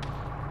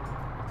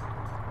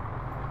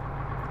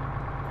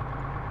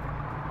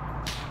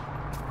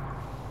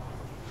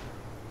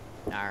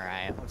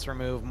 Alright, let's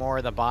remove more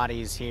of the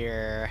bodies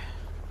here.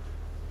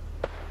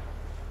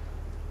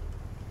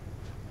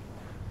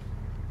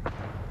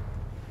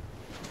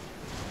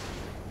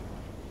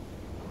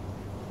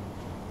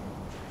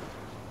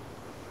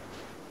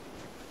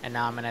 And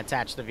now I'm going to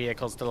attach the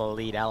vehicles to the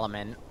lead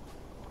element.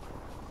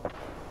 We're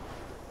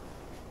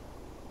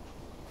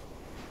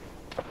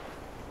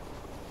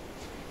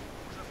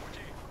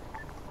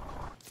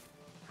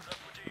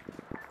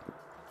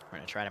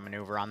going to try to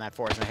maneuver on that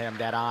force and hit him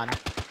dead on.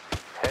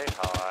 Hey,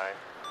 hi.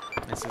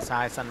 This is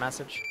hi, send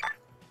message.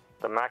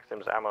 The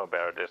Maxim's ammo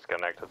bearer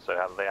disconnected, so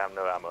they have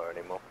no ammo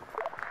anymore.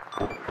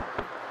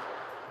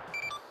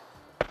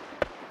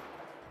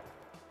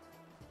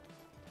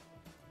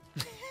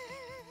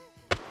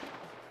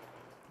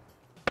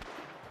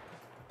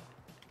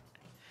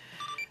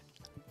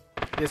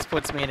 This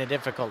puts me in a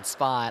difficult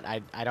spot.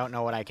 I don't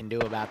know what I can do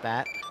about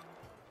that.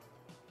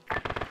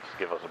 Just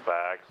give us a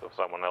bag so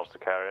someone else to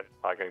carry it.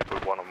 I can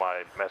put one of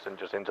my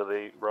messengers into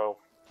the row.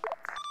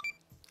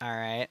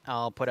 Alright,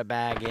 I'll put a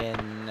bag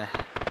in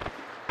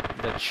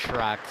the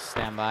truck.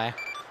 Stand by.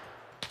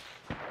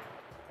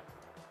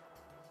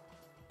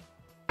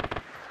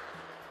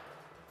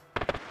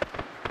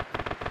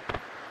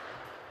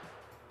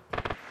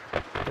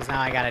 Because now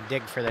I gotta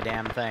dig for the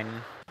damn thing.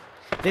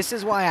 This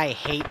is why I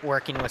hate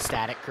working with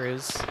static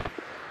crews.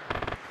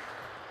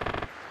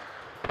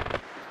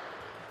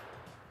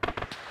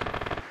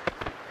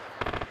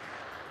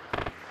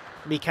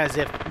 Because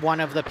if one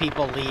of the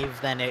people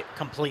leave, then it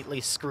completely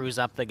screws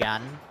up the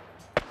gun.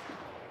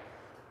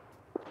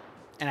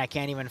 And I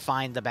can't even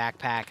find the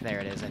backpack. There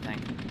it is, I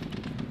think.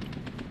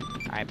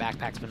 Alright,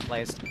 backpack's been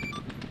placed.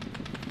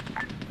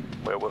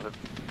 Where was it?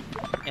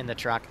 In the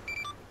truck.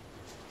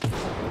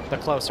 The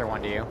closer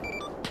one to you.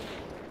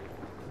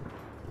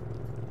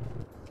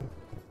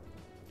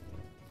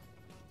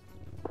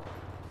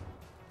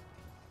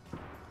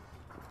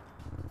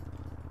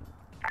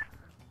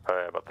 Oh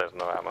yeah, but there's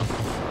no ammo.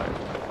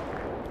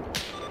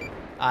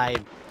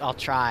 I'll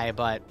try,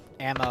 but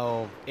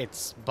ammo,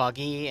 it's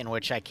buggy, in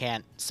which I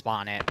can't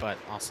spawn it, but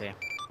I'll see.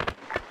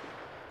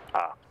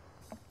 Ah.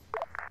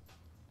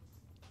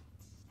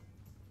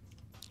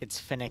 It's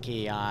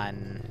finicky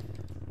on...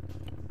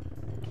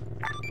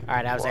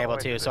 Alright, I was able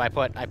to, so I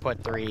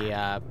put 3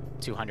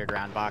 200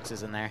 round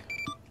boxes in there.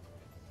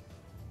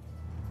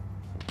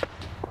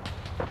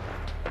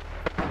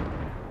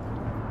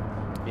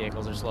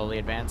 Vehicles are slowly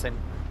advancing.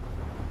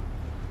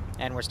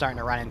 And we're starting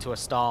to run into a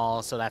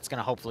stall, so that's going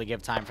to hopefully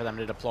give time for them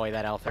to deploy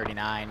that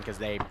L-39, because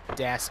they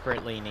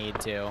desperately need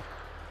to.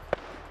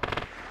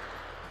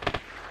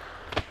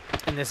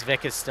 And this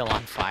Vic is still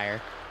on fire.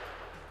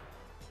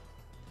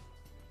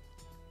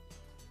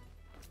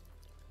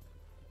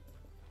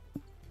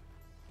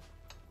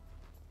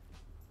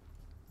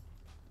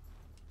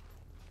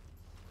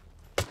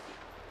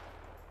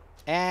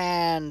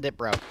 And it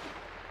broke.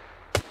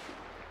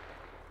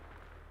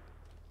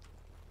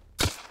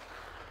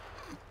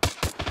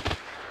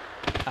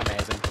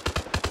 Amazing.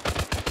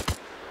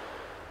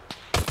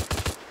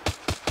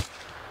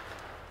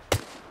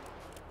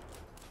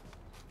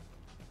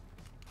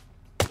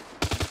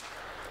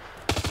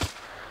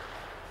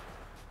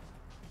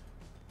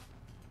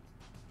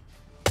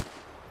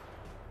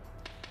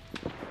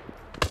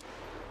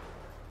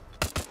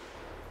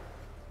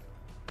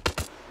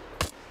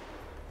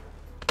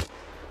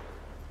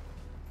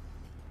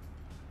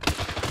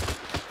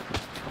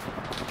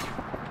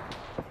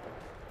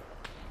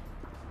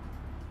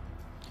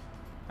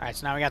 Alright,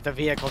 so now we got the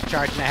vehicles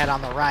charging ahead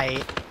on the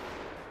right.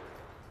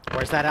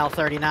 Where's that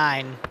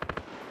L-39?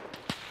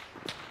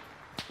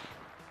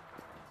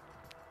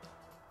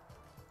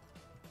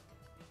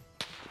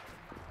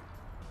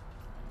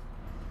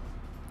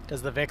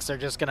 Because the Vics are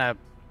just gonna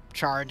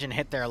charge and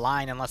hit their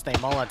line unless they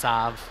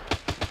Molotov.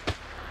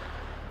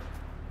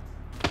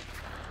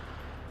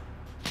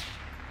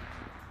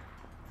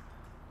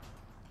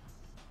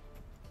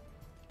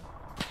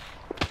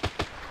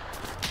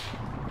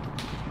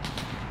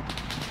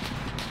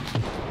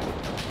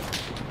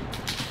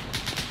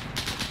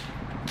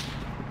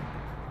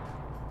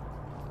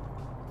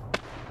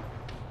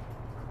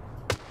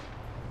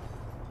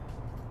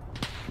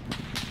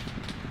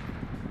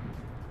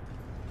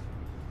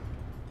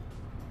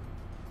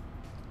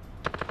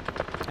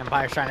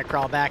 Empire's trying to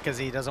crawl back because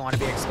he doesn't want to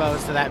be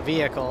exposed to that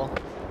vehicle.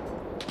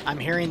 I'm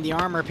hearing the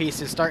armor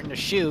piece is starting to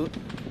shoot.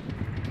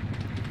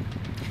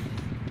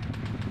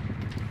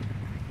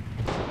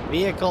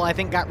 Vehicle, I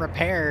think, got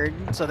repaired,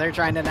 so they're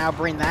trying to now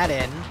bring that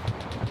in.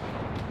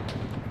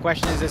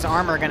 Question is this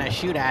armor going to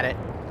shoot at it?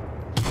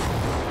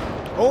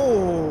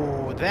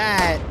 Oh,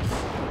 that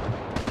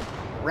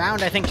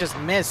round, I think, just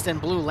missed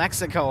and blew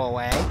Lexico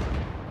away.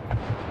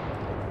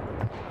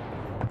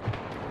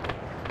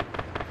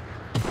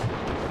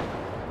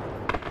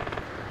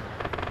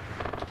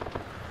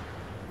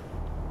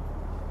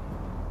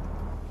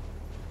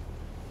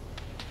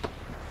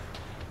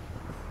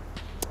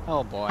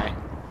 Oh boy.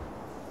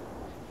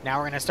 Now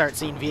we're going to start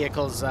seeing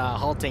vehicles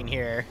halting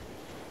here.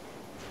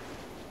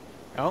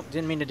 Oh,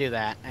 didn't mean to do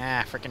that.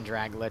 Ah, frickin'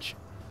 drag glitch.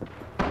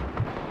 I'm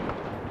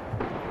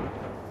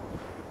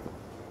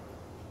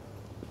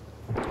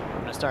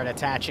going to start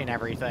attaching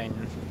everything.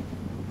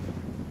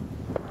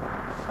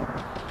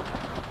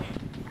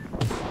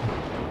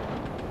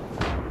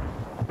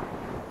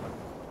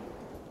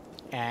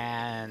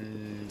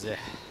 And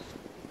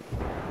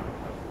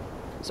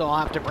so I'll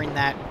have to bring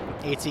that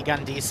AT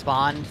gun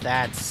despawned.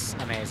 That's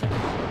amazing.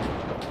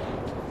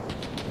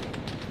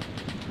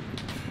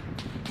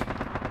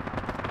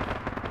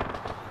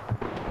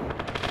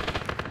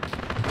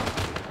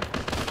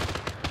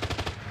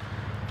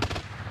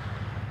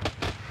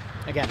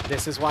 Again,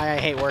 this is why I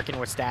hate working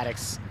with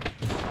statics.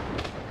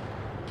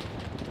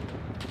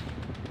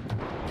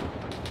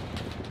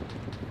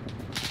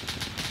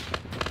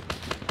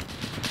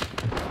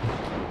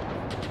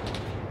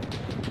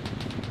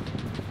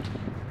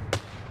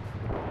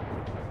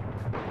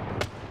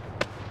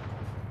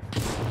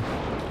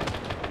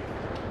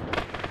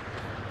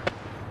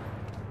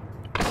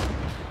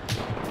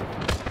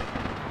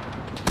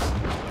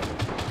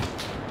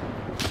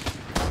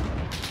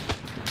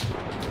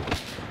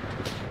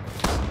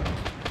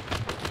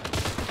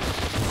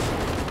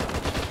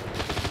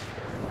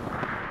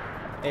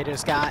 They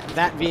just got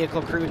that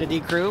vehicle crew to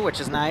decrew, which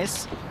is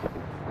nice.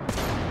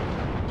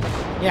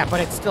 Yeah, but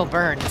it still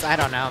burns. I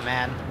don't know,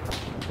 man.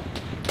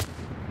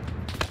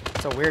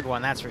 It's a weird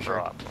one, that's for sure.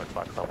 Right, looks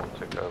like someone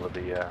took over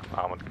the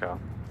armored car.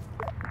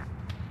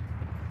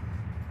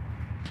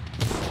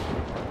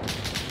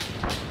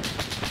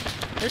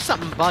 There's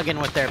something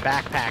bugging with their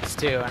backpacks,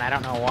 too, and I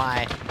don't know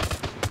why.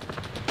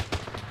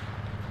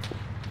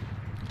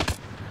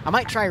 I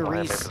might try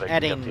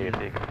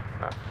resetting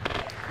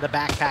the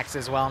backpacks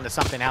as well into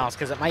something else,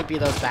 because it might be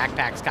those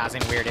backpacks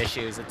causing weird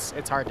issues.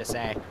 It's hard to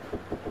say.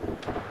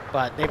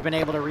 But they've been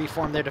able to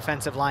reform their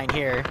defensive line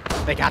here.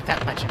 They got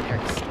that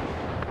legendaries.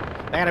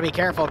 They gotta be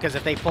careful, because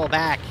if they pull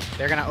back,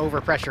 they're gonna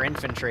overpressure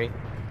infantry.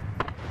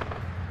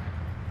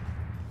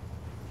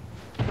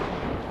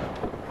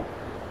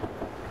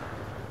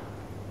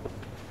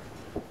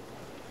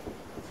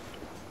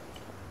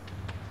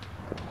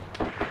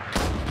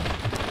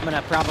 I'm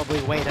gonna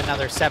probably wait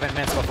another 7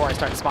 minutes before I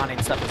start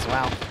spawning stuff as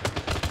well.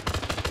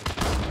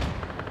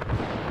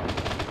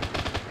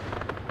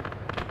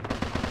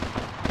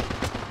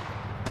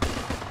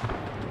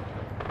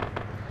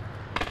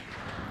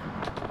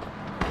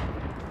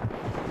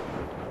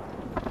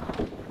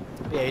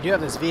 Yeah, you do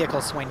have this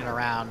vehicle swinging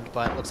around,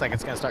 but it looks like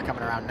it's gonna start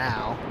coming around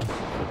now.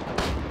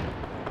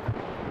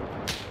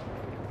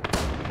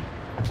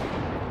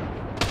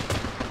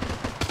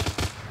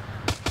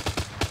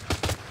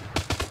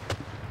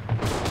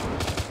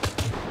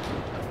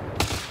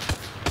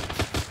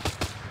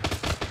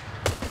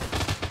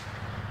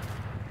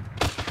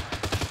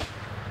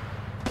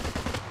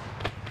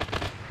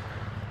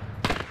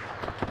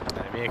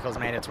 vehicle's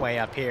made its way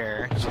up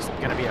here. It's just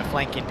going to be a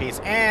flanking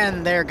piece.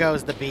 And there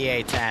goes the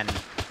BA-10.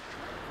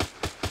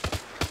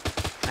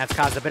 That's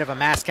caused a bit of a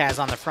mass cas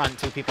on the front,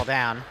 2 people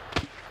down.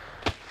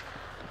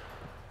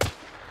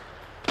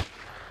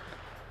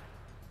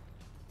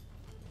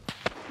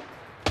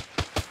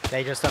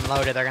 They just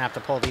unloaded. They're going to have to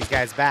pull these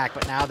guys back.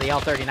 But now the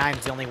L-39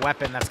 is the only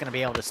weapon that's going to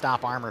be able to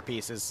stop armor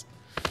pieces.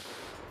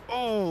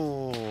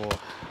 Oh,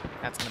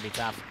 that's going to be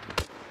tough.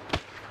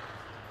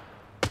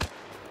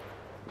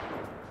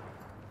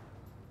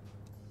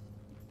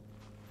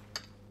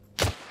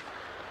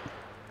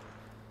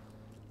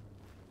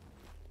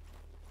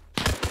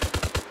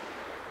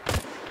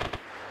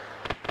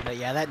 But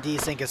yeah, that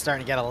desync is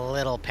starting to get a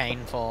little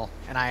painful,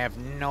 and I have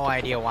no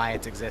idea why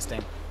it's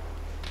existing.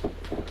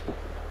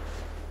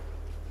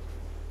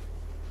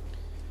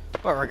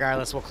 But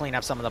regardless, we'll clean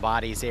up some of the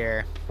bodies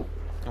here.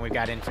 And we've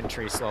got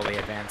infantry slowly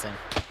advancing.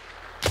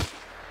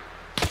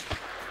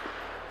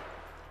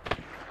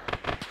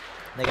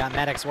 They got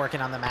medics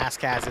working on the mass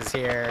cases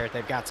here.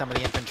 They've got some of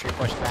the infantry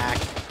pushed back.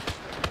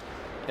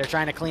 They're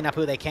trying to clean up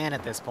who they can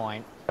at this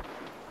point.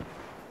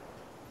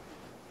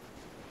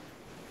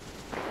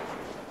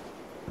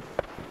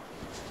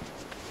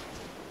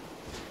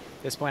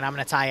 At this point, I'm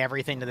going to tie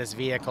everything to this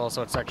vehicle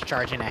so it starts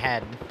charging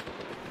ahead.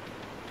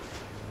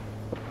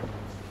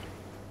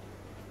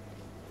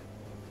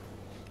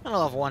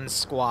 I'll have 1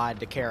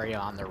 squad to carry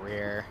on the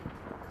rear.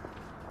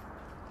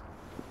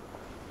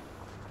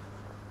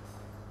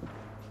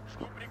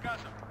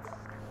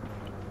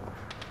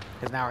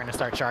 Because now we're going to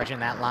start charging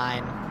that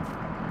line.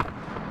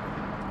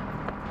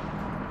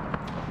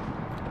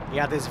 You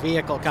got this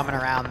vehicle coming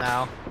around,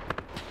 though.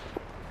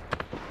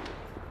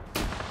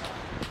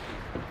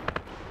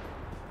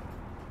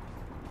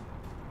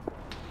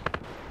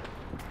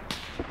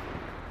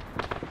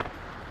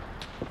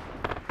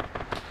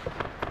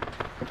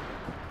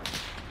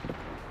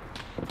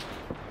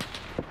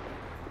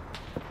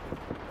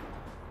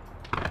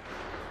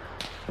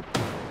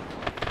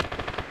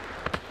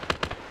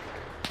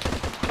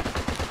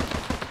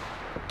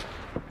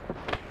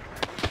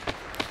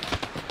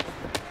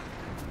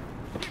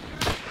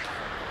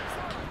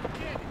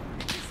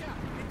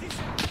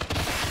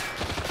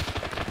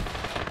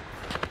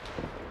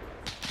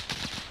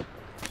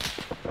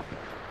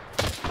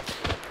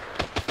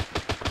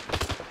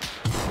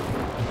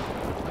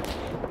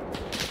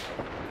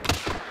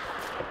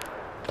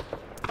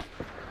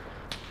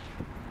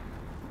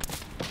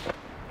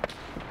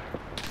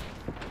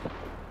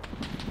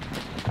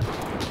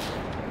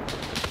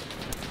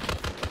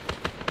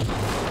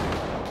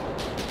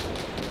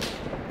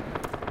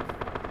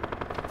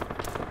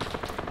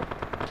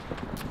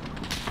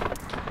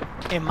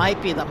 It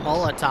might be the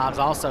Molotovs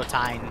also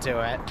tying to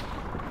it.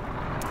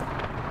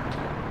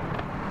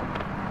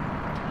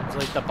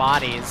 Delete the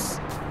bodies.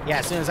 Yeah,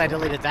 as soon as I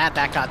deleted that,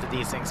 that got the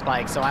desync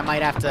spike, so I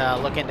might have to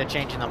look into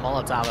changing the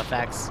Molotov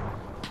effects.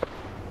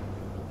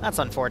 That's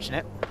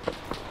unfortunate.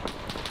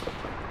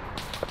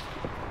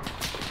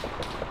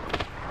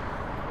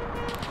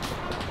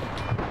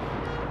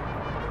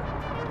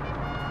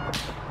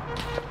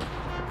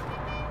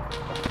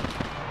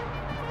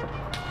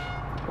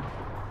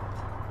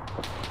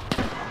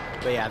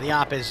 But yeah, the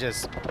op is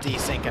just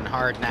desyncing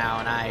hard now,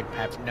 and I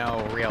have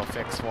no real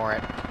fix for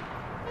it.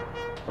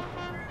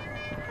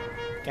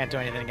 Can't do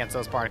anything against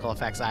those particle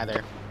effects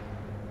either.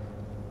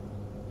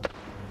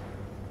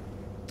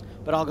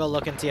 But I'll go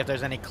look and see if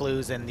there's any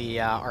clues in the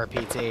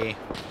RPT.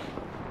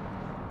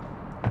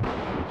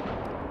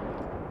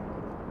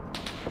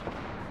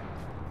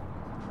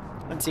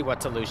 Let's see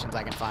what solutions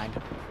I can find.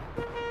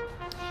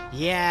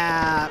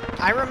 Yeah,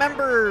 I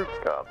remember...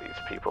 God, these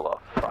people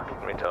are fucking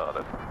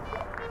retarded.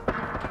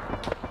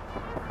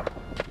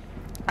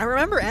 I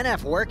remember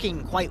NF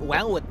working quite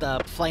well with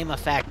the flame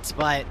effect,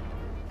 but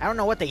I don't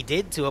know what they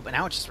did to it, but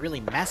now it's just really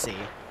messy,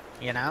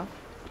 you know?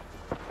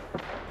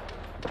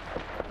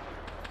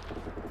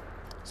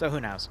 So who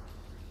knows?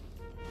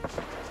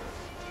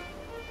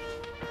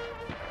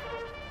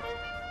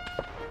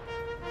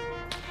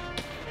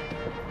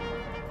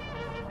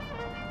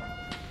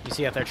 You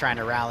see if they're trying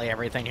to rally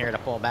everything here to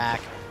pull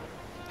back.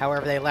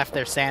 However, they left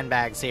their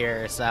sandbags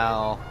here,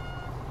 so...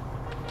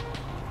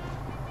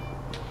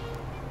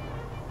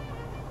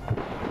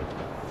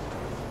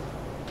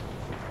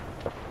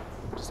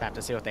 just have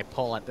to see what they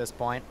pull at this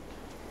point.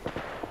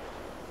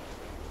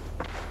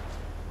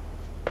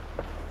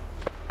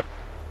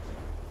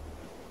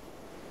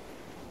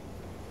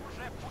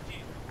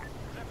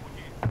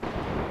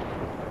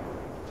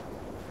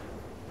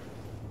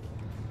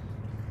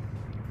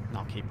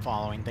 I'll keep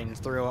following things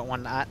through at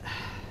one knot.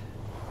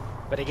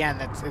 But again,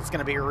 it's going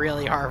to be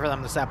really hard for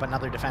them to set up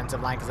another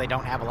defensive line because they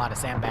don't have a lot of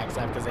sandbags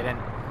left because they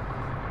didn't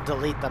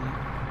delete them.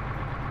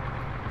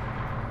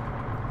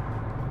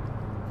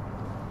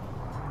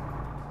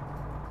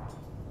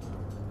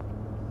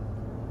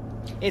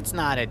 It's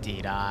not a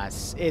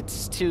DDoS.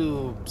 It's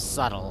too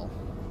subtle.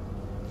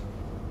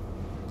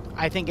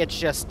 I think it's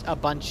just a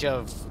bunch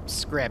of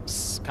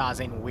scripts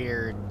causing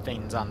weird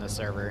things on the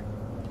server.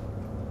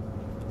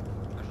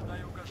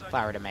 If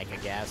I were to make a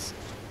guess.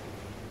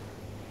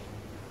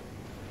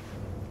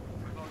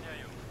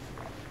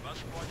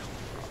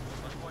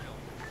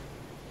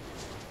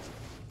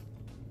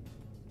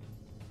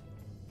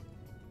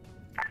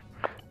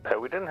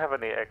 we didn't have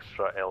any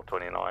extra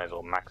L29s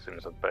or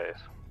Maxims at base,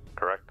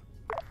 correct?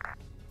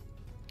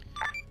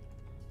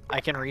 I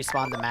can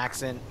respawn the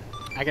Maxin.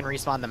 I can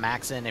respawn the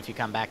Maxin if you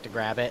come back to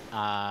grab it.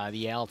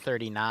 The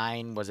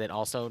L39, was it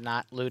also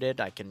not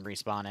looted? I can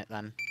respawn it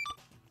then.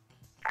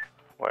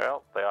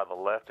 Well, they either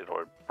left it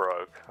or it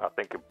broke. I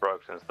think it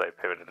broke since they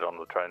pivoted on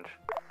the trench.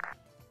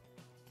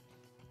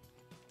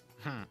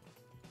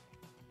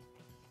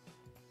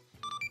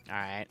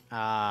 Alright,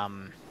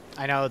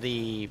 I know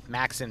the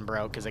Maxin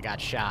broke because it got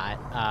shot.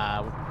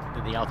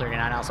 Did the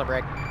L39 also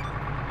break?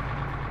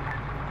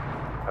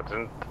 I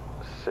didn't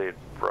see it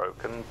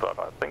broken, but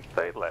I think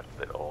they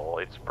left it or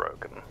it's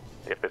broken.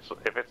 If it's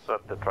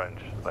at the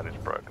trench, then it's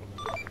broken.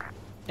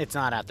 It's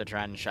not at the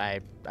trench. I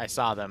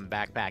saw them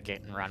backpack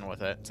it and run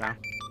with it, so.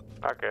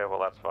 Okay, well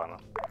that's fine.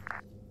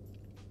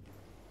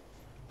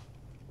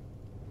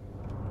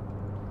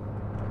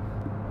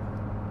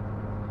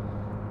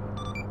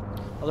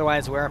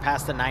 Otherwise, we're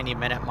past the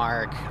 90-minute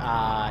mark.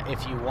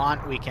 If you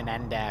want, we can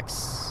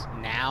index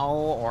now,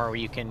 or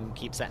you can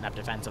keep setting up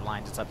defensive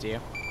lines. It's up to you.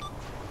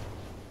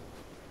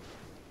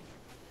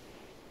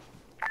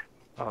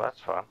 Oh,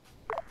 that's fun.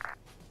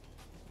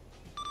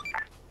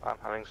 I'm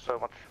having so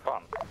much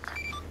fun.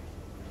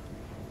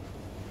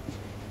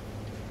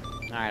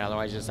 Alright,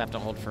 otherwise you just have to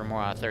hold for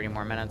more 30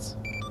 more minutes.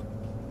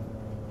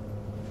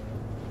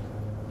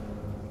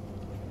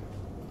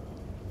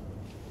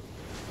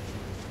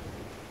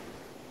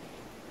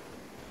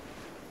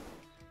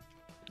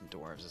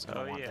 Dwarves is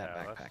gonna want that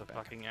backpack that's the back.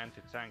 fucking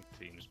anti-tank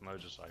team's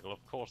motorcycle.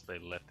 Of course they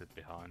left it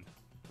behind.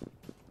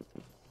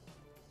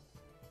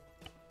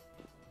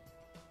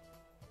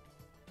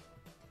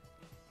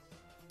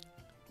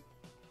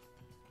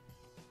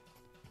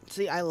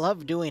 See, I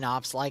love doing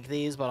ops like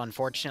these, but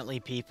unfortunately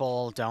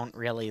people don't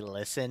really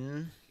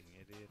listen.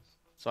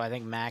 So I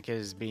think Mac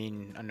is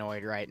being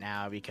annoyed right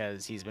now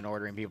because he's been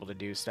ordering people to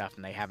do stuff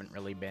and they haven't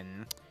really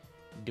been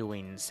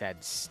doing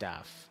said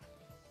stuff.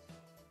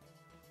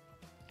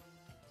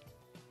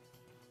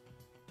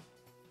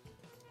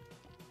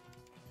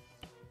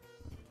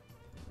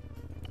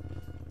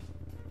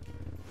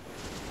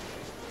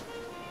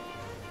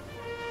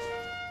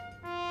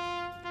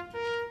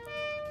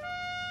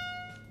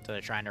 So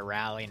they're trying to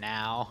rally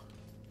now.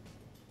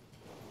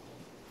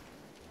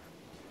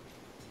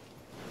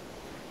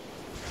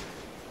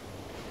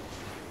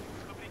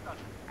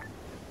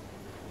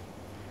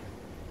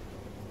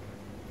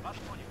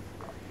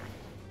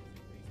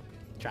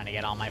 Trying to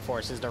get all my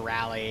forces to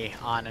rally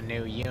on a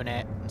new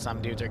unit.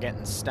 Some dudes are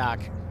getting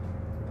stuck.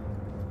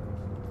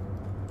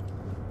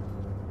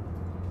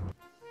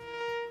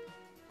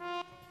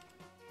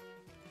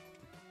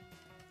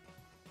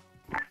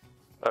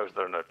 Oh, is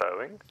there no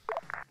towing?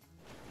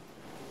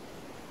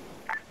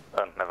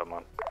 Oh, never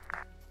mind.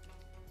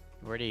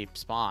 Where'd he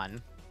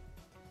spawn?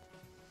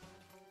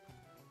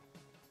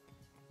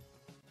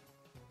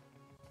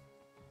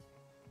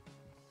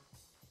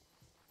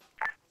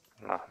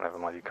 No, never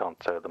mind, you can't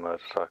tow the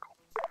motorcycle.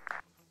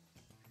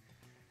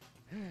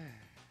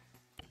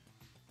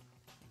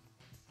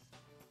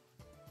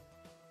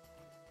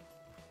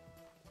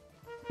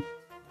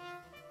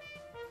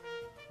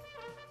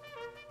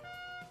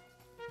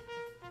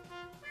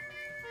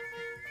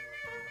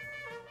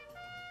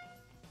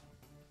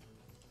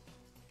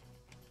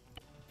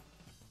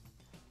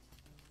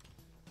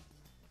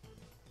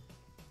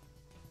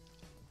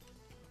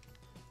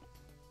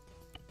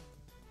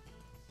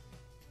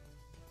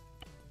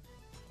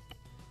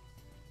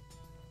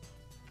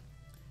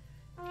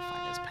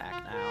 Find his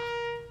pack now.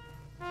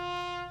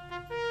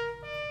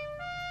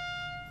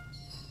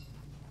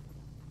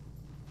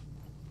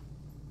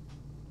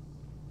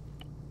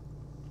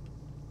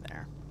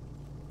 There.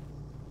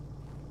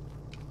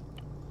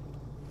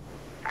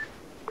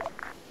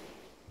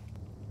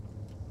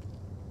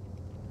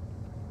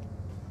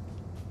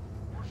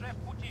 Уже в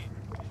пути.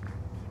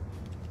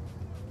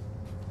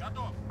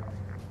 Готов.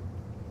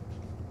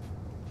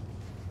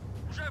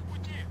 Уже в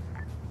пути.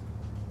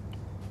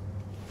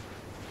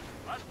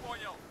 Вас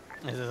понял.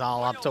 This is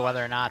all up to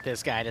whether or not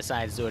this guy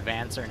decides to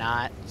advance or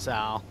not,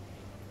 so...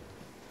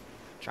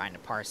 Trying to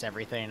parse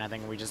everything. I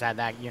think we just had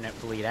that unit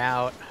bleed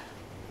out.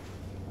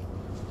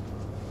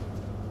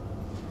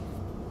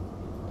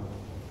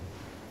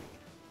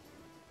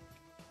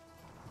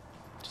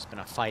 Just been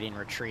a fighting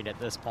retreat at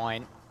this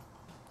point.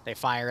 They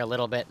fire a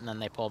little bit and then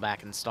they pull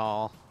back and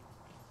stall.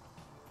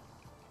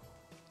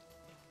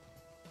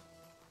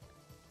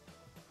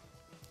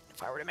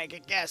 If I were to make a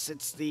guess,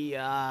 it's the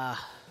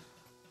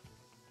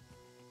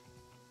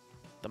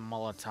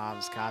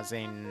Molotovs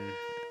causing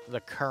the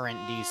current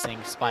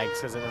desync spikes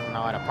because it doesn't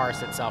know how to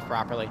parse itself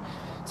properly.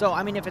 So,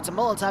 I mean, if it's a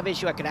Molotov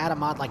issue, I could add a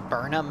mod like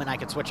Burnham and I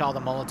could switch all the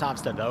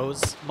Molotovs to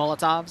those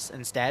Molotovs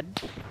instead.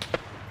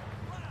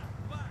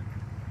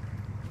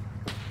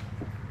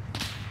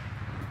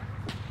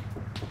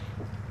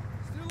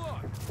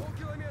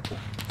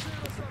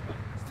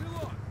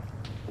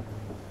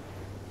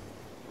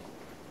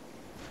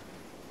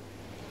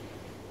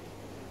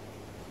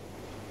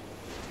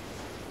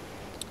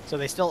 So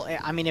they still,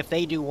 I mean, if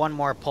they do one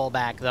more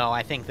pullback, though,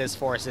 I think this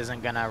force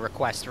isn't going to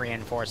request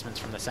reinforcements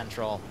from the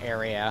central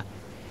area.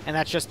 And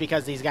that's just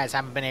because these guys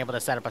haven't been able to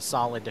set up a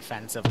solid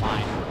defensive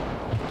line.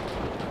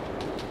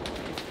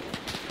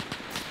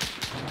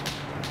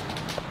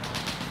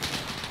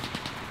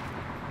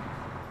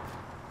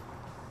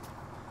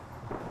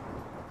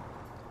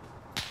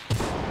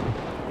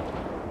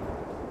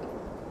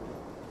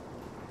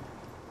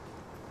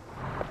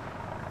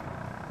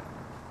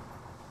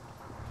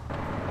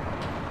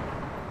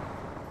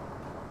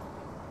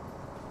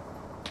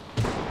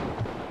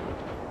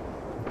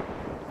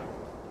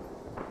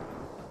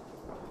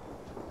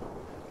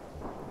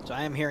 So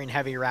I am hearing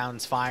heavy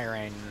rounds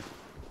firing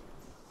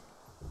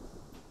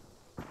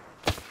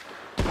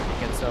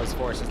against those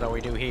forces, though we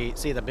do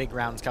see the big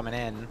rounds coming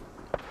in.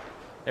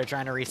 They're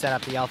trying to reset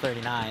up the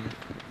L-39.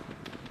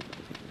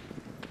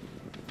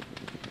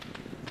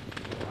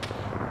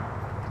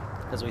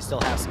 Because we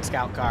still have some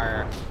scout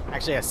car,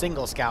 actually a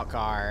single scout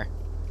car.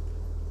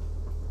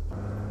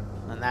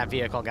 And that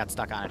vehicle got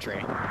stuck on a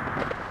tree.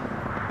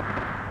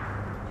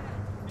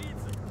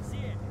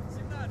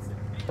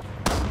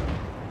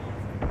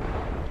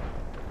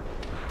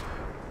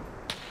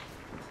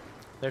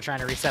 They're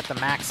trying to reset the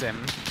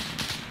Maxim.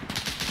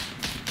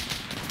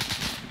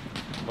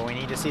 But we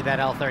need to see that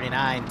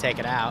L-39 take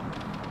it out.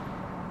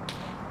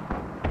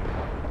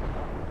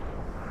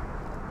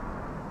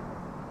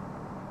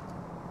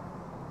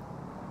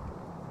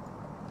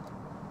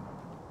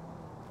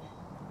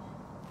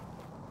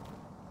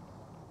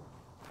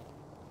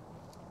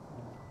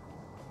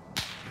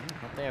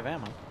 Hope they have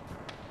ammo.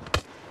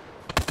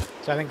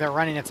 So I think they're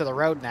running it to the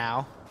road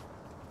now.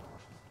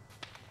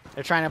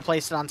 They're trying to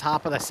place it on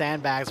top of the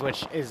sandbags,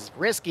 which is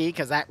risky,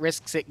 because that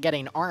risks it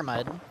getting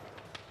armored.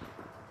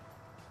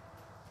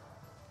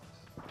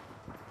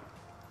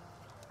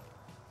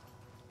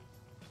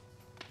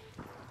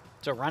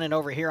 So run it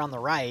over here on the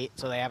right,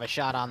 so they have a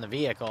shot on the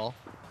vehicle.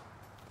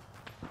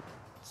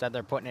 Instead,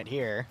 they're putting it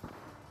here.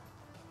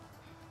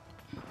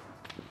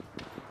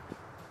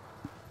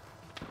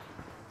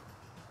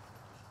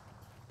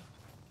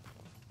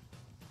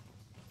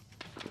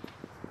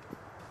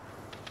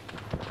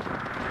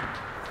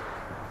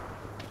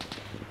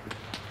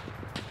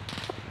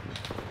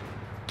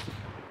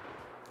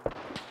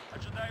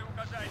 Ожидаю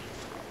указаний.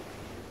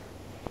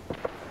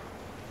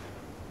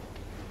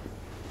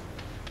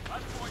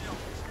 Вас понял.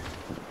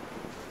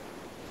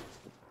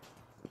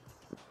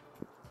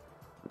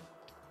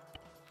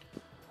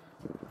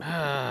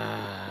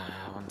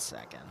 One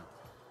second.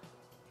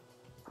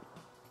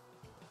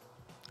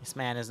 This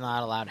man is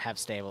not allowed to have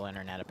stable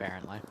internet,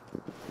 apparently.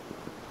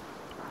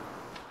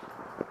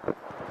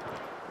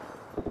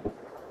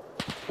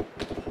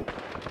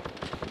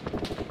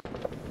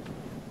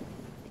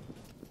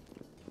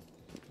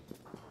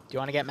 Do you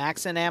want to get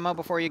Maxin ammo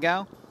before you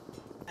go?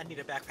 I need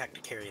a backpack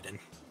to carry it in.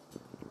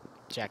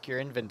 Check your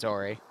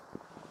inventory.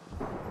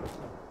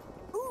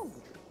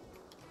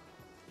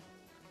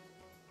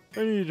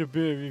 I need a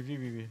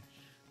baby.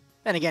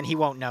 Then again, he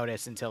won't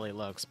notice until he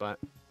looks, but...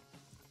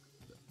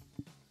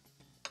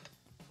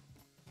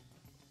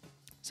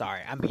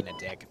 Sorry, I'm being a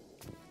dick.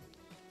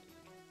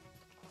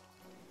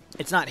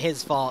 It's not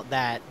his fault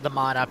that the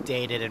mod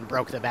updated and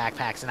broke the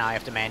backpacks and now I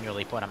have to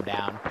manually put them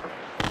down.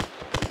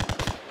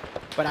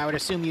 But I would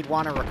assume you'd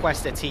want to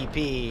request a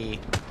TP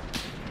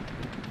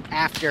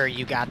after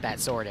you got that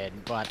sorted,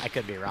 but I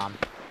could be wrong.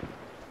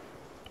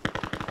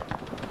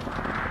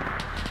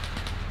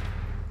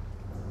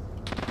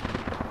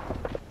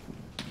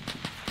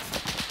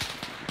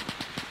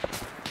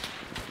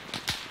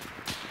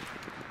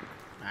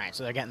 Alright,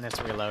 so they're getting this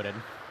reloaded.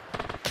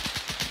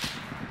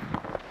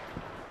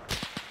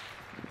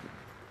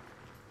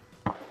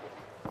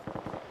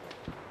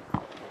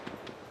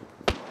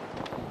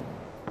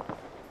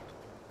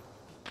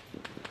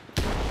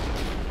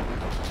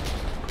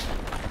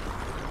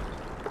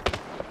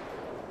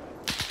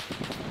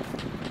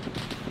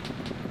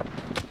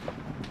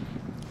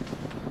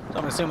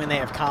 I'm assuming they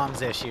have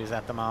comms issues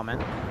at the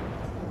moment.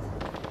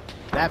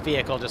 That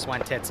vehicle just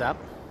went tits up.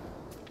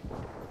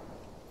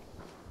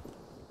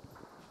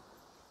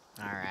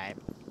 Alright.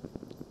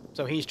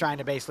 So he's trying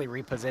to basically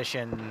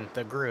reposition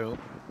the group.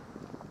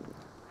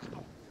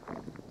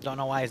 Don't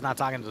know why he's not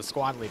talking to the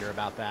squad leader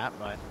about that,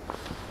 but...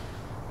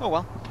 oh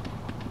well.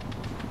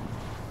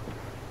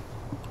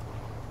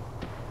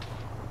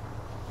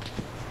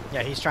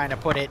 Yeah, he's trying to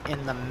put it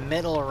in the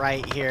middle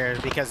right here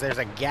because there's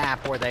a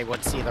gap where they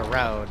would see the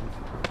road.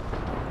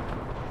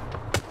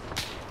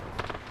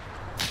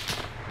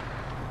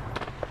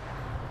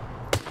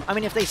 I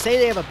mean, if they say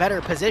they have a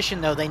better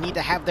position, though, they need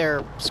to have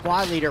their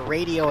squad leader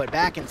radio it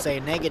back and say,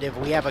 negative,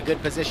 we have a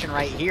good position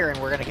right here, and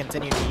we're going to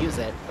continue to use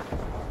it.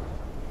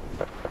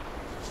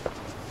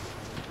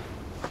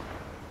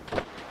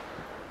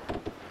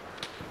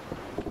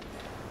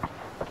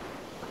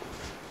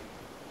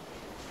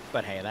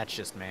 But hey, that's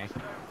just me.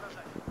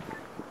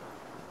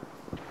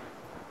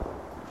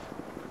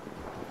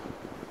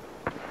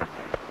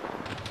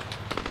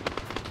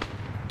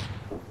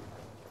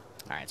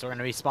 so we're going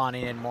to be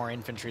spawning in more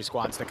infantry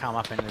squads to come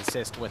up and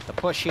assist with the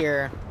push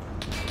here.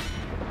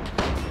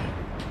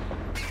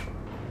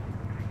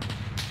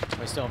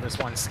 We still have this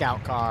one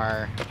scout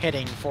car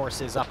hitting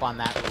forces up on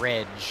that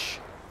ridge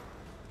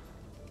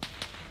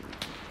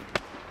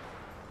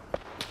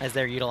as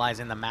they're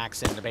utilizing the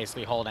Maxim to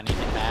basically hold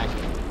anything back.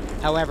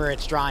 However,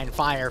 it's drawing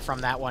fire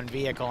from that one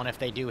vehicle, and if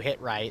they do hit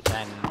right,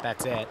 then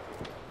that's it.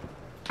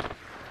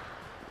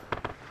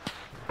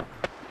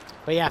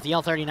 But yeah, if the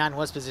L-39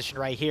 was positioned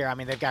right here, I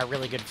mean, they've got a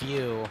really good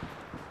view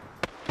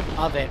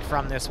of it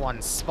from this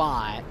one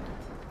spot.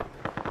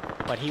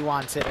 But he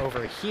wants it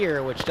over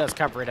here, which does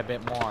cover it a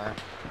bit more.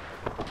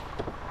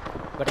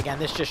 But again,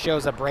 this just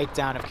shows a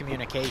breakdown of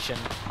communication.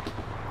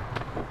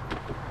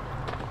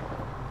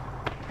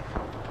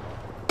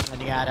 And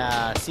you got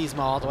Seismo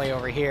all the way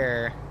over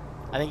here.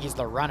 I think he's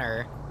the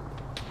runner.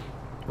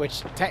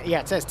 Which, yeah,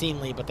 it says team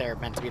lead, but they're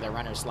meant to be the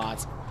runner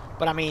slots.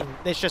 But I mean,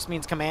 this just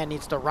means command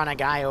needs to run a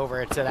guy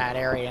over to that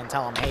area and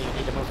tell him, hey, you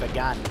need to move the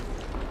gun.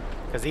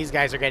 Because these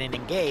guys are getting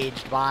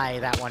engaged by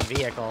that one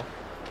vehicle.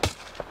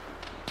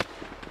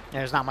 And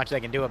there's not much they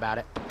can do about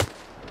it.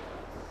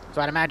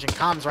 So I'd imagine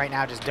comms right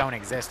now just don't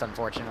exist,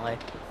 unfortunately.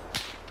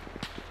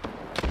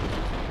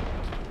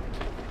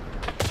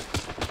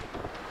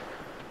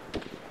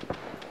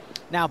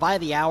 Now, by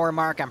the hour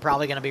mark, I'm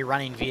probably going to be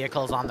running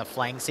vehicles on the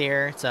flanks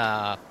here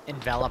to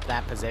envelop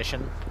that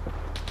position.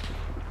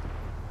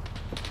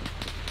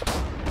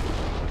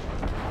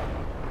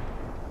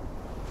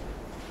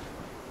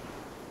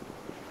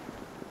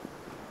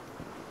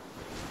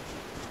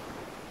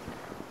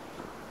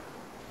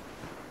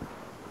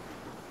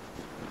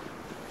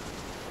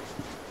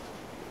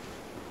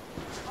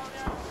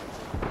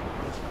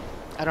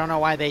 I don't know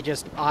why they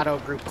just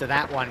auto-grouped to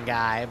that one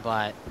guy,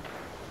 but...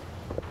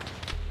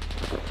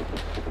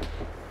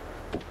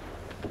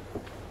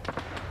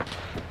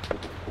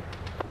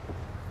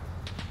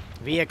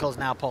 Vehicle's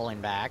now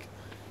pulling back.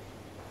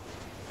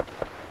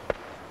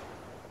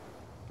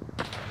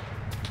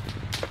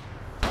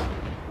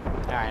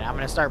 Alright, I'm going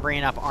to start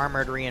bringing up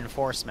armored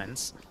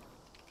reinforcements.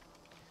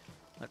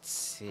 Let's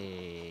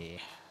see...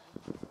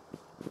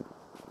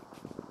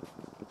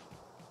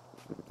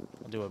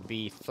 do a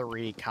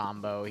B3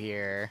 combo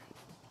here.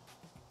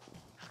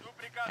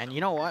 And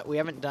you know what? We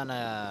haven't done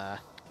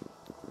a...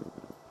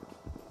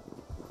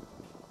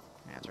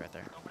 Yeah, it's right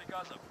there.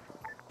 So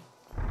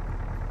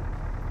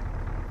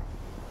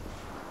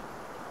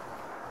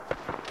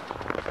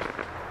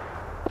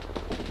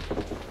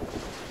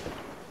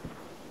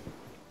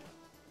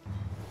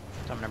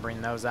I'm going to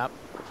bring those up.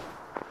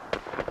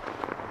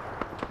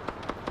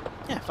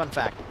 Yeah, fun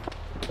fact.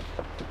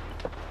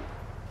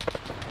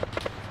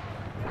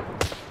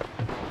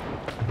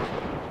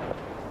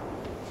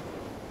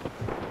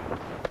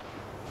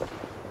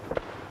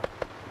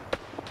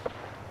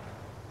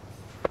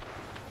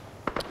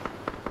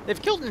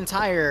 They've killed an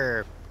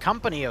entire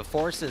company of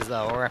forces,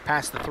 though, or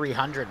past the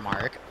 300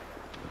 mark.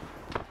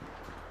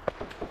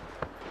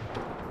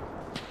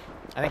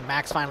 I think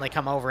Max finally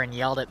come over and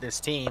yelled at this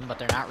team, but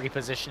they're not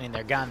repositioning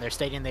their gun. They're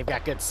stating they've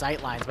got good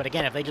sight lines, but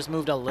again, if they just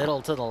moved a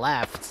little to the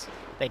left,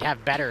 they'd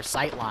have better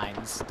sight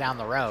lines down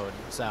the road,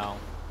 so...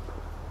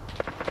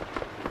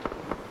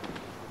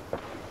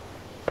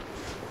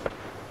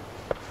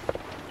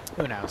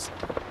 Who knows?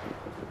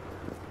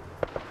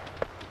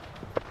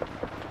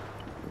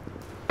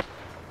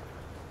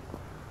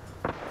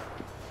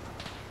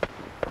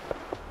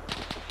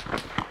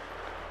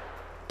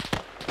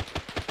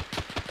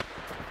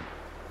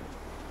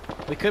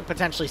 We could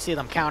potentially see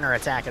them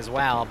counterattack as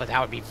well, but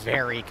that would be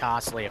very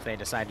costly if they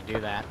decide to do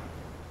that.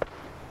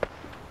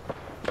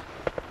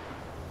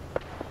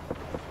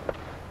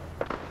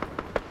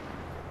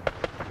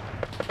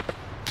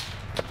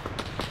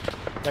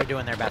 They're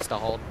doing their best to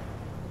hold.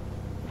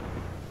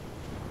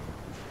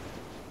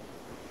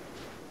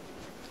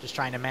 Just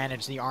trying to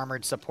manage the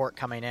armored support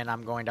coming in.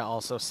 I'm going to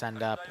also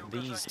send up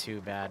these two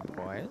bad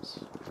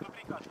boys.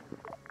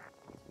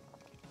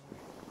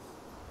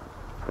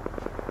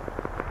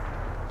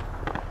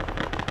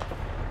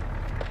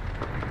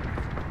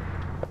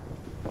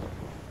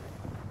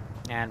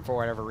 And for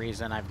whatever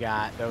reason, I've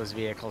got those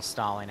vehicles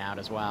stalling out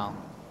as well.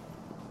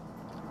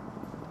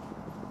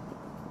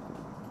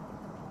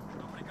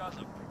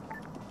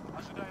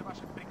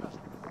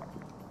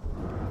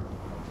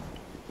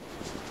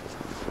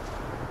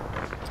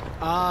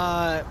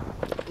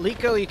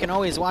 Liko, you can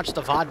always watch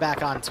the VOD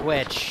back on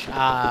Twitch.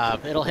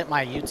 It'll hit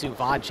my YouTube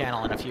VOD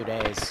channel in a few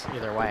days,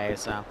 either way,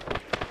 so...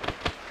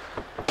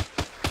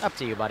 Up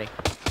to you, buddy.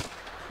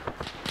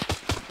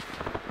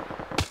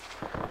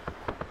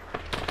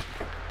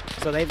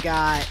 So they've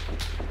got...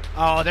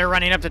 Oh, they're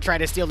running up to try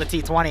to steal the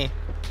T-20.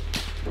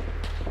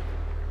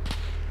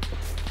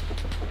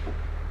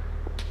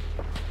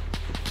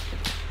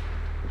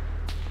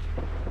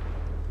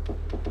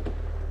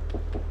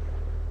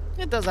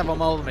 It does have a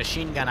mobile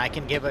machine gun. I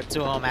can give it to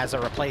them as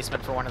a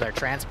replacement for one of their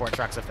transport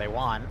trucks if they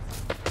want.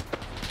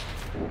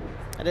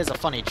 It is a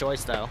funny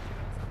choice, though.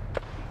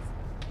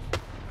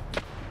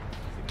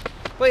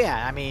 Well,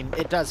 yeah, I mean,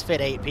 it does fit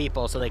 8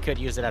 people, so they could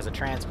use it as a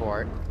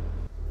transport.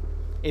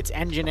 Its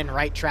engine and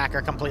right track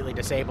are completely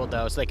disabled,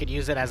 though, so they could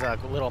use it as a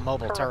little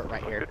mobile turret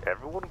right here. Could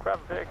everyone grab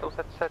vehicles,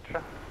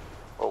 etc.?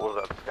 Or was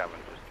that the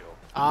scavenger's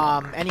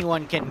job?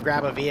 Anyone can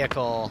grab a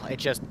vehicle.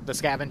 It's just the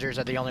scavengers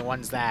are the only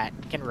ones that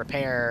can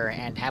repair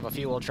and have a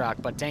fuel truck,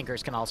 but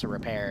tankers can also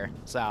repair,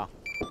 so.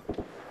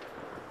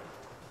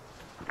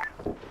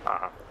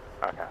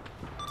 Okay.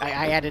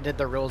 I edited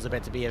the rules a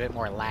bit to be a bit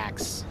more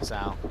lax,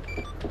 so.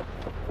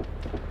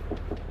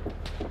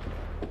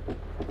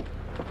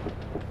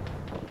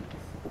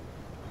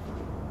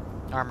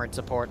 Armored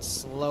support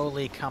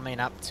slowly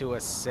coming up to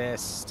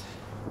assist.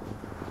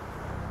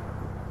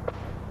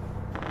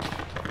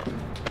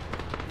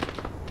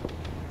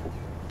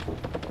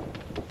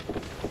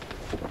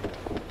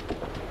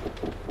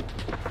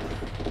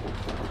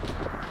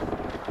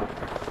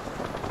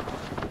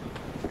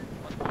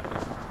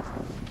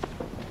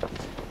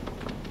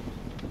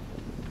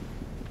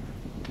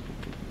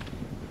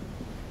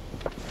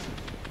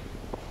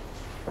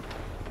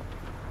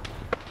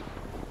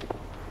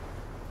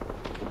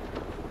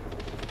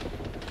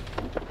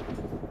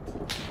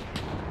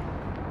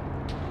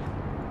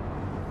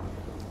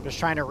 Just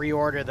trying to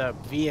reorder the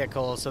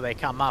vehicles so they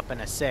come up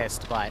and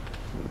assist, but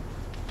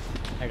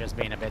they're just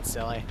being a bit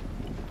silly.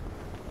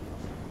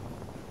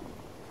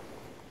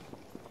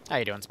 How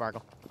you doing,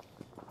 Sparkle?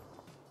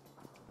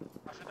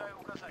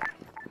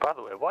 By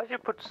the way, why did you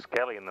put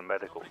Skelly in the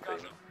medical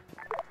team?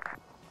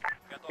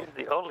 He's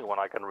the only one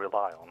I can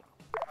rely on.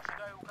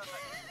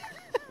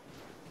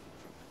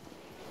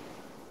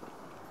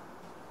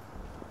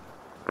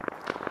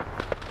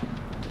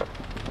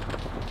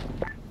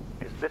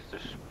 Is this to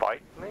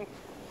spite me?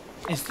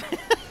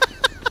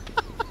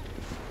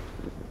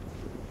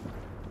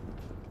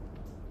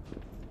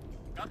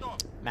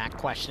 Mac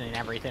questioning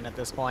everything at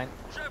this point.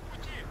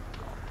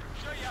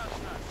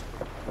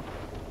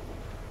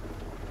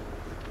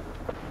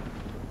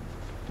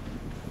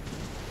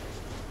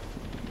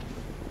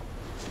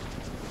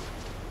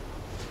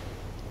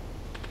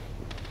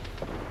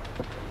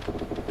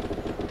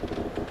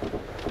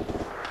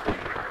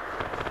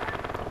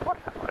 What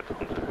have I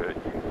done to hurt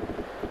you?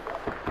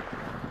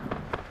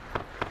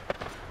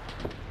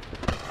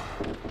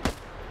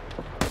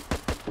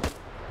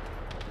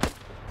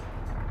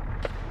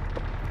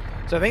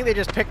 So I think they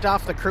just picked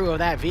off the crew of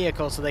that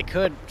vehicle, so they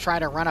could try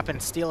to run up and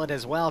steal it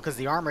as well, because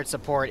the armored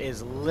support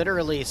is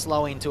literally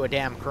slowing to a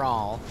damn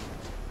crawl.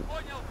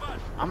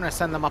 I'm going to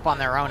send them up on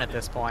their own at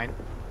this point.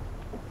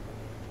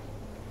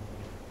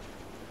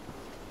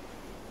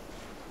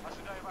 Let's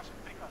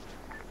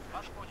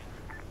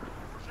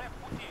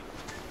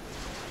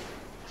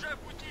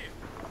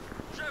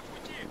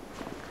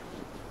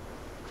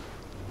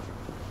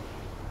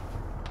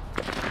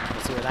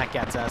see where that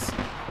gets us.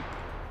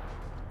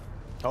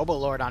 Hobo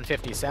Lord on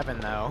 57,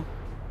 though.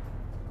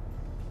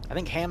 I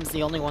think Ham's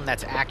the only one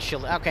that's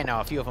actually... Okay, no,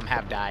 a few of them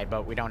have died,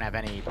 but we don't have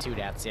any 2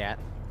 deaths yet.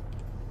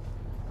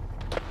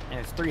 And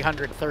it's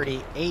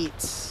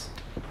 338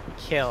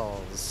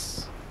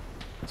 kills.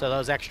 So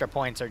those extra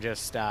points are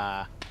just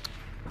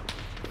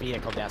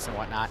vehicle deaths and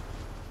whatnot.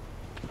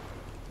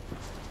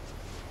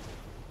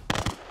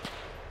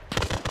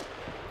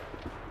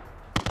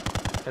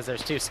 Because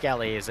there's 2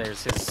 Skellies.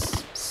 There's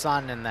his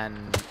son and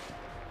then...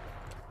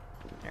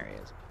 There he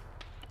is.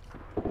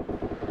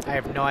 I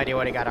have no idea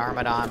what he got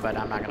armored on, but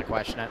I'm not going to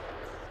question it.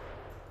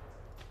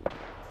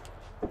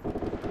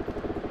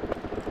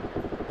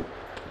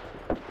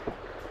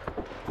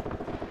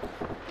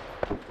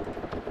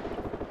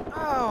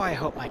 Oh, I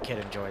hope my kid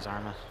enjoys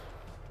Arma.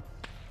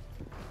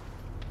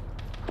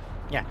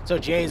 Yeah, so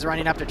Jay's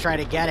running up to try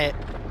to get it,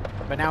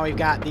 but now we've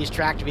got these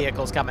tracked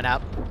vehicles coming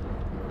up.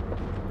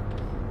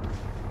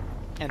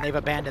 And they've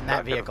abandoned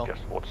that vehicle. Guess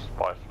what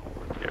spice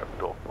would you have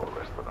done for the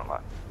rest of the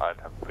night? I'd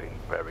have been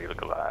very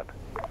glad.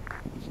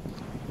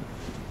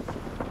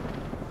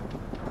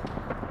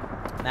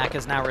 Mac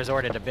has now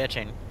resorted to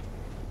bitching.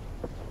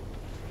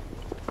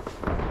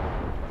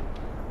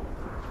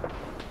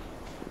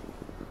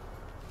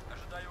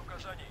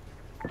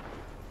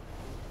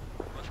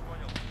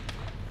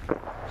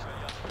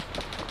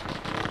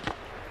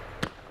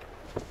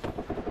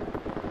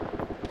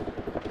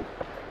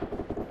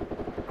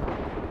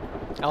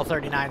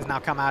 L39's now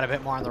come out a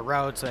bit more on the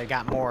road, so they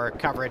got more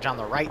coverage on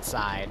the right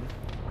side.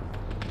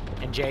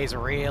 And Jay's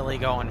really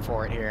going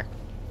for it here.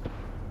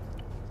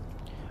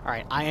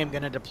 Alright, I am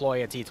going to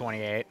deploy a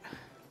T-28.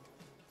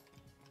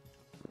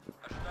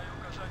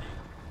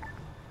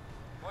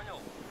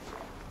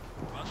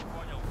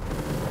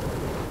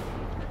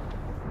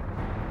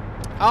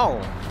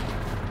 Oh!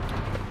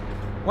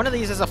 One of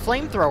these is a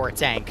flamethrower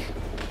tank.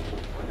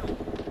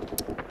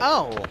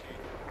 Oh!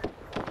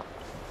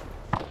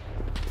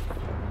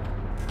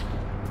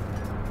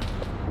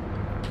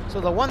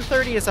 So the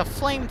 130 is a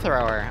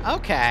flamethrower.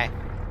 Okay.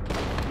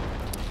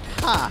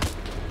 Huh.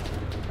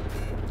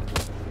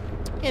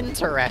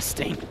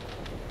 Interesting.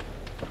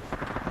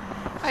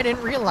 I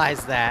didn't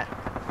realize that.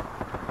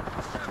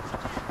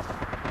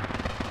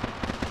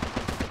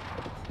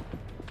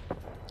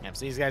 Yep,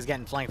 So these guys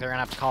getting flanked. They're going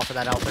to have to call for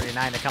that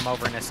L39 to come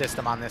over and assist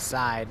them on this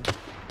side.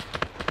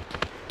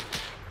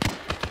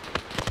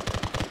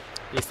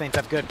 These things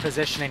have good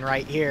positioning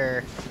right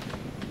here.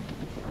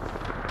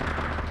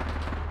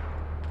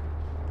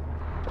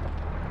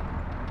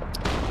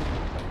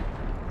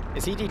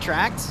 Is he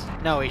detracked?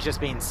 No, he's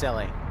just being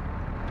silly.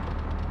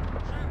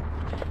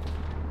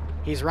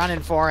 He's running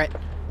for it.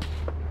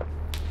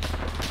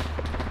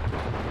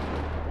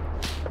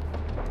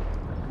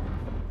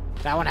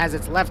 That one has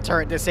its left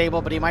turret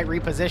disabled, but he might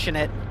reposition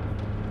it.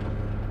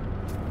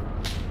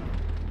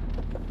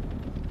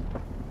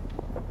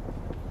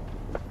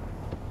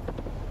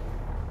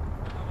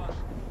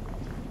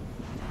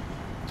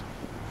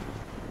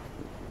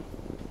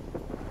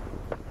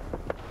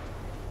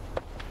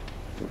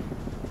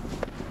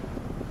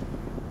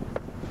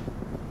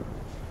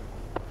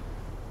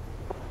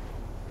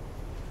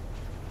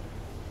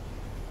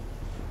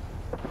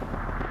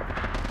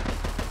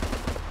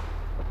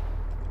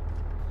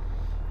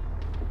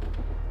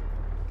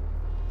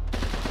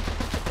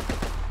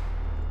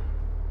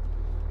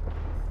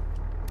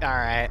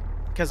 Alright,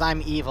 because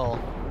I'm evil.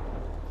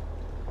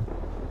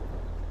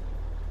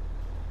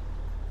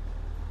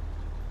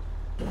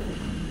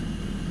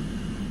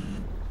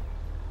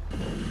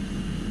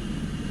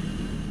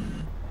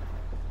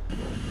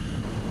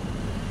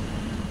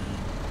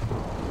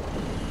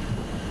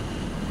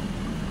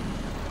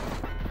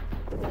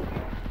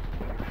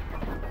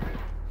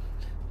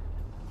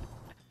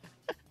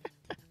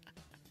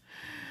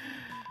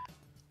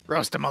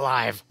 Roast him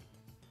alive.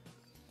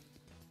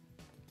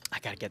 I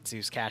gotta get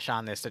Zeus Cash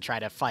on this to try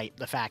to fight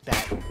the fact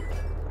that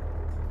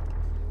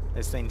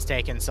this thing's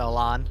taking so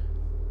long.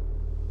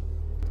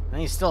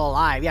 And he's still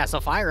alive. Yeah, so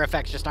fire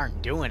effects just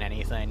aren't doing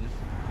anything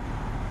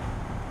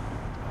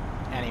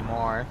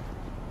anymore.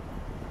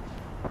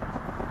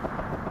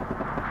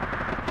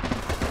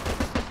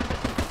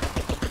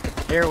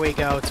 Here we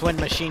go. Twin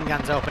machine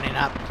guns opening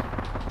up.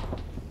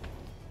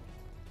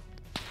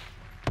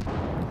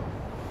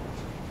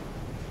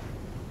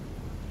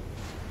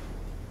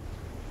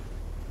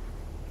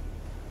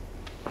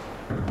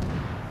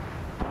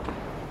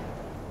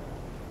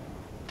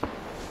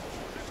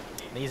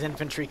 These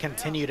infantry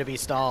continue to be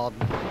stalled.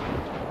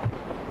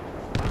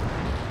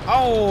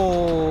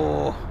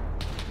 Oh!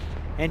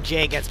 And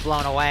Jay gets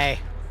blown away.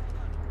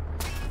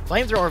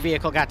 Flamethrower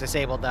vehicle got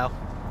disabled, though.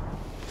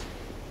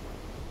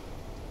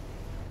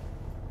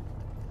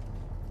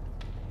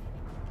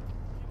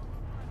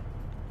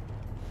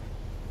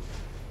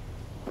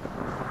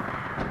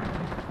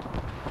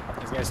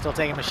 These guys still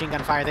taking machine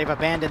gun fire. They've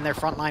abandoned their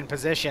frontline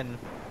position.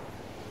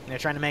 They're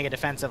trying to make a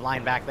defensive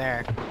line back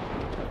there.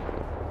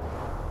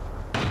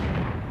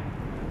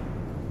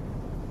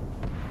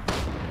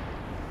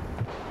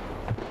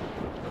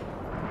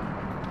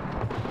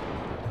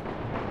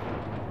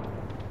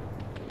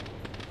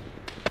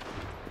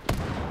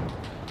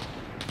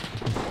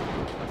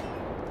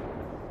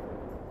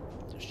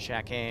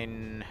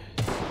 Checking.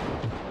 I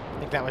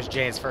think that was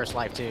Jay's first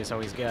life too, so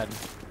he's good.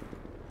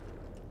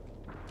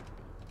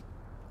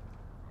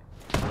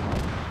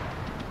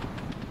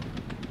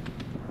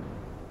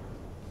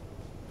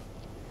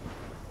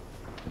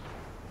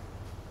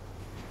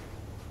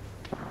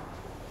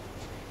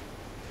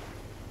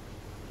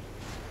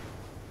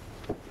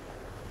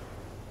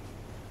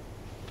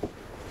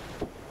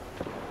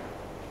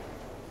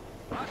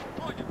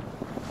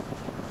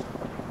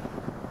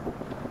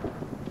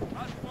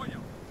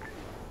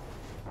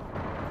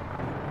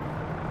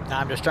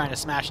 I'm just trying to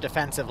smash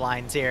defensive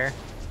lines here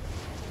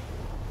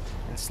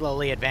and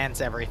slowly advance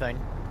everything.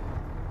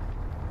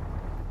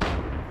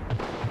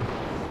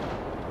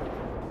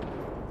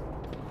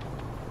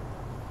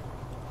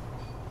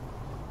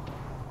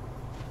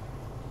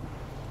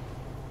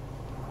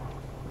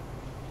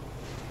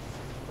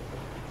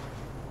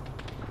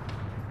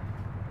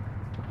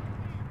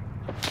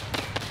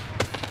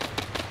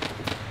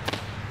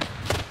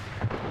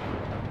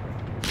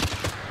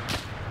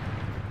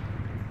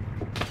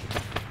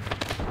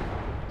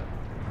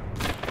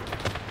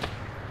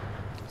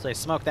 So they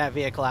smoked that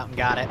vehicle out and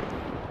got it.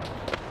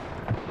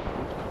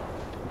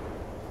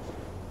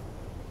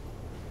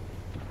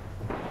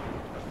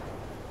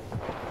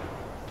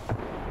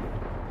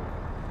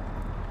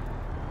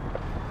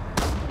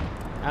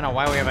 I don't know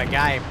why we have a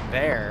guy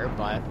there,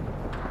 but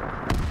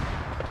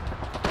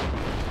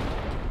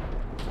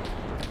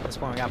at this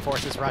point we got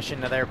forces rushing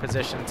to their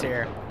positions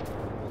here.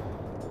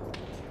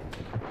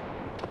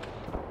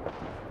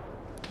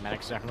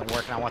 Medics definitely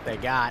working on what they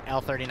got.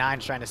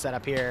 L39's trying to set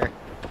up here.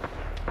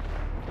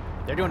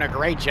 They're doing a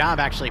great job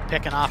actually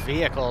picking off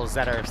vehicles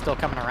that are still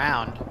coming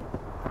around.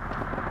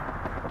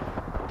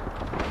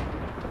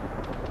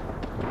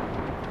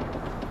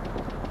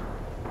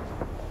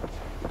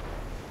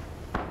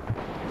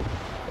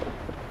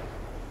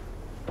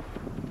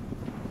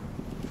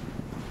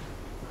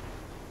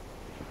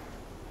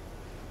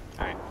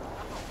 Alright.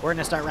 We're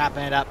gonna start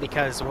wrapping it up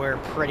because we're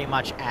pretty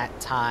much at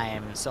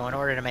time. So in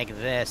order to make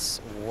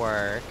this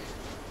work,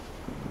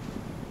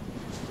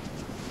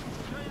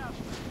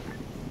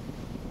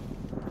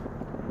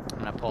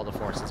 pull the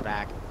forces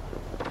back.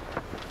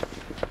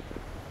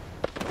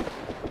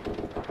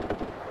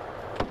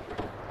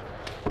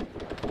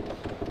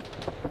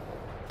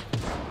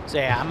 So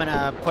yeah, I'm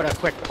gonna put a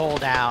quick pull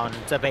down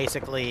to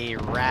basically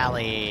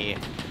rally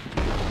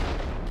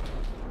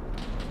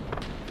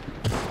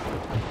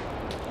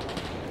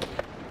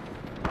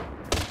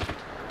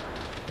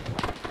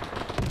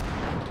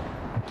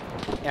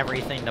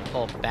everything to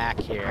pull back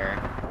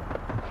here.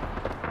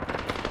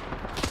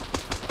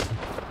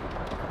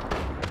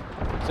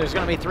 So there's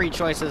gonna be 3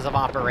 choices of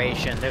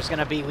operation. There's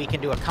gonna be, we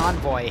can do a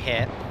convoy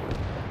hit.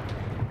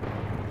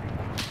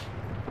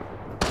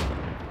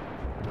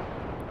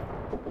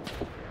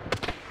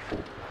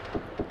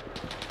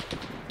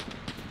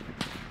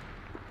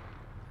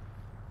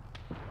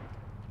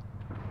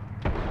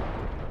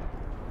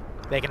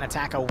 They can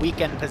attack a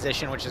weakened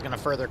position, which is going to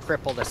further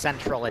cripple the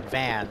central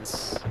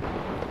advance.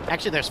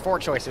 Actually, there's 4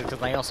 choices, because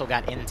they also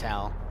got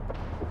intel.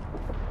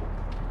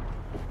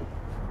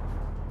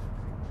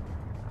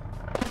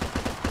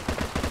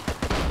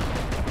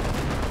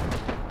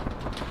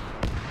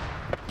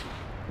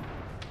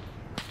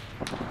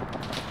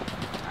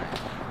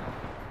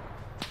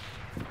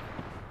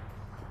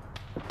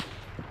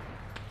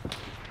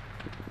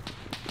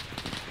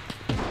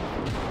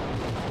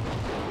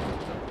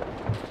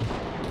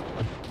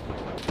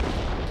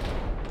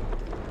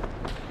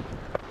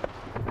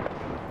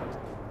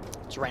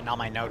 Writing all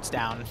my notes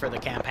down for the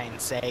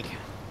campaign's sake.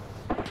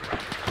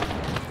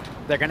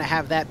 They're gonna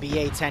have that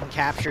BA-10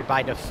 captured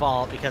by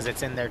default because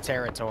it's in their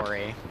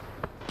territory.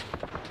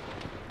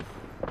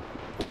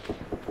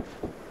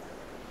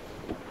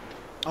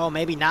 Oh,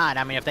 maybe not.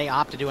 I mean, if they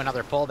opt to do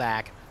another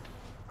pullback.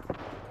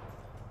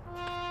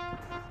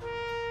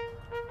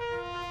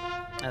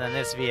 And then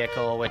this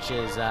vehicle, which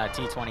is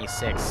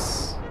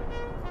T-26.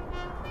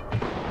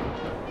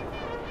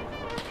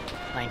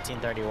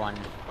 1931.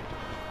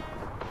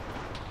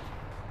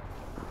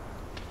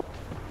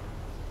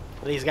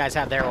 These guys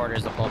have their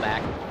orders to pull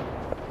back.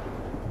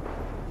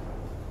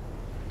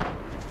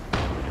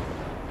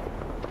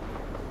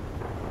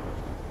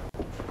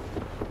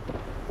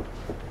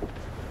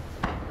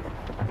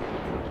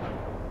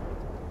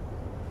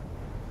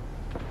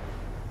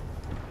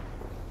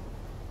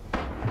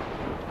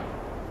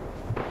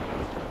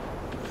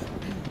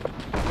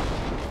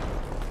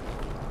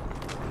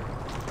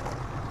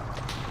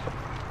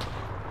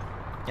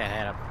 Yeah, I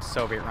had a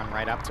Soviet run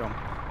right up to him.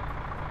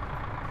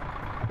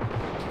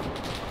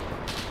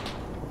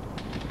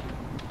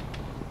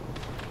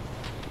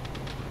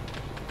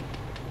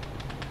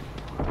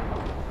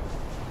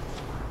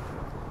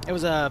 It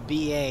was a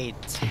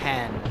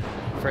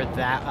BA-10 for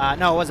that.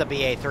 No, it was a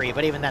BA-3,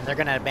 but even then, they're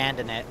going to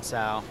abandon it,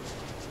 so...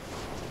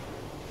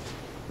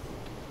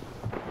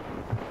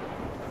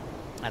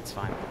 That's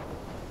fine.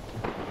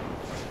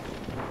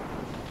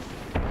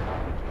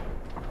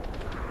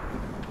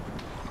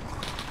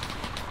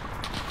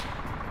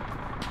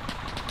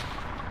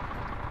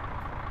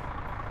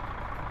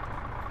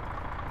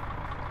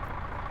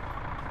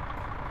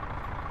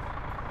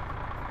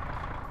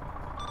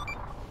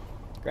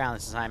 Ground,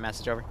 this is high,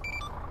 message over.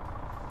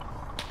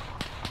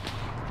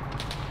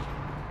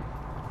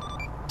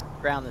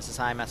 Ground, this is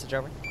high, message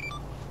over.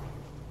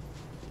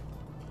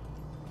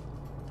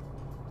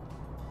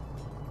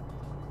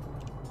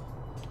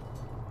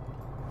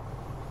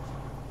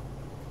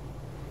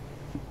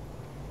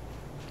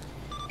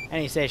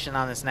 Any station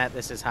on this net,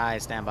 this is high,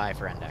 stand by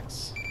for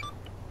index.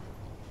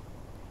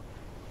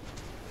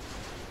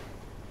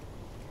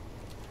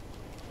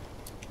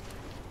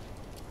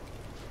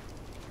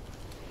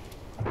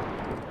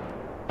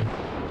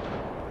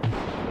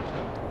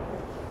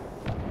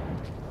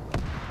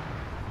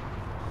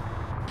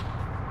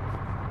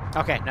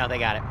 Okay, no, they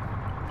got it.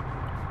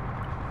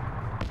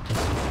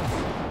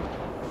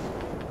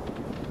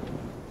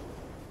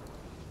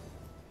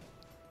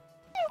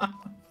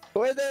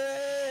 With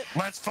it!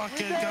 Let's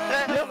fucking go!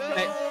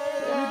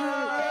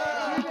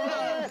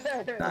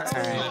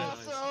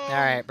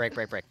 Alright, break.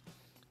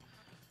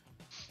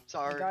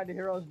 Sorry. Guide to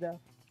hero's death.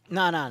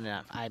 No.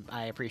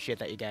 I appreciate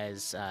that you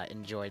guys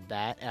enjoyed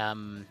that.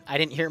 I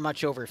didn't hear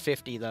much over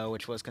 50, though,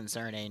 which was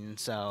concerning,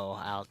 so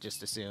I'll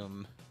just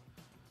assume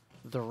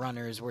the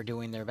runners were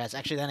doing their best.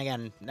 Actually, then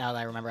again, now that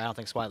I remember, I don't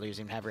think squad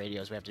leaders even have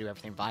radios. We have to do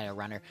everything via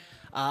runner.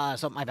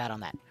 So my bad on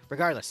that.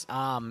 Regardless,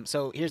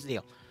 so here's the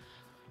deal.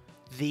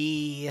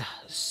 The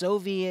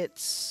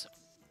Soviets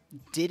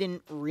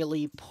didn't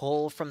really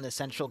pull from the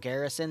central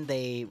garrison.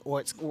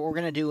 What we're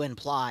going to do in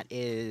plot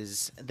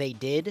is they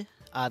did,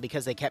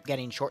 because they kept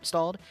getting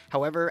short-stalled.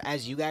 However,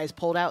 as you guys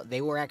pulled out, they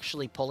were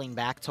actually pulling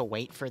back to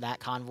wait for that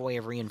convoy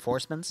of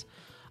reinforcements.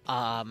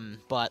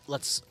 But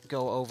let's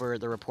go over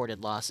the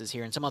reported losses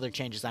here and some other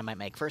changes I might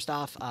make. First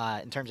off,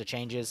 in terms of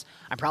changes,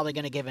 I'm probably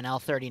going to give an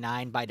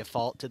L-39 by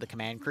default to the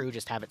command crew,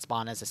 just have it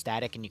spawn as a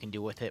static, and you can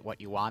do with it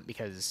what you want,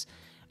 because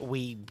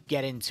we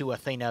get into a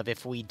thing of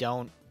if we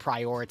don't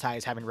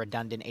prioritize having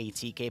redundant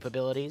AT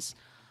capabilities,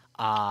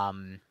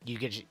 you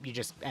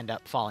just end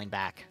up falling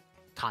back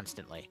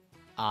constantly.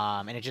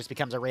 And it just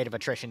becomes a rate of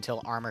attrition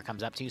until armor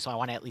comes up to you, so I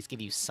want to at least give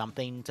you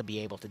something to be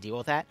able to deal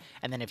with that.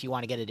 And then if you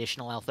want to get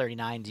additional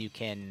L39s, you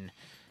can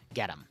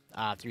get them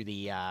through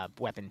the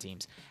weapon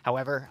teams.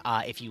 However,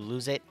 if you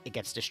lose it, it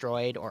gets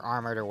destroyed or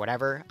armored or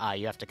whatever,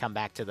 you have to come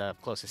back to the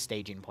closest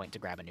staging point to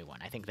grab a new one.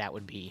 I think that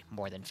would be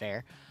more than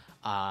fair.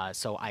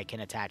 So I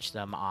can attach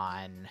them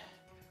on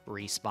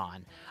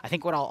respawn. I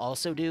think what I'll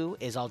also do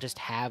is I'll just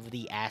have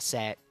the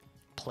asset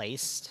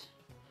placed,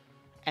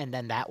 and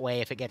then that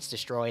way if it gets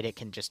destroyed it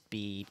can just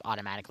be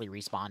automatically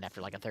respawned after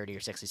like a 30 or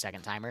 60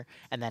 second timer,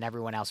 and then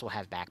everyone else will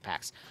have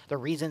backpacks. The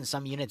reason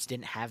some units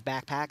didn't have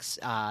backpacks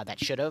that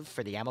should have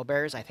for the ammo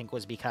bearers, I think,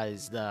 was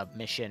because the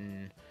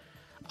mission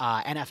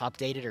NF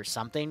updated or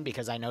something,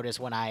 because I noticed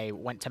when I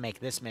went to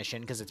make this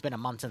mission, because it's been a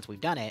month since we've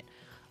done it,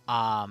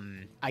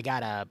 I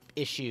got a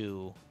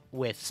issue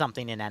with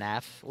something in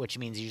NF, which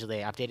means usually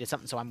they updated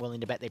something, so I'm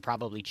willing to bet they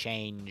probably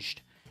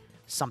changed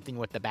something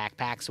with the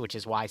backpacks, which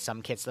is why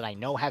some kits that I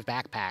know have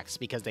backpacks,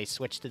 because they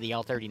switched to the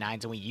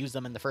L39s and we used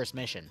them in the first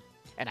mission,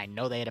 and I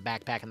know they had a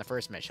backpack in the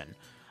first mission,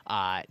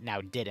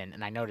 now didn't,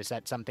 and I noticed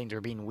that some things were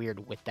being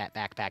weird with that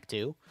backpack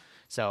too,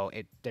 so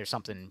there's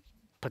something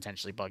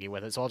potentially buggy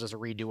with it, so I'll just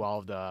redo all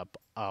of the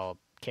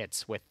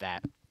kits with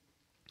that.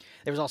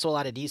 There was also a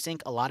lot of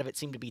desync. A lot of it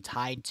seemed to be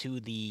tied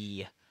to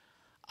the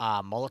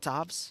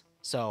Molotovs,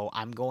 so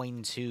I'm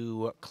going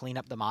to clean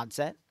up the mod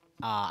set.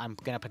 I'm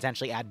going to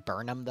potentially add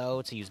Burnham,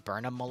 though, to use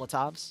Burnham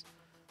Molotovs.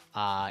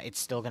 It's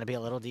still going to be a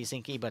little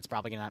desyncy, but it's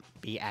probably going to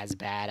be as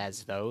bad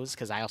as those,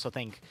 because I also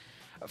think,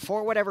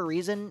 for whatever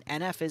reason,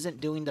 NF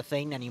isn't doing the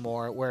thing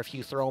anymore where if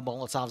you throw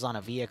Molotovs on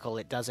a vehicle,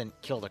 it doesn't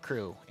kill the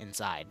crew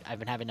inside. I've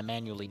been having to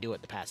manually do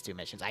it the past 2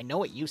 missions. I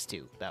know it used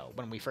to, though,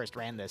 when we first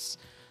ran this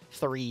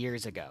 3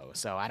 years ago,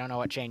 so I don't know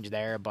what changed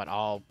there, but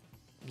I'll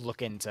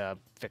look into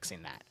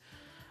fixing that.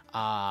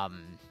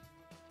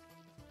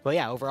 But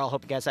yeah, overall,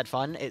 hope you guys had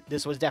fun.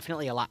 This was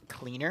definitely a lot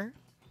cleaner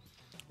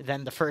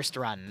than the first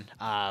run,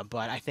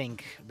 but I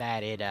think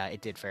that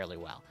it did fairly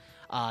well.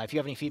 If you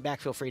have any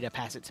feedback, feel free to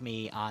pass it to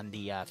me on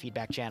the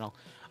feedback channel.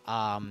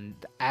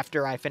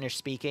 After I finish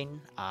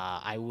speaking,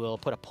 I will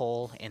put a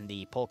poll in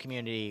the poll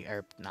community,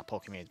 or not poll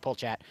community, poll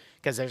chat,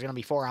 because there's going to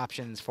be 4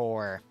 options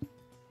for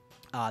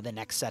the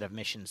next set of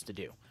missions to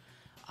do.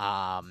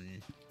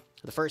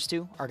 The first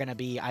 2 are going to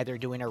be either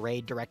doing a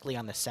raid directly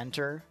on the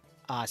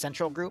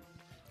central group,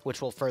 which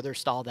will further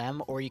stall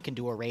them, or you can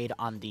do a raid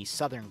on the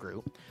southern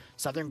group.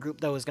 Southern group,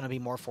 though, is going to be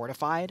more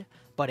fortified,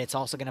 but it's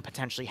also going to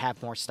potentially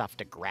have more stuff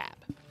to grab.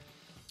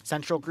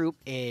 Central group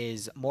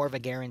is more of a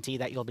guarantee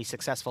that you'll be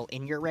successful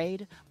in your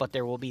raid, but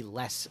there will be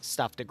less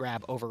stuff to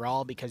grab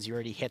overall because you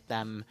already hit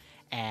them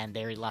and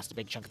they already lost a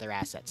big chunk of their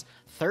assets.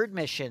 Third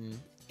mission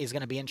is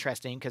going to be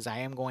interesting because I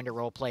am going to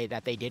roleplay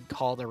that they did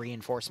call the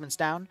reinforcements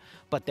down,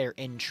 but they're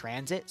in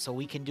transit, so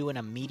we can do an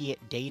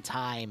immediate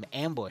daytime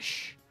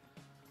ambush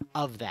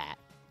of that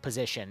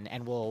position,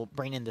 and we'll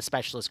bring in the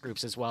specialist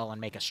groups as well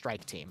and make a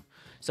strike team.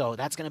 So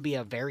that's going to be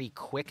a very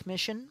quick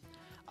mission.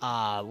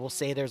 We'll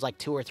say there's like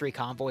 2 or 3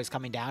 convoys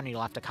coming down, and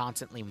you'll have to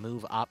constantly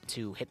move up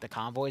to hit the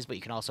convoys, but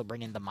you can also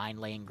bring in the mine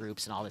laying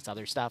groups and all this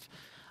other stuff.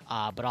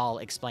 But I'll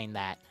explain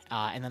that.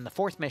 And then the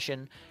 4th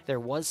mission, there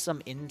was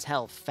some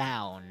intel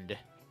found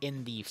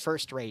in the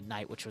first raid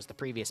night, which was the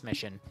previous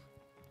mission,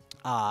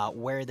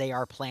 where they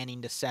are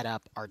planning to set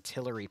up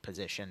artillery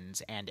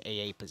positions and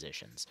AA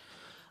positions.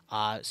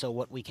 So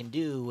what we can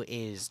do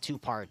is 2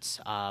 parts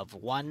of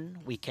 1,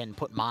 we can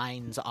put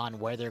mines on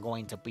where they're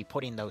going to be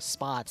putting those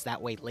spots.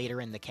 That way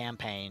later in the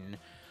campaign,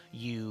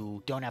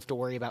 you don't have to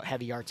worry about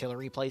heavy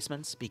artillery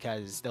placements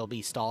because they'll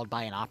be stalled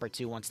by an op or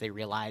 2 once they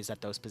realize that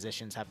those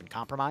positions have been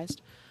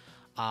compromised.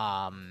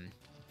 And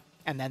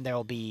then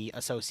there'll be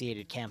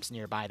associated camps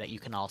nearby that you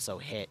can also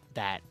hit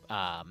that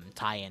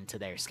tie into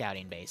their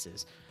scouting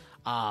bases.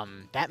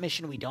 That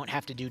mission we don't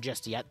have to do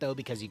just yet, though,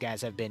 because you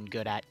guys have been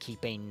good at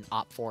keeping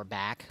Op 4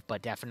 back,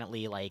 but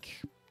definitely,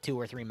 like, 2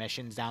 or 3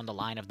 missions down the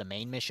line of the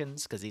main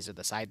missions, because these are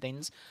the side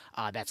things,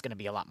 that's going to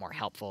be a lot more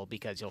helpful,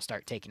 because you'll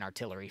start taking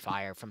artillery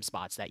fire from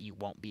spots that you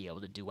won't be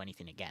able to do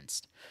anything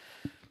against.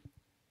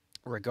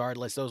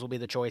 Regardless, those will be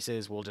the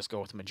choices. We'll just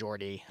go with the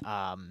majority.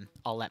 I'll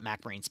let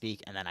Mac Marine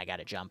speak, and then I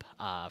gotta jump.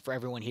 For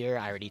everyone here,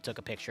 I already took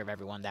a picture of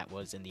everyone that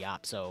was in the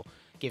op, so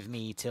give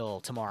me till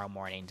tomorrow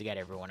morning to get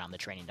everyone on the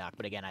training dock.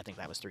 But again, I think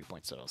that was 3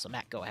 points total. So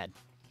Mac, go ahead.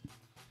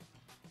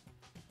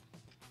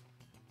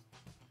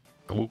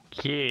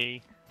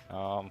 Okay.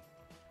 The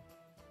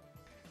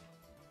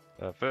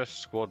first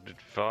squad did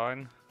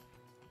fine.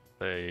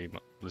 They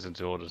listened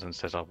to orders and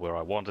set up where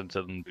I wanted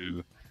them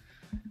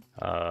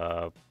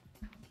to.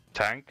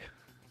 Tank.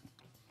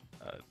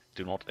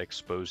 Do not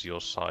expose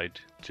your side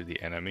to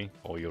the enemy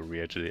or your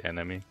rear to the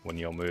enemy when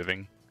you're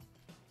moving.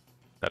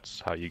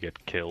 That's how you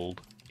get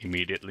killed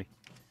immediately.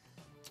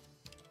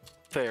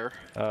 Fair.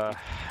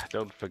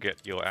 Don't forget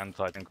your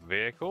anti-tank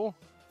vehicle.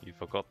 You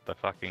forgot the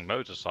fucking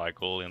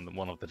motorcycle in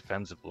one of the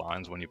defensive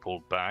lines when you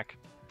pulled back.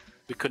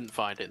 We couldn't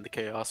find it in the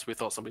chaos. We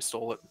thought somebody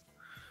stole it.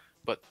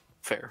 But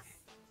fair.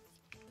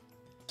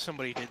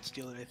 Somebody did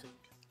steal it, I think.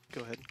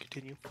 Go ahead and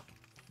continue.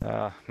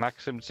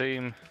 Maxim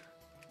team.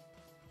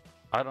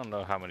 I don't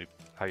know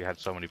how you had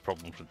so many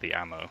problems with the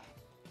ammo.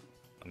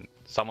 And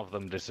some of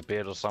them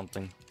disappeared or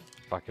something.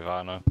 Fuck if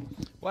I know.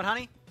 What,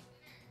 honey?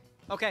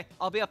 Okay,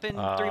 I'll be up in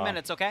 3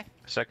 minutes, okay?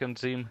 Second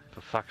team,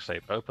 for fuck's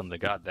sake, open the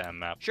goddamn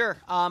map. Sure,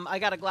 I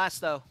got a glass,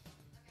 though.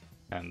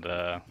 And,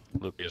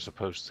 look, you're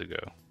supposed to go.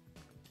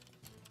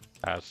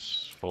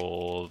 As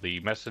for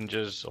the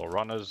messengers or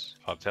runners,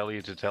 I'll tell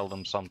you to tell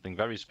them something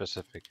very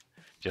specific.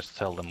 Just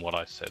tell them what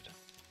I said.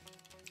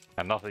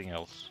 And nothing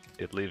else.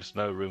 It leaves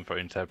no room for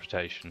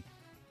interpretation.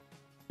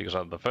 Because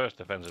on the first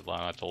defensive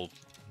line I told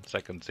the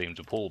second team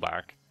to pull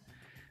back.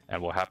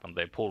 And what happened?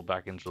 They pulled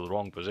back into the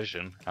wrong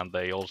position, and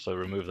they also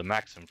removed the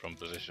Maxim from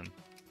position.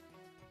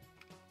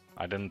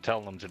 I didn't tell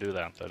them to do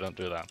that. They don't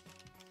do that.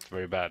 It's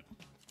very bad.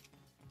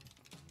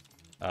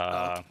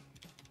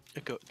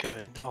 Go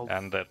ahead.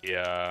 And that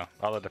the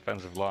other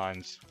defensive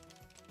lines,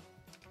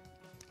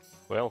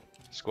 well,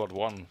 squad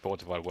 1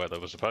 fortified where they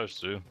were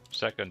supposed to,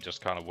 second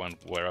just kind of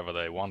went wherever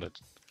they wanted.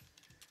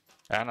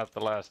 And at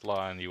the last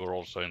line you were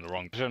also in the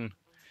wrong position.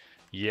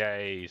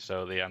 Yay,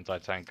 so the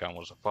anti-tank gun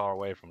was far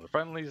away from the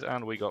friendlies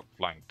and we got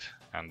flanked.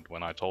 And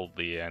when I told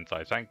the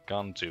anti-tank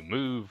gun to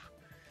move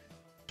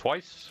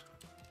twice,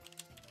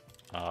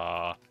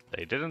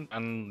 they didn't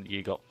and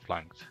you got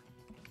flanked.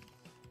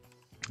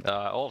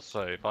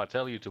 Also, if I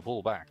tell you to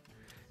pull back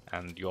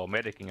and you're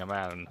medicing a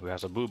man who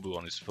has a boo-boo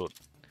on his foot,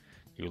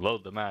 you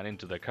load the man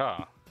into the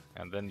car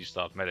and then you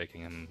start medicing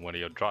him when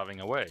you're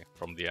driving away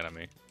from the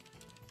enemy.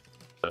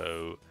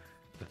 So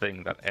the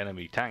thing that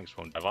enemy tanks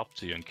won't drive up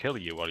to you and kill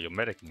you while you're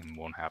medicing him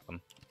won't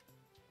happen.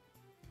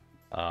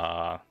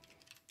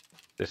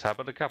 This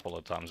happened a couple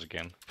of times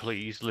again.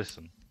 Please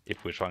listen.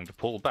 If we're trying to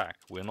pull back,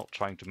 we're not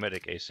trying to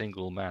medic a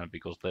single man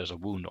because there's a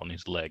wound on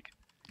his leg.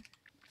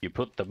 You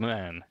put the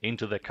man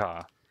into the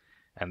car,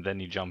 and then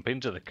you jump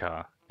into the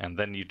car, and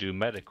then you do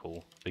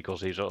medical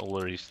because he's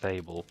already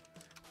stable,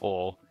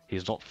 or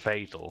he's not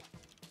fatal.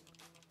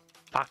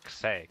 Fuck's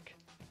sake.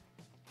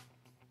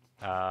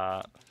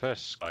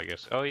 First, I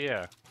guess. Oh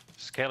yeah,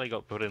 Skelly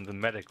got put into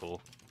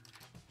medical.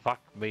 Fuck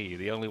me,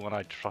 the only one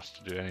I trust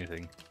to do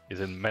anything is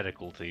in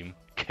medical team.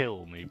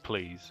 Kill me,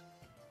 please.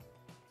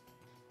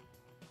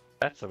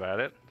 That's about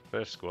it.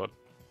 First squad.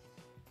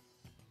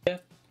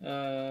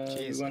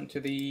 We went to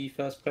the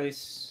first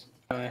place.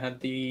 I had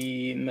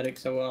the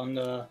medics that were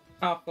under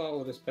Alpha,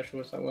 or the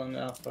specialists that were under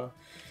Alpha,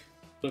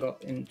 split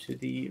up into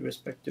the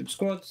respective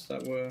squads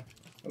that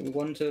we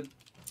wanted,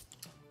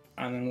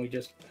 and then we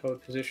just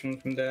held position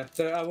from there.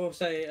 So I will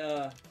say,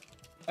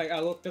 like, I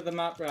looked at the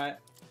map, right,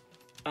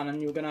 and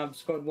then you're gonna have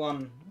squad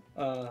 1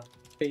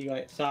 be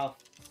like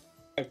south,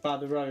 like by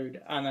the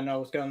road, and then I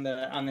was going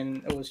there, and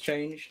then it was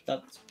changed.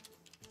 That's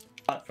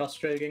quite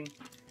frustrating.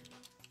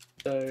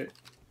 So,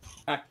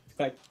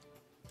 like,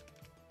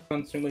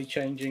 constantly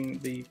changing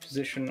the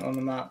position on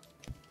the map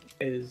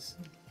is,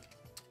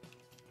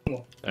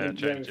 well,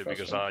 changed it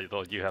because I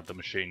thought you had the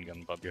machine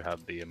gun, but you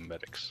had the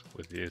medics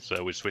with you.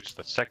 So we switched.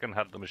 The second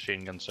had the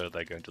machine gun, so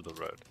they're going to the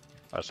road.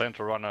 I sent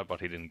a runner,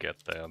 but he didn't get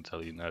there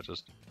until you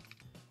noticed.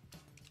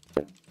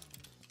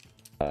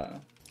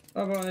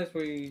 Otherwise,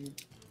 we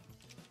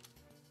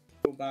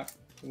pulled back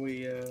when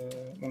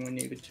we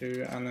needed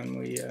to, and then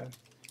we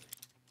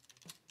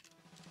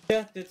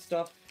did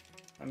stuff.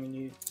 I mean,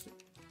 you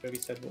already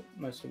said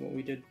most of what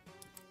we did.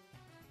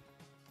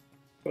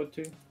 Squad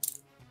 2.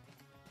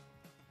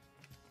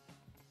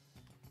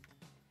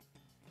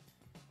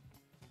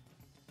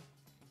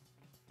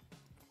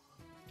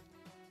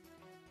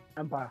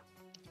 Empire.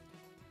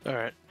 All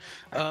right.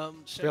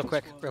 Real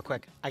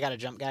quick. I gotta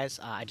jump, guys.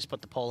 I just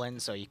put the poll in,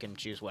 so you can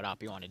choose what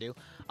op you want to do.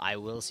 I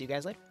will see you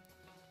guys later.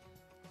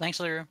 Thanks,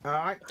 Liru. All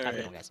right. Have a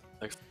good one, guys.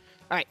 Thanks.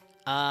 All right.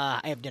 I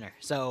have dinner,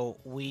 so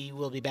we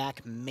will be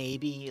back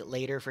maybe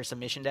later for some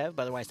mission dev.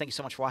 But otherwise, thank you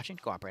so much for watching.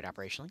 Cooperate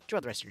operationally. Enjoy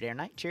the rest of your day or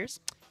night.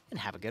 Cheers, and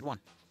have a good one.